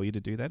someone tell you to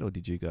do that, or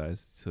did you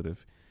guys sort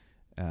of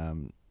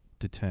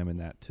determine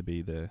that to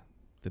be the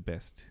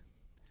best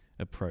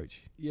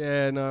approach?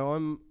 Yeah,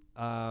 no,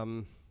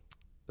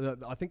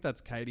 I think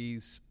that's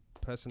Katie's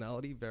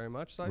personality very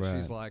much so. Right.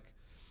 She's like,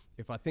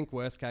 if I think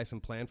worst case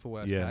and plan for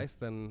worst case,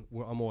 then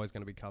I'm always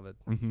going to be covered.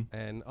 Mm-hmm.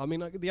 And I mean,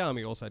 like, the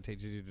army also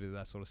teaches you to do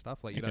that sort of stuff.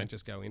 Like, you don't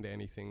just go into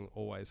anything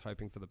always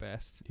hoping for the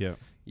best. Yeah.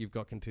 You've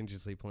got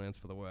contingency plans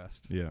for the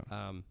worst. Yeah.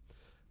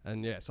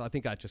 And so I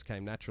think that just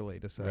came naturally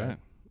to say,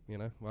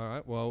 all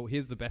right, well,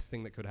 here's the best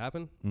thing that could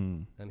happen,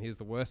 and here's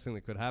the worst thing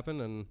that could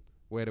happen, and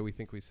where do we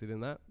think we sit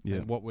in that? Yeah.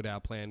 And what would our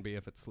plan be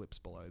if it slips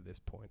below this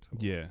point?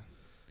 Yeah.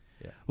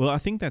 Yeah. Well, I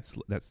think that's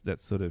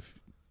sort of.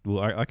 Well,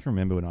 I can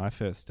remember when I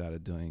first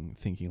started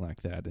thinking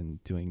like that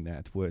and doing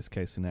that worst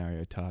case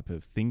scenario type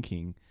of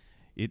thinking.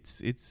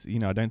 it's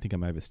I don't think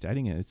I'm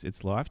overstating it.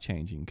 It's life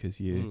changing because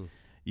you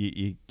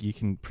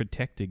can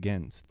protect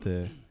against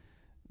the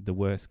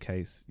worst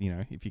case.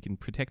 If you can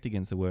protect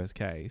against the worst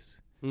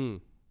case,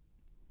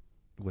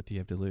 what do you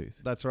have to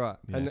lose? That's right.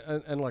 Yeah.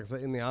 And like I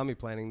say, in the army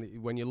planning,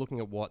 what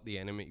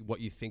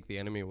you think the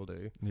enemy will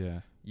do,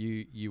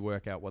 you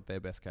work out what their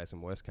best case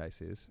and worst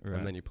case is,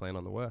 and then you plan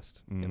on the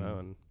worst.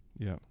 And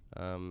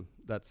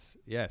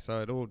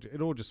so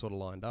it all just sort of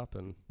lined up,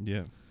 and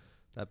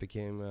that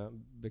became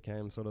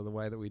sort of the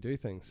way that we do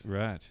things.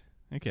 Right.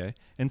 Okay.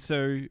 And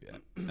so,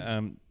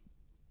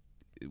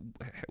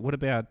 what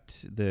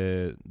about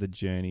the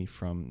journey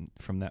from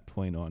that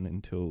point on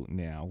until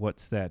now?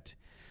 What's that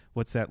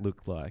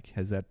look like?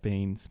 Has that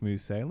been smooth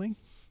sailing?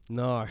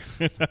 No,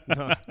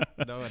 no,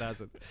 it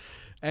hasn't.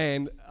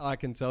 And I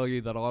can tell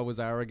you that I was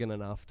arrogant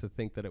enough to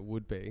think that it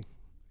would be.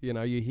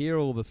 You hear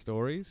all the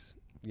stories,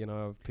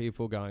 of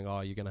people going, oh,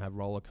 you're going to have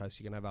roller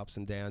coasters, you're going to have ups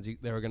and downs.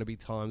 There are going to be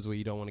times where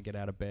you don't want to get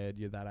out of bed,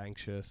 you're that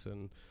anxious.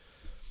 And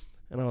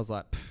I was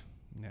like,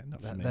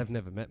 they've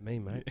never met me,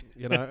 mate.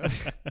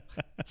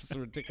 It's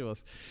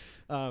ridiculous.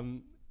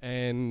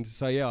 And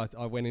so,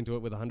 I went into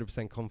it with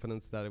 100%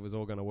 confidence that it was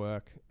all going to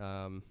work.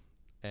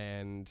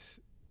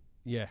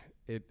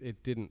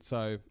 It didn't.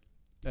 So,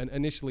 and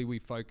initially we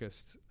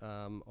focused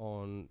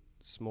on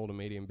small to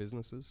medium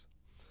businesses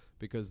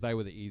because they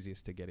were the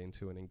easiest to get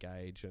into and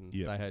engage, and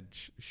they had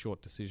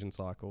short decision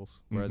cycles.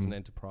 Whereas an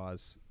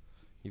enterprise,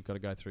 you've got to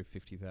go through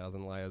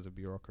 50,000 layers of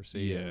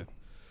bureaucracy. Yeah.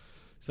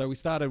 So we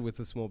started with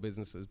the small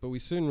businesses, but we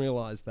soon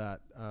realized that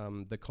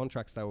the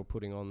contracts they were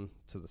putting on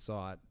to the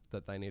site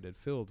that they needed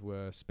filled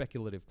were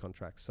speculative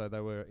contracts. So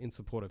they were in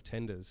support of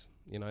tenders.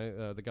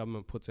 The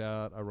government puts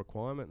out a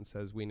requirement and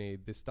says, we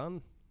need this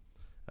done.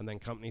 And then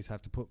companies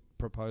have to put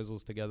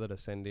proposals together to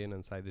send in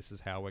and say, this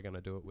is how we're going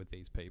to do it with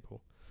these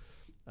people.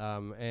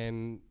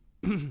 And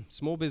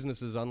small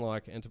businesses,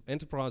 unlike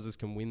enterprises,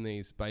 can win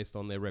these based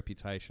on their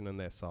reputation and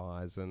their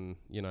size and,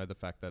 the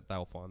fact that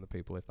they'll find the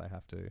people if they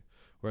have to.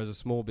 Whereas a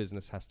small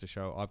business has to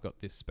show, I've got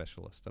this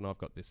specialist and I've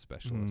got this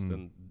specialist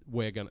and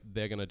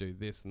they're going to do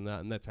this and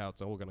that, and that's how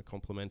it's all going to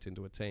complement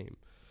into a team.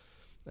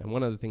 And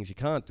one of the things you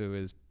can't do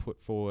is put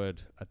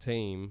forward a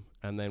team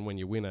and then when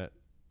you win it,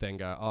 then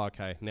go, oh,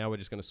 okay, now we're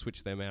just going to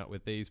switch them out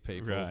with these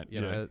people. Right,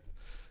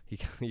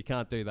 you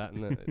can't do that,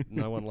 and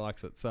no one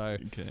likes it. So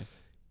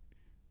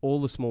all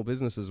the small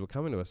businesses were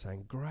coming to us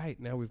saying, great,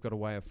 now we've got a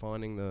way of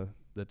finding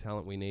the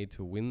talent we need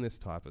to win this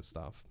type of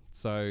stuff.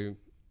 So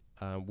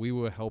we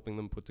were helping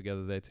them put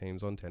together their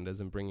teams on tenders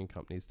and bringing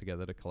companies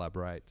together to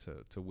collaborate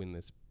to win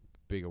this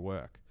bigger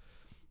work.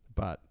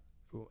 But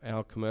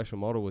our commercial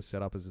model was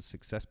set up as a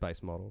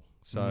success-based model.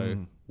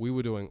 So we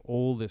were doing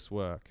all this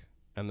work,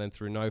 and then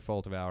through no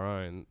fault of our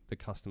own, the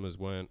customers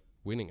weren't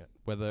winning it.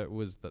 Whether it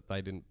was that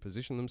they didn't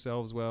position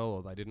themselves well,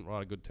 or they didn't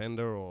write a good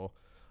tender, or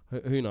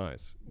who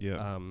knows.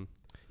 Yeah.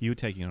 You were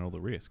taking on all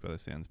the risk, by the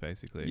sounds,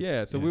 basically.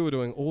 Yeah, so we were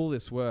doing all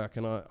this work,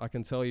 and I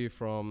can tell you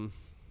from,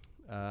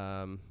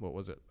 what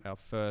was it, our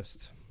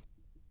first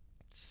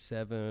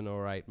 7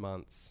 or 8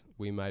 months,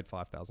 we made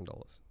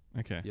 $5,000.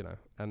 Okay.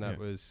 And that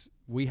was,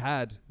 we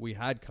had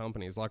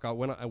companies, like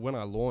when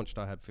I launched,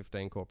 I had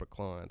 15 corporate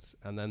clients,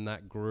 and then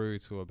that grew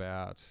to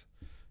about,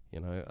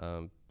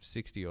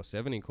 60 or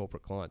 70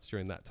 corporate clients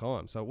during that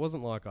time. So it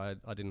wasn't like I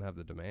didn't have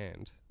the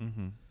demand.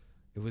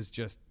 It was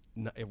just,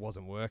 it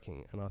wasn't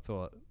working. And I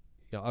thought,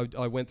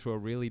 I went through a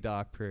really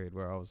dark period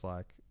where I was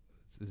like,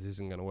 this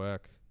isn't going to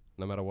work.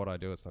 No matter what I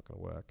do, it's not going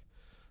to work.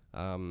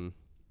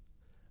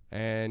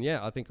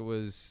 I think it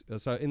was,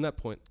 so in that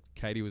point,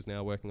 Katie was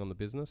now working on the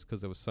business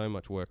because there was so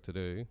much work to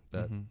do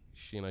that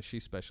she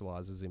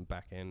specializes in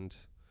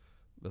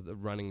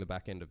running the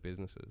back end of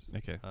businesses.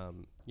 Okay.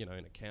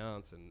 In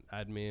accounts and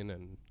admin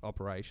and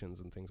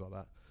operations and things like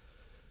that.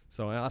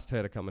 So I asked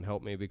her to come and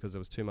help me because there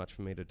was too much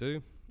for me to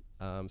do.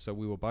 So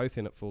we were both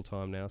in it full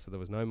time now, so there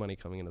was no money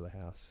coming into the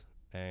house,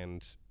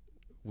 and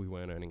we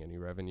weren't earning any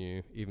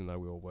revenue, even though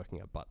we were working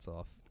our butts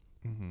off.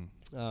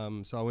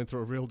 So I went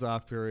through a real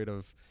dark period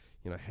of,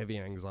 heavy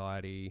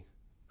anxiety,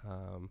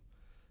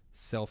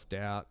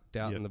 self-doubt,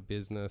 doubt in the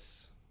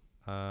business,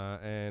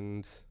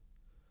 and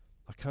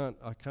I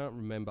can't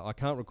remember. I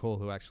can't recall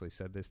who actually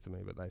said this to me,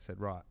 but they said,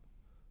 right,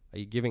 are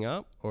you giving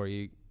up, or are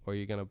you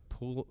going to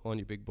pull on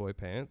your big boy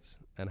pants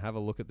and have a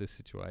look at this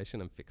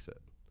situation and fix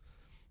it?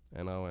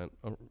 And I went,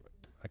 oh,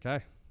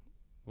 okay,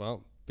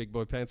 well, big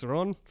boy pants are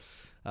on.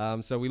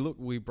 So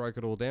we broke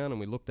it all down and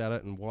we looked at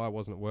it and why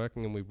wasn't it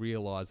working, and we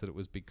realized that it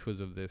was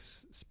because of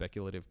this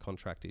speculative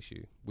contract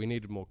issue. We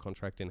needed more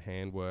contract in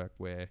hand work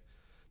where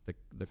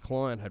the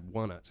client had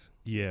won it.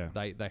 Yeah.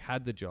 They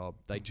had the job.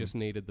 They just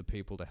needed the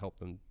people to help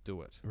them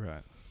do it.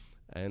 Right.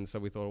 And so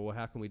we thought, well,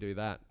 how can we do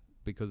that?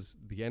 Because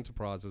the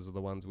enterprises are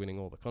the ones winning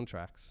all the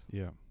contracts.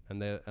 Yeah.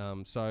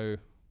 And so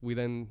we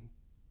then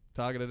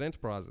targeted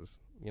enterprises,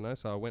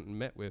 so I went and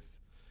met with,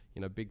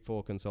 big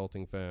 4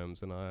 consulting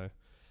firms, and I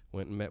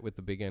went and met with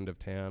the big end of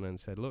town and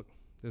said, look,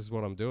 this is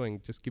what I'm doing.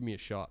 Just give me a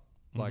shot.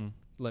 Like,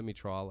 let me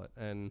trial it.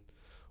 And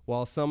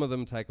while some of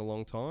them take a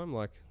long time,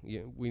 like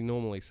we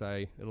normally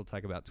say it'll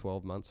take about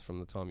 12 months from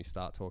the time you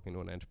start talking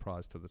to an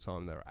enterprise to the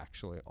time they're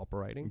actually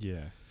operating.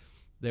 Yeah.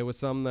 There were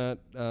some that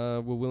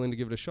were willing to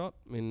give it a shot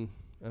and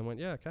went,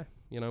 yeah, okay.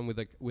 And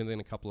within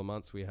a couple of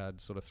months, we had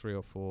sort of 3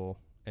 or 4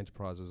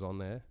 enterprises on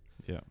there.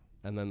 Yeah.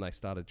 And then they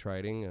started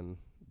trading and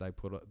they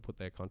put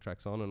their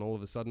contracts on, and all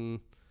of a sudden,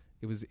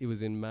 it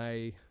was in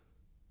May.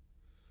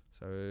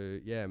 So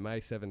yeah, May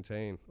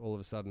 17. All of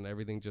a sudden,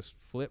 everything just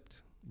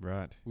flipped.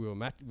 Right. We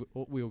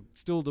were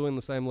still doing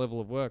the same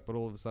level of work, but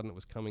all of a sudden it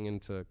was coming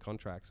into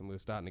contracts, and we were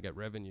starting to get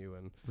revenue,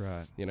 and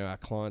our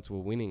clients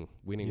were winning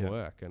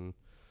work, and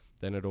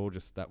then it all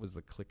that was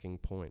the clicking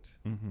point.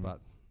 Mm-hmm.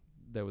 But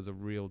there was a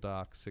real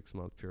dark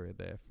 6-month period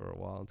there for a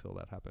while until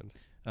that happened.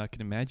 I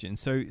can imagine.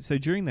 So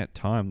during that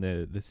time,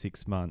 the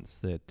 6 months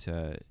that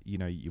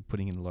you're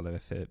putting in a lot of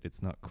effort,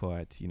 it's not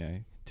quite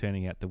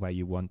turning out the way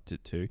you want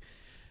it to.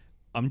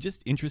 I'm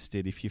just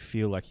interested if you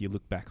feel like you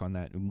look back on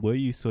that, were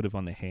you sort of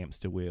on the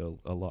hamster wheel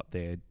a lot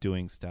there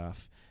doing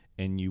stuff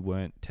and you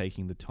weren't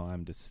taking the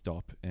time to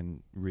stop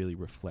and really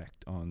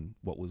reflect on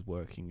what was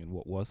working and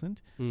what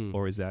wasn't?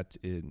 Or is that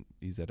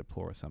a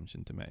poor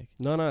assumption to make?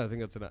 No, I think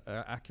that's an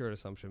accurate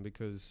assumption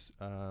because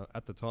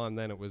at the time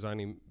then it was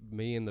only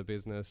me in the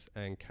business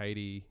and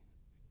Katie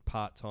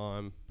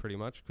part-time pretty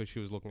much because she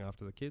was looking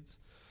after the kids,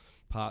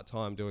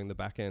 part-time doing the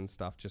back-end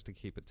stuff just to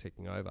keep it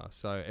ticking over.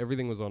 So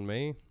everything was on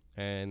me.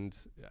 And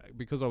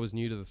because I was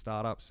new to the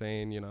startup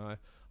scene, I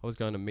was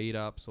going to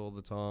meetups all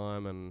the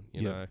time and,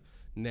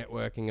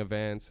 networking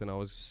events, and I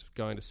was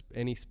going to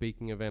any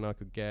speaking event I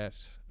could get.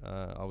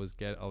 I was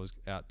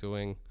out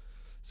doing.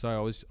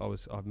 So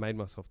I've made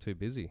myself too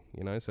busy,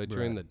 So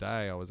during the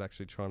day, I was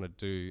actually trying to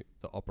do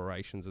the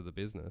operations of the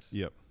business.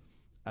 Yep.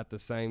 At the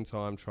same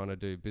time, trying to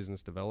do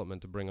business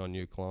development to bring on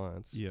new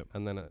clients. Yep.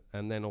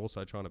 And then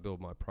also trying to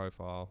build my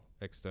profile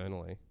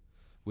externally,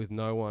 with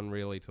no one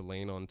really to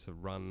lean on to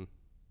run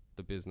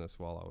the business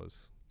while I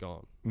was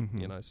gone.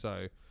 Mm-hmm.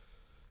 So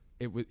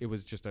it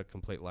was just a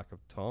complete lack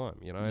of time,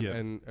 Yep.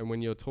 and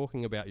when you're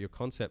talking about your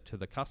concept to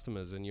the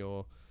customers and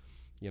your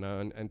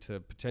and to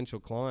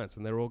potential clients,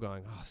 and they're all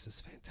going, oh, this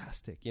is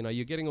fantastic,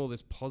 you're getting all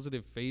this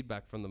positive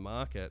feedback from the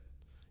market,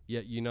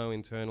 yet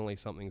internally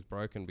something's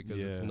broken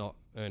because it's not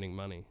earning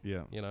money.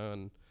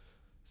 And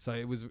so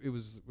it was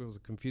a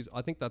confusing.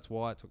 I think that's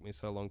why it took me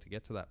so long to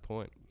get to that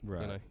point.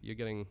 Right. You're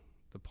getting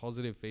the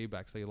positive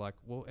feedback, so you're like,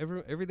 well,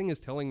 everything is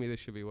telling me this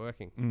should be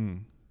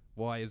working.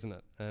 Why isn't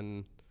it?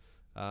 And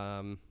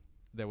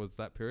there was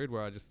that period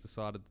where I just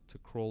decided to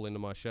crawl into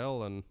my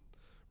shell, and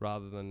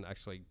rather than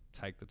actually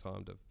take the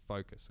time to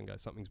focus and go,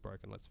 something's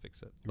broken, let's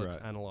fix it, let's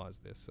analyze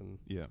this. And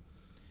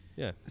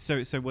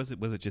so was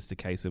it just a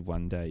case of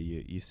one day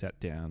you sat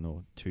down,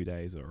 or 2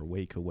 days or a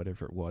week or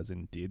whatever it was,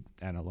 and did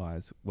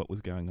analyze what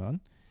was going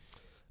on?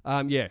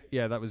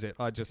 That was it.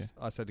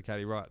 I said to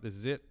Katie, right, this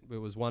is it. It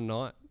was one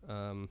night.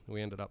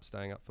 We ended up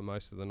staying up for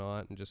most of the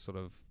night and just sort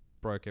of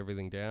broke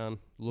everything down,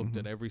 looked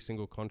at every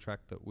single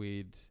contract that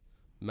we'd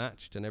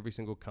matched and every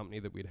single company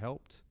that we'd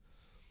helped.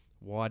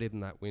 Why didn't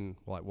that win?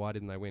 Like, why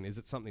didn't they win? Is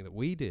it something that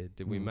we did?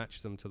 Did we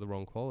match them to the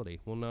wrong quality?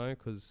 Well, no,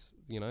 because,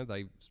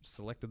 they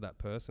selected that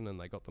person and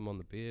they got them on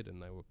the bid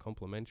and they were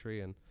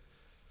complimentary, and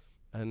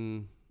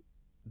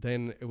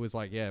then it was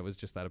like, it was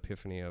just that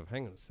epiphany of,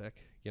 hang on a sec,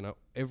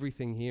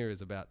 everything here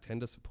is about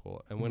tender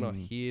support, and we're not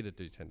here to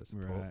do tender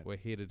support. Right. We're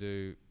here to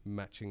do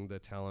matching the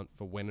talent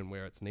for when and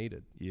where it's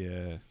needed.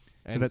 Yeah.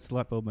 And so that's the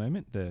light bulb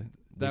moment.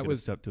 That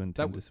was stop doing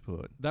tender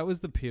support. That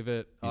was the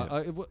pivot.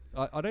 Yeah.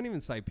 I don't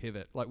even say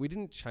pivot. Like, we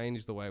didn't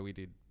change the way we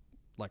did.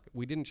 Like,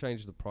 we didn't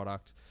change the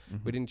product.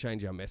 We didn't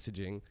change our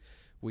messaging.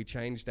 We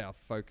changed our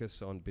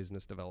focus on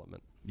business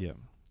development. Yeah.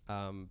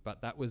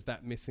 But that was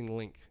that missing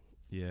link.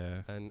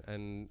 Yeah.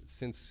 And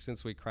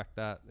since we cracked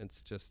that,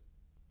 it's just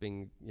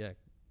been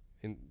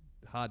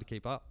hard to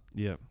keep up.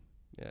 Yeah.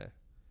 Yeah.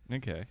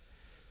 Okay.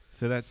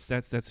 So that's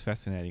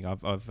fascinating.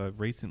 I've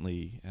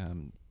recently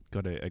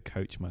got a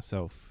coach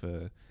myself.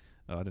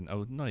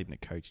 Not even a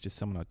coach, just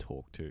someone I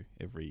talk to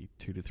every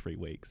 2 to 3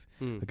 weeks.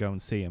 I go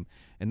and see him,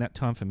 and that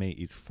time for me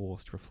is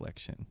forced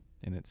reflection,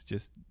 and it's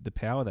just the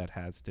power that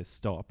has to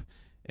stop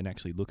and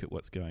actually look at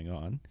what's going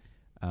on.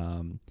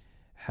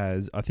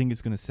 I think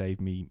it's going to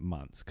save me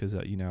months, because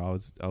I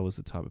was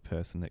the type of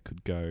person that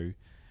could go,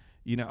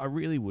 I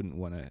really wouldn't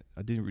want to.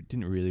 I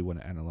didn't really want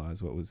to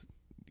analyze what was.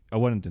 I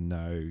wanted to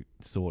know,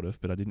 sort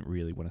of, but I didn't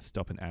really want to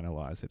stop and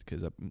analyze it,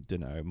 because I don't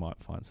know, I might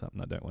find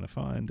something I don't want to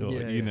find,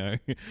 or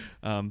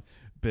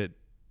but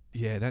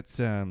yeah,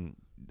 that's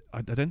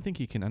I don't think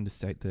you can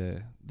understate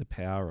the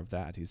power of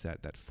that. Is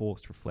that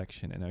forced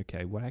reflection, and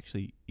okay, what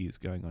actually is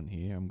going on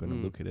here? I'm going to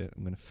look at it,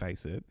 I'm going to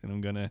face it, and I'm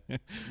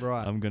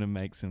going to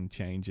make some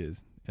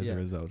changes as a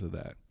result of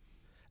that.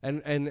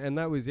 And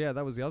that was the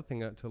other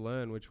thing to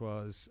learn, which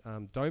was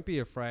don't be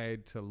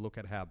afraid to look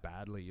at how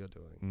badly you're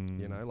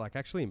doing. Like,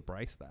 actually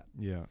embrace that.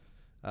 Yeah.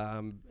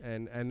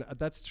 And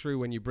that's true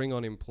when you bring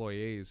on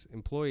employees.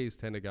 Employees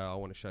tend to go, I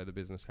want to show the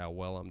business how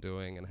well I'm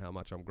doing and how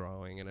much I'm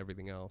growing and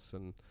everything else.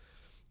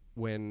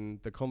 when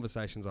the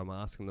conversations I'm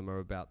asking them are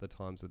about the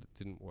times that it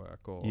didn't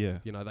work, or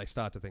they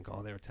start to think,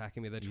 oh, they're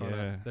attacking me, they're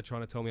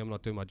trying to tell me I'm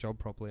not doing my job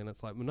properly, and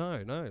it's like, well,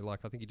 no,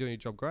 like I think you're doing your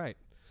job great,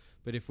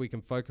 but if we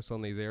can focus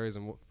on these areas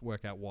and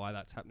work out why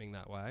that's happening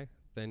that way,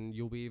 then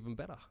you'll be even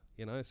better,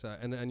 So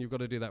and you've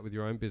got to do that with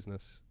your own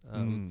business.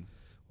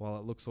 While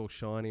it looks all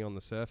shiny on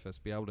the surface,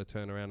 be able to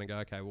turn around and go,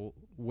 okay, well,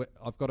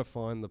 I've got to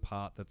find the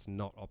part that's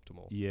not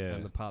optimal,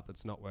 and the part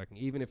that's not working,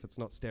 even if it's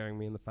not staring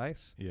me in the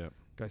face.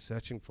 Go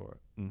searching for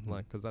it,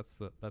 because that's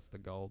the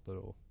gold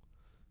that'll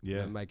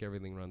make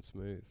everything run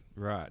smooth.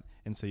 Right.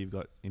 And so you've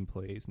got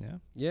employees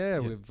now?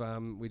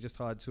 We just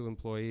hired 2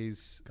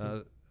 employees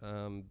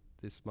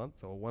this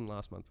month, or one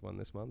last month, one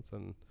this month,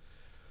 and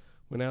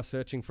we're now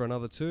searching for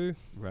another 2.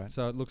 Right.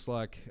 So it looks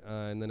like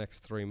in the next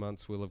 3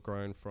 months we'll have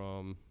grown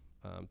from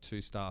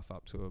 2 staff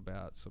up to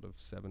about sort of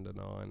 7 to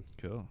 9.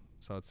 Cool.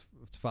 So it's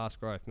fast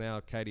growth. Now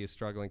Katie is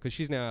struggling because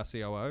she's now our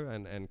COO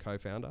and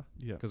co-founder.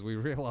 Yeah. Because we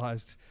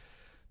realised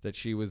that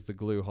she was the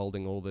glue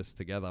holding all this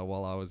together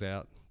while I was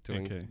out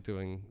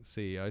doing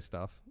CEO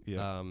stuff.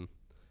 Yeah.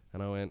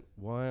 And I went,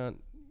 why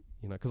aren't,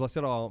 because I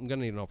said, I'm going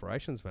to need an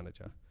operations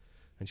manager.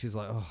 And she's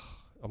like,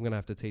 I'm going to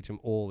have to teach him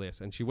all this.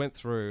 And she went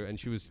through and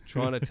she was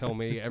trying to tell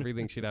me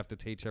everything she'd have to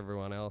teach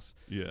everyone else.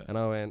 Yeah. And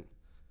I went,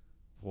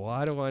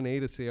 why do I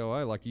need a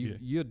COO? Like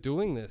you're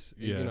doing this.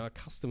 Yeah.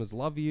 Customers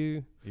love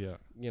you. Yeah.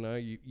 You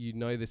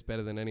know this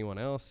better than anyone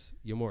else.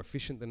 You're more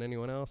efficient than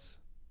anyone else.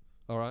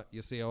 All right,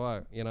 you're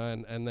COO.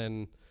 And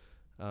then,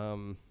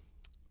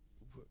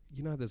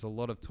 there's a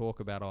lot of talk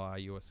about, are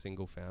you a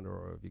single founder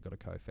or have you got a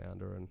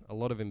co-founder? And a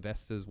lot of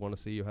investors want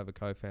to see you have a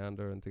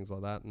co-founder and things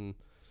like that. And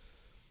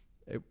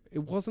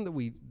it wasn't that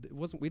we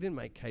didn't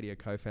make Katie a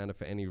co-founder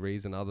for any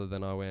reason other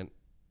than I went,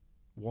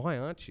 why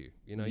aren't you?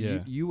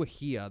 You were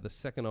here the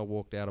second I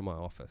walked out of my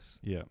office.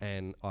 Yeah.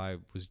 And I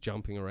was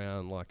jumping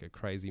around like a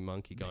crazy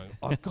monkey going,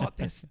 I've got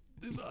this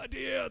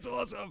idea. It's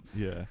awesome.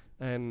 Yeah.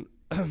 And,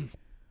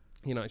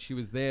 she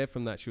was there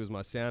from that. She was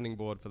my sounding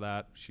board for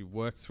that. She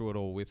worked through it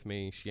all with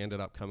me. She ended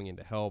up coming in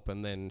to help.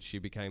 And then she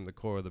became the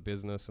core of the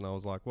business. And I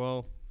was like,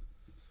 well,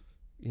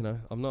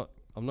 I'm not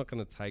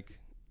going to take,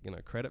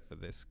 credit for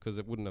this because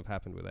it wouldn't have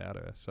happened without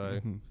her.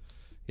 So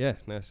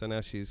so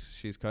now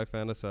she's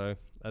co-founder. So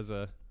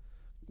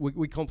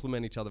we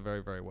complement each other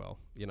very, very well.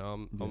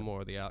 I'm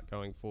more of the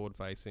outgoing,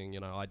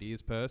 forward-facing,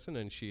 ideas person,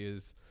 and she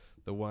is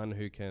the one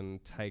who can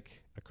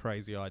take a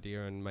crazy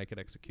idea and make it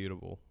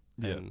executable,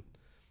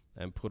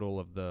 and put all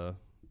of the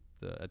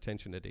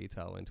attention to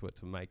detail into it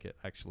to make it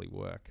actually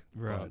work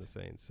behind the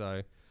scenes.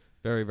 So,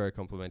 very, very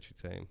complimentary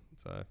team.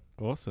 So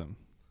awesome.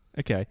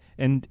 Okay,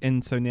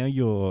 and so now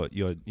you're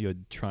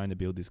trying to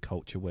build this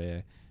culture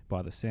where,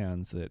 by the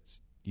sounds, that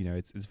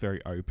it's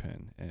very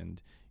open,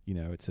 and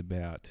it's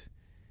about.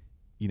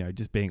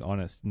 Just being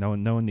honest. No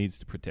one needs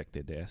to protect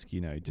their desk.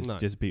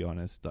 Just be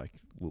honest. Like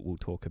we'll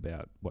talk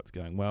about what's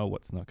going well,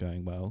 what's not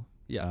going well.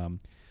 Yeah.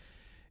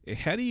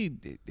 How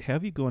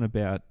have you gone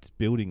about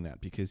building that?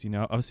 Because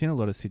I've seen a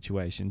lot of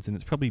situations, and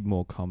it's probably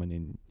more common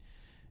in,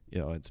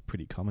 it's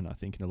pretty common I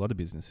think in a lot of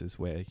businesses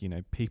where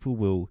people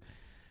will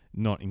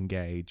not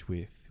engage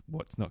with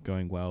what's not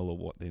going well or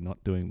what they're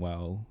not doing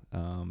well.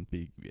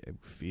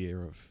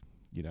 Fear of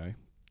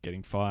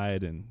getting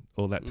fired and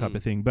all that type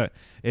of thing. But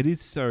it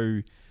is so.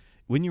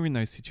 When you're in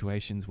those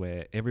situations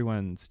where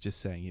everyone's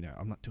just saying,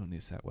 I'm not doing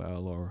this that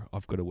well, or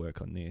I've got to work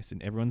on this,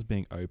 and everyone's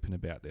being open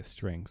about their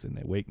strengths and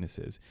their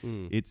weaknesses,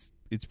 it's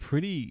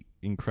pretty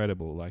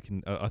incredible. Like,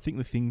 I think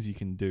the things you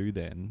can do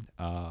then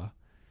are,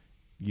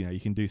 you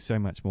can do so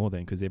much more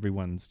then because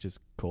everyone's just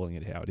calling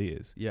it how it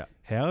is. Yeah.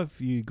 How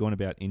have you gone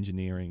about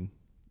engineering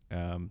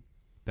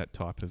that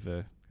type of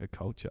a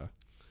culture?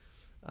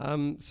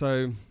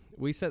 So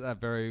we set that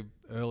very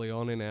early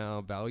on in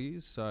our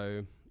values.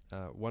 So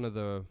one of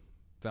the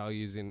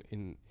values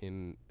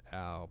in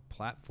our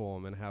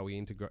platform and how we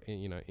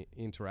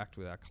interact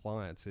with our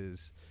clients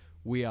is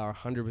we are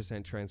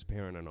 100%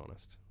 transparent and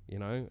honest.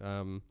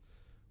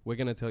 We're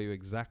going to tell you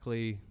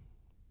exactly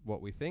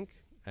what we think,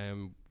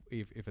 and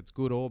if it's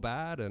good or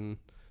bad, and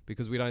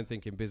because we don't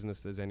think in business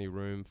there's any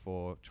room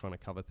for trying to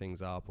cover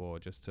things up or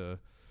just to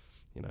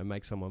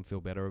make someone feel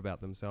better about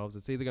themselves.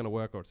 It's either going to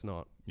work or it's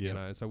not.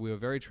 So we were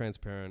very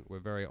transparent, we're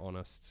very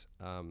honest.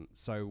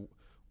 So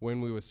when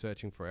we were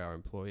searching for our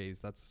employees,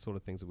 that's the sort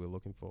of things that we're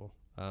looking for.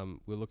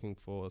 We're looking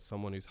for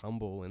someone who's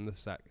humble in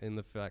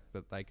the fact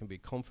that they can be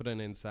confident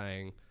in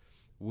saying,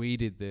 "We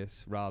did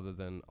this," rather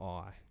than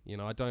 "I."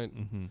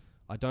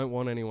 I don't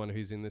want anyone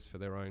who's in this for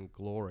their own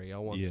glory. I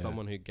want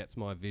someone who gets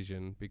my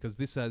vision, because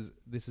this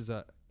is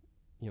a,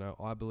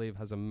 I believe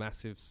has a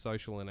massive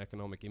social and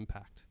economic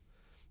impact.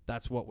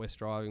 That's what we're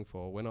striving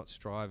for. We're not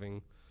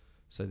striving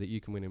so that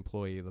you can win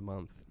Employee of the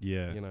Month.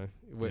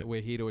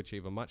 We're here to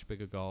achieve a much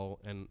bigger goal,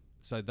 and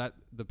so that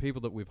the people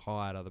that we've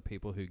hired are the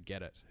people who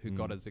get it, who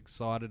got as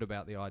excited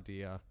about the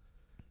idea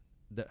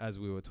that as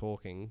we were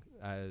talking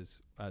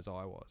as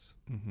I was.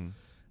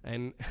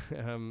 And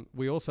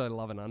we also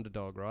love an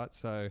underdog, right?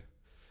 So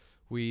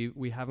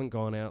we haven't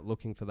gone out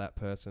looking for that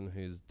person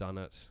who's done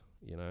it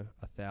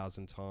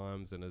 1,000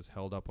 times and is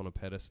held up on a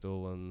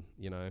pedestal. And,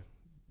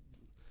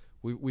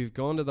 we've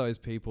gone to those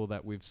people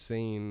that we've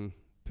seen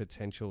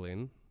potential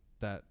in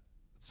that.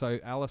 So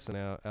Alison,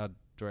 our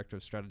Director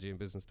of Strategy and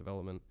Business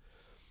Development,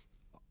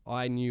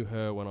 I knew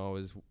her when I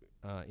was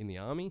in the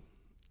army,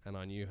 and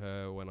I knew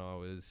her when I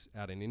was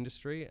out in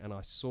industry, and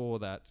I saw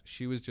that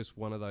she was just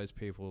one of those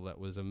people that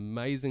was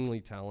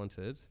amazingly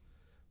talented,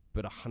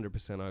 but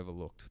 100%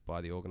 overlooked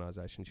by the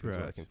organisation she was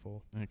working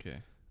for.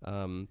 Okay.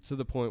 To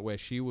the point where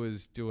she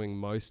was doing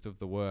most of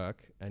the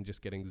work and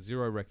just getting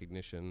zero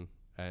recognition,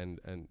 and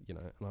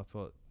I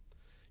thought,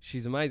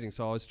 she's amazing.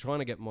 So I was trying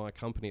to get my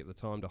company at the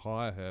time to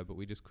hire her, but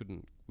we just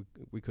couldn't.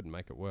 We couldn't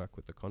make it work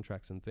with the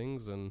contracts and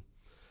things, and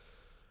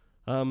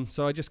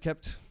so I just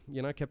kept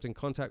in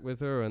contact with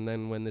her. And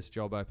then when this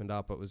job opened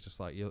up, it was just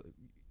like,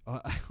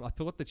 I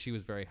thought that she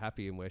was very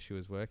happy in where she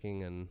was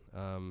working, and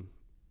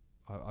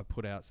I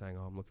put out saying,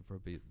 I'm looking for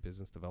a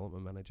business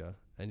development manager,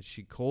 and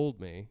she called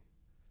me.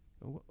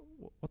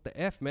 What the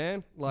F,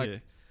 man?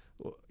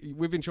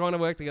 We've been trying to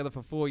work together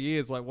for 4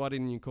 years. Like, why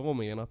didn't you call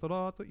me? And I thought,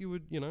 I thought you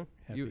would,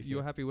 you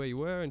were happy where you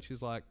were. And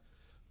she's like,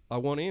 I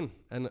want in.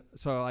 And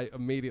so I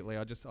immediately,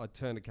 I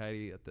turned to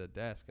Katie at the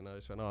desk and I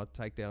just went,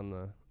 take down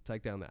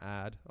the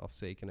ad off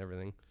Seek and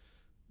everything.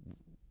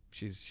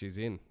 She's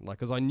in. Like,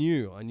 cause I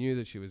knew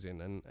that she was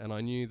in, and I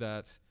knew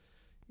that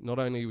not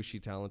only was she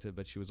talented,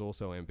 but she was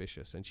also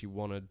ambitious, and she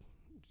wanted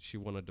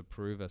to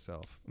prove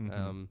herself.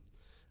 Mm-hmm.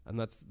 And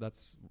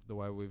that's the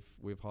way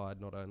we've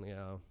hired not only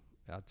our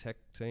tech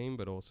team,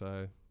 but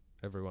also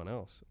everyone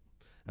else.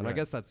 And I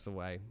guess that's the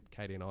way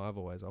Katie and I have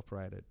always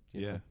operated.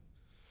 You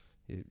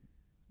know?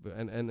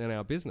 And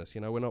our business,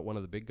 we're not one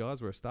of the big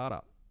guys, we're a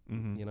startup.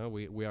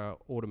 Mm-hmm. We are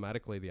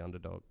automatically the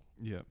underdog.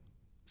 Yeah.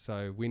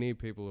 So we need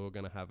people who are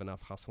going to have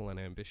enough hustle and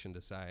ambition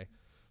to say,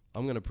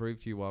 I'm going to prove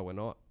to you why we're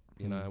not,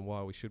 and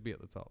why we should be at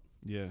the top.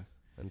 Yeah.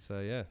 And so,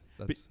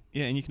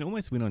 and you can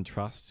almost win on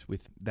trust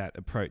with that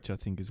approach, I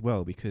think, as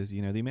well, because, the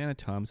amount of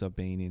times I've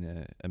been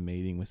in a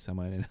meeting with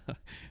someone and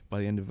by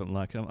the end of it,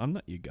 like, I'm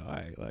not your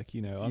guy. Like,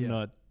 I'm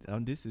not,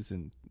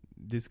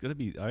 there's got to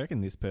be, I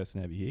reckon this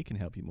person over here can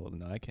help you more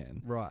than I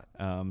can. Right.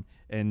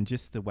 And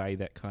just the way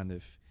that kind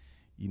of,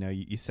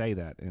 you say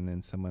that and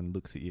then someone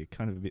looks at you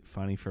kind of a bit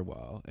funny for a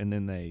while and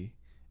then they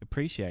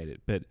appreciate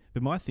it. But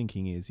my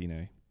thinking is,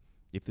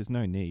 if there's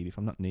no need, if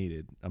I'm not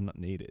needed, I'm not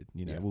needed.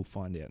 We'll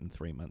find out in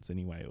 3 months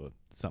anyway or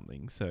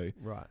something. So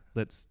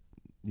let's,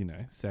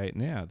 say it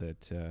now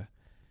that,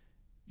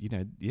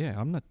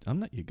 I'm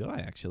not your guy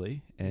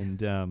actually.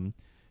 And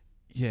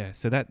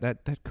so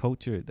that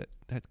culture,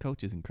 that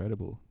culture is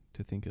incredible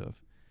to think of.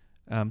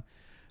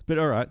 But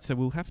all right, so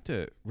we'll have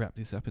to wrap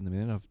this up in a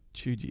minute. I've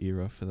chewed your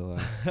ear off for the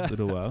last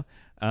little while.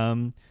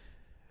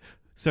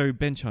 So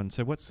Bench On.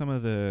 So what's some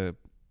of the,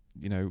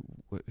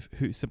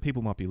 some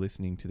people might be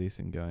listening to this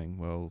and going,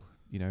 well,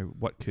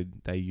 what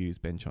could they use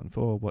Bench On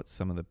for? What's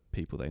some of the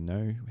people they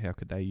know? How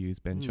could they use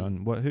Bench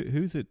On?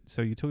 Who's it?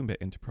 So you're talking about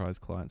enterprise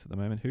clients at the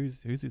moment. Who's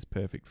this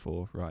perfect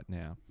for right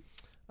now?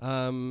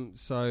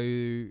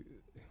 So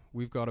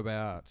we've got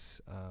about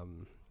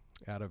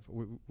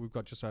we've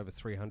got just over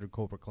 300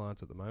 corporate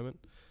clients at the moment.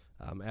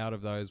 Out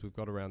of those, we've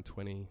got around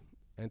 20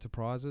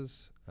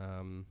 enterprises.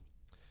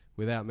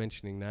 Without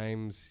mentioning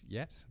names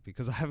yet,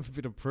 because I haven't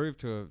been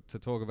approved to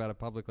talk about it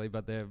publicly,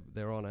 but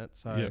they're on it.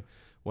 So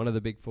one of the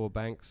big four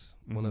banks,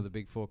 one of the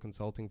big four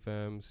consulting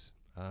firms,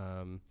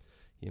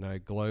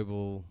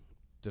 global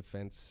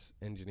defense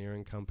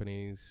engineering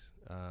companies,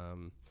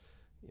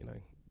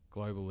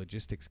 global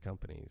logistics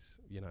companies,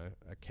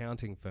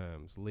 accounting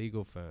firms,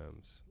 legal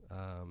firms.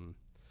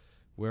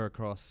 We're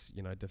across,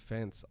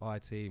 defense,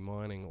 IT,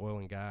 mining, oil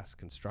and gas,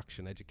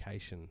 construction,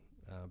 education,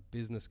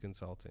 business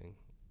consulting,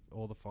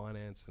 all the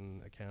finance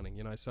and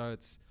accounting, so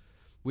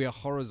we are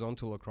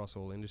horizontal across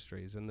all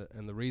industries. And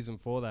the reason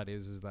for that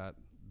is that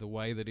the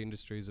way that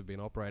industries have been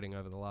operating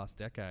over the last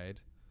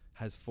decade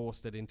has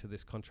forced it into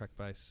this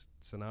contract-based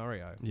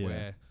scenario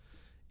where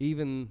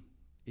even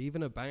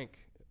a bank,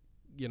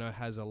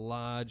 has a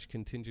large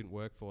contingent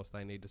workforce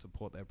they need to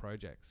support their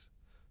projects.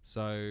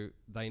 So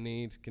they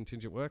need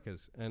contingent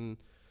workers. And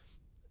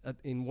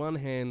in one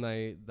hand,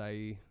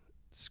 they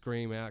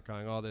scream out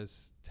going,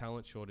 there's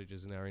talent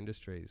shortages in our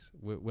industries.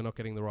 We're not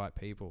getting the right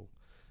people.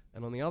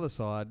 And on the other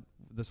side,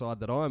 the side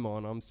that I'm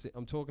on,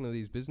 I'm talking to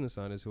these business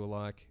owners who are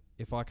like,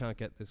 if I can't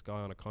get this guy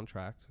on a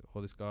contract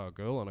or this guy or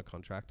girl on a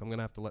contract, I'm going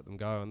to have to let them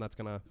go, and that's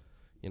going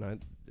to,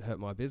 hurt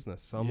my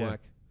business. So I'm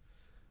like,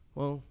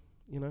 well,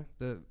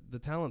 the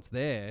talent's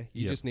there.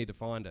 You just need to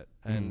find it.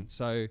 And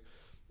so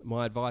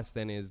my advice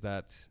then is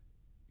that,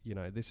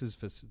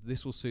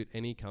 this will suit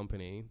any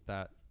company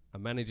that a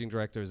managing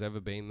director has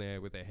ever been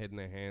there with their head in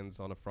their hands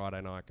on a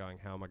Friday night going,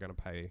 how am I going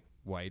to pay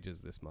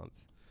wages this month?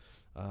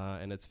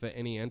 And it's for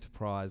any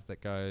enterprise that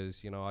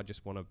goes, I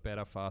just want a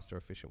better, faster,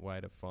 efficient way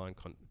to find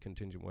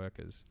contingent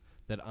workers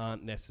that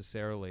aren't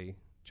necessarily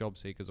job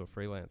seekers or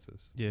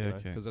freelancers.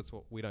 Because that's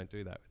what we don't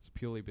do that. It's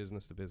purely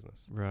business to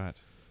business. Right.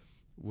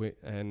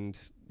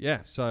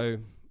 So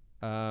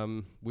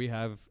we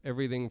have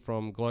everything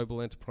from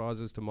global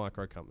enterprises to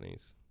micro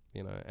companies.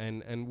 you know,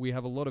 and we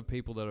have a lot of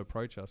people that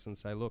approach us and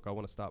say, look, I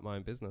want to start my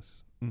own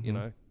business, you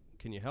know,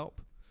 can you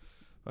help?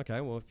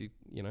 Okay, well, if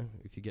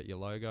you get your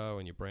logo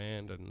and your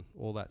brand and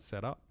all that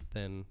set up,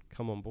 then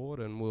come on board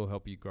and we'll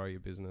help you grow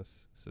your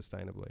business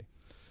sustainably.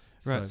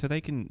 Right, so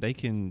they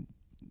can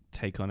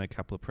take on a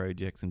couple of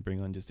projects and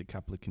bring on just a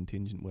couple of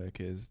contingent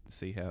workers,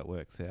 see how it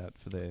works out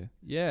for their...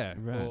 Yeah,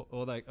 right.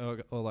 or they go,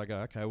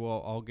 okay,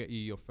 well, I'll get you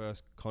your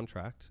first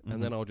contract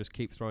and then I'll just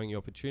keep throwing you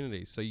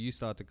opportunities. So you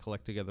start to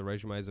collect together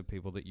resumes of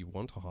people that you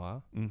want to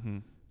hire.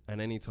 And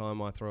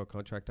anytime I throw a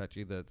contract at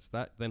you that's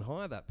that, then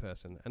hire that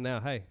person. And now,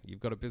 hey, you've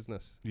got a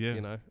business,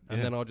 you know,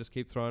 and then I'll just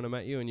keep throwing them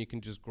at you and you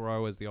can just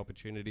grow as the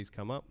opportunities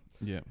come up.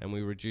 Yeah. And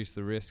we reduce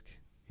the risk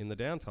in the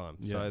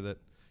downtime so that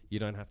you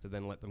don't have to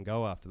then let them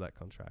go after that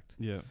contract.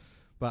 Yeah.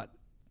 But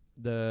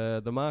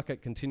the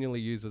market continually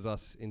uses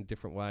us in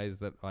different ways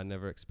that I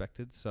never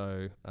expected.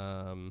 So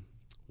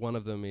one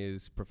of them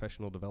is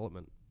professional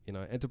development. You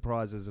know,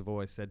 enterprises have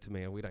always said to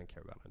me, oh, we don't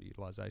care about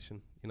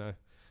underutilization, you know.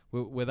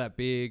 We're that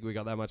big. We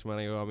got that much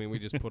money. Well, I mean, we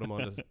just put them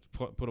onto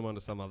put them onto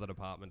some other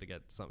department to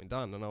get something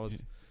done. And I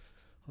was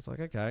like,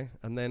 okay.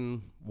 And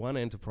then one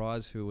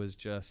enterprise who was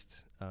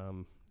just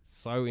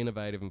so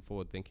innovative and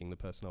forward thinking, the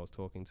person I was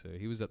talking to,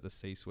 he was at the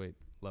C-suite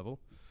level,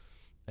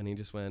 and he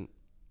just went,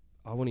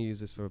 I want to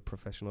use this for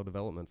professional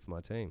development for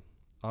my team.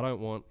 I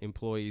don't want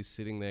employees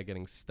sitting there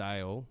getting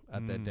stale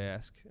at their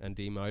desk and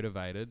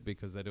demotivated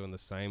because they're doing the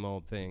same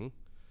old thing.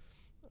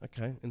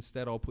 Okay,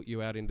 instead I'll put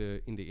you out into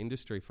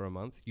industry for a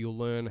month. You'll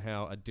learn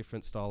how a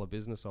different style of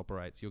business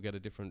operates. You'll get a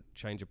different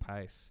change of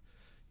pace.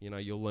 You know,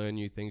 you'll learn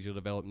new things, you'll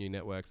develop new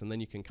networks, and then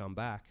you can come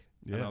back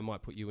and I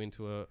might put you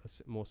into a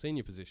more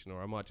senior position,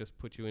 or I might just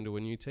put you into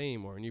a new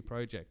team or a new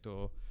project,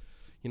 or,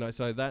 you know,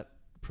 so that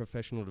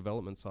professional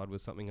development side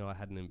was something I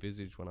hadn't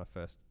envisaged when I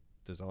first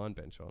designed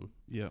Bench On.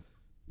 Yeah.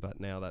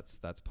 But now that's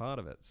part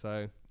of it.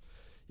 So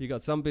you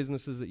got some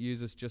businesses that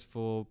use us just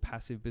for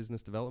passive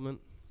business development,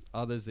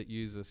 others that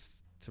use us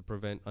to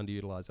prevent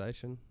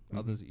underutilization,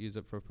 others that use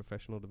it for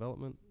professional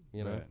development,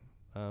 you know.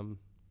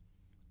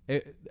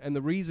 And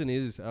the reason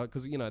is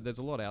because, you know, there's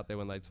a lot out there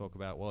when they talk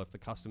about, well, if the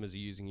customers are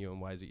using you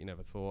in ways that you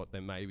never thought,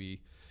 then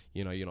maybe,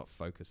 you know, you're not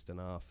focused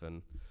enough.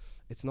 And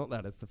it's not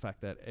that. It's the fact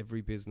that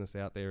every business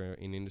out there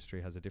in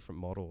industry has a different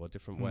model, a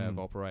different way of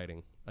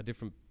operating, a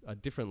different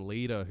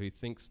leader who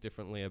thinks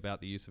differently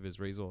about the use of his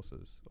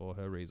resources or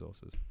her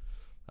resources.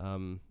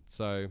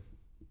 So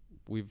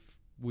we've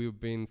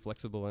been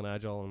flexible and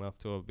agile enough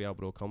to be able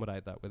to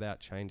accommodate that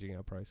without changing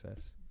our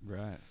process.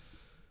 Right.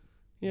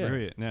 Yeah.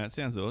 Brilliant. No, it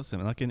sounds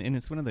awesome. Like, and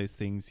it's one of those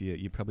things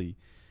you probably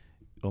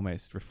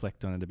almost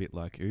reflect on it a bit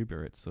like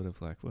Uber. It's sort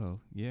of like, well,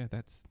 yeah,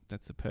 that's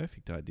a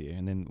perfect idea.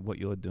 And then what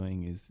you're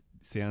doing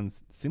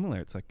sounds similar.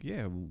 It's like,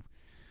 yeah, well,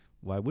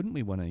 why wouldn't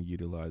we want to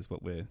utilize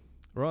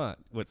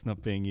what's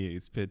not being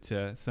used?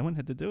 But someone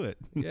had to do it.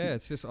 Yeah,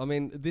 it's just, I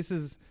mean, this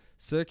is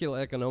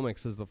circular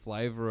economics is the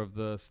flavor of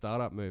the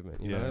startup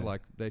movement. You know,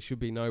 like there should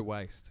be no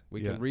waste.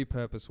 We can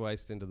repurpose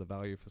waste into the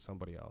value for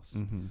somebody else.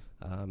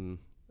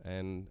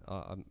 And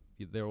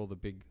they're all the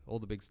big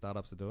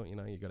startups that do it. You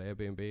know, you got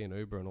Airbnb and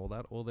Uber and all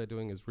that. All they're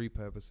doing is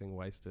repurposing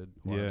wasted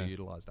or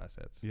underutilized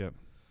assets. Yep.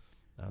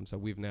 So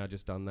we've now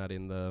just done that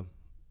in the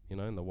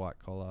white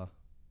collar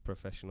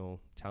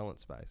professional talent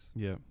space.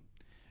 Yeah.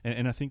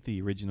 And I think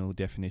the original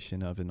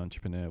definition of an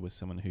entrepreneur was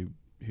someone who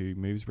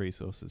moves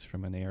resources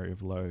from an area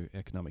of low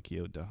economic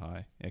yield to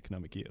high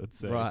economic yield.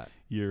 So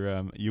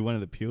you're one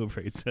of the pure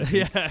breeds.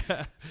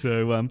 Yeah.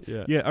 So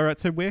all right.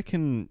 So where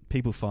can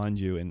people find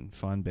you and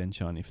find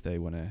Bench On if they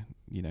want to,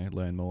 you know,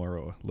 learn more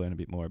or learn a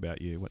bit more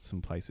about you? What's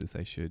some places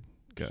they should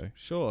go?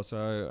 Sure.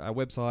 So our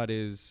website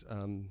is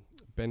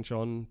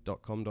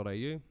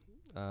benchon.com.au.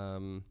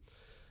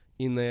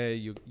 In there,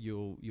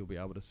 you'll be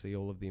able to see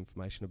all of the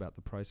information about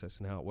the process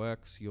and how it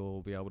works.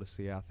 You'll be able to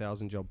see our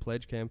 1,000 Job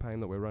Pledge campaign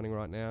that we're running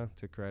right now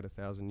to create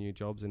 1,000 new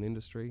jobs in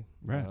industry.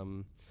 Right.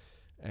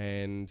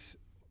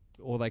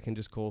 Or they can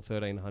just call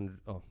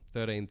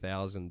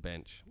 13,000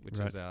 Bench, which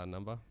is our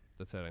number.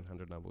 The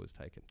 1,300 number was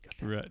taken.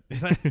 Right.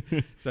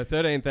 So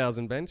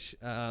 13,000 Bench.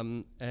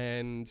 And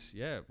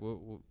yeah,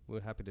 we're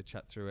happy to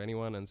chat through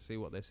anyone and see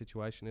what their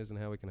situation is and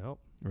how we can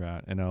help.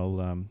 Right. And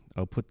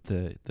I'll put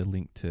the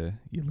link to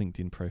your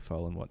LinkedIn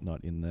profile and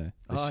whatnot in the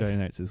show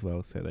notes as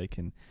well, so they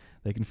can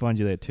find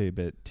you there too.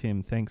 But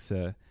Tim, thanks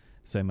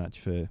so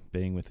much for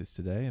being with us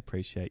today.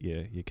 Appreciate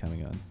you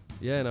coming on.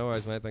 Yeah, no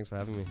worries, mate. Thanks for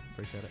having me.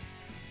 Appreciate it.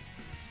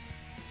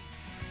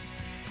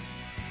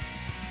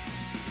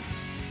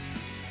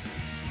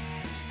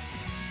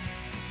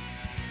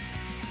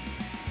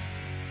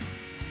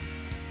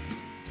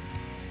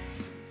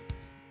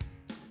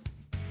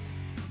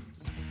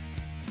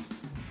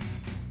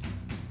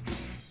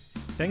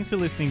 Thanks for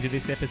listening to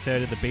this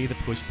episode of the Be The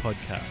Push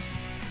podcast.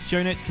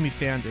 Show notes can be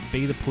found at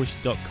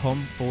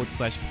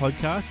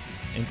bethepush.com/podcast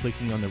and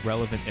clicking on the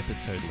relevant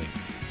episode link.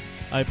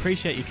 I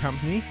appreciate your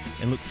company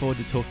and look forward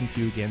to talking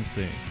to you again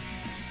soon.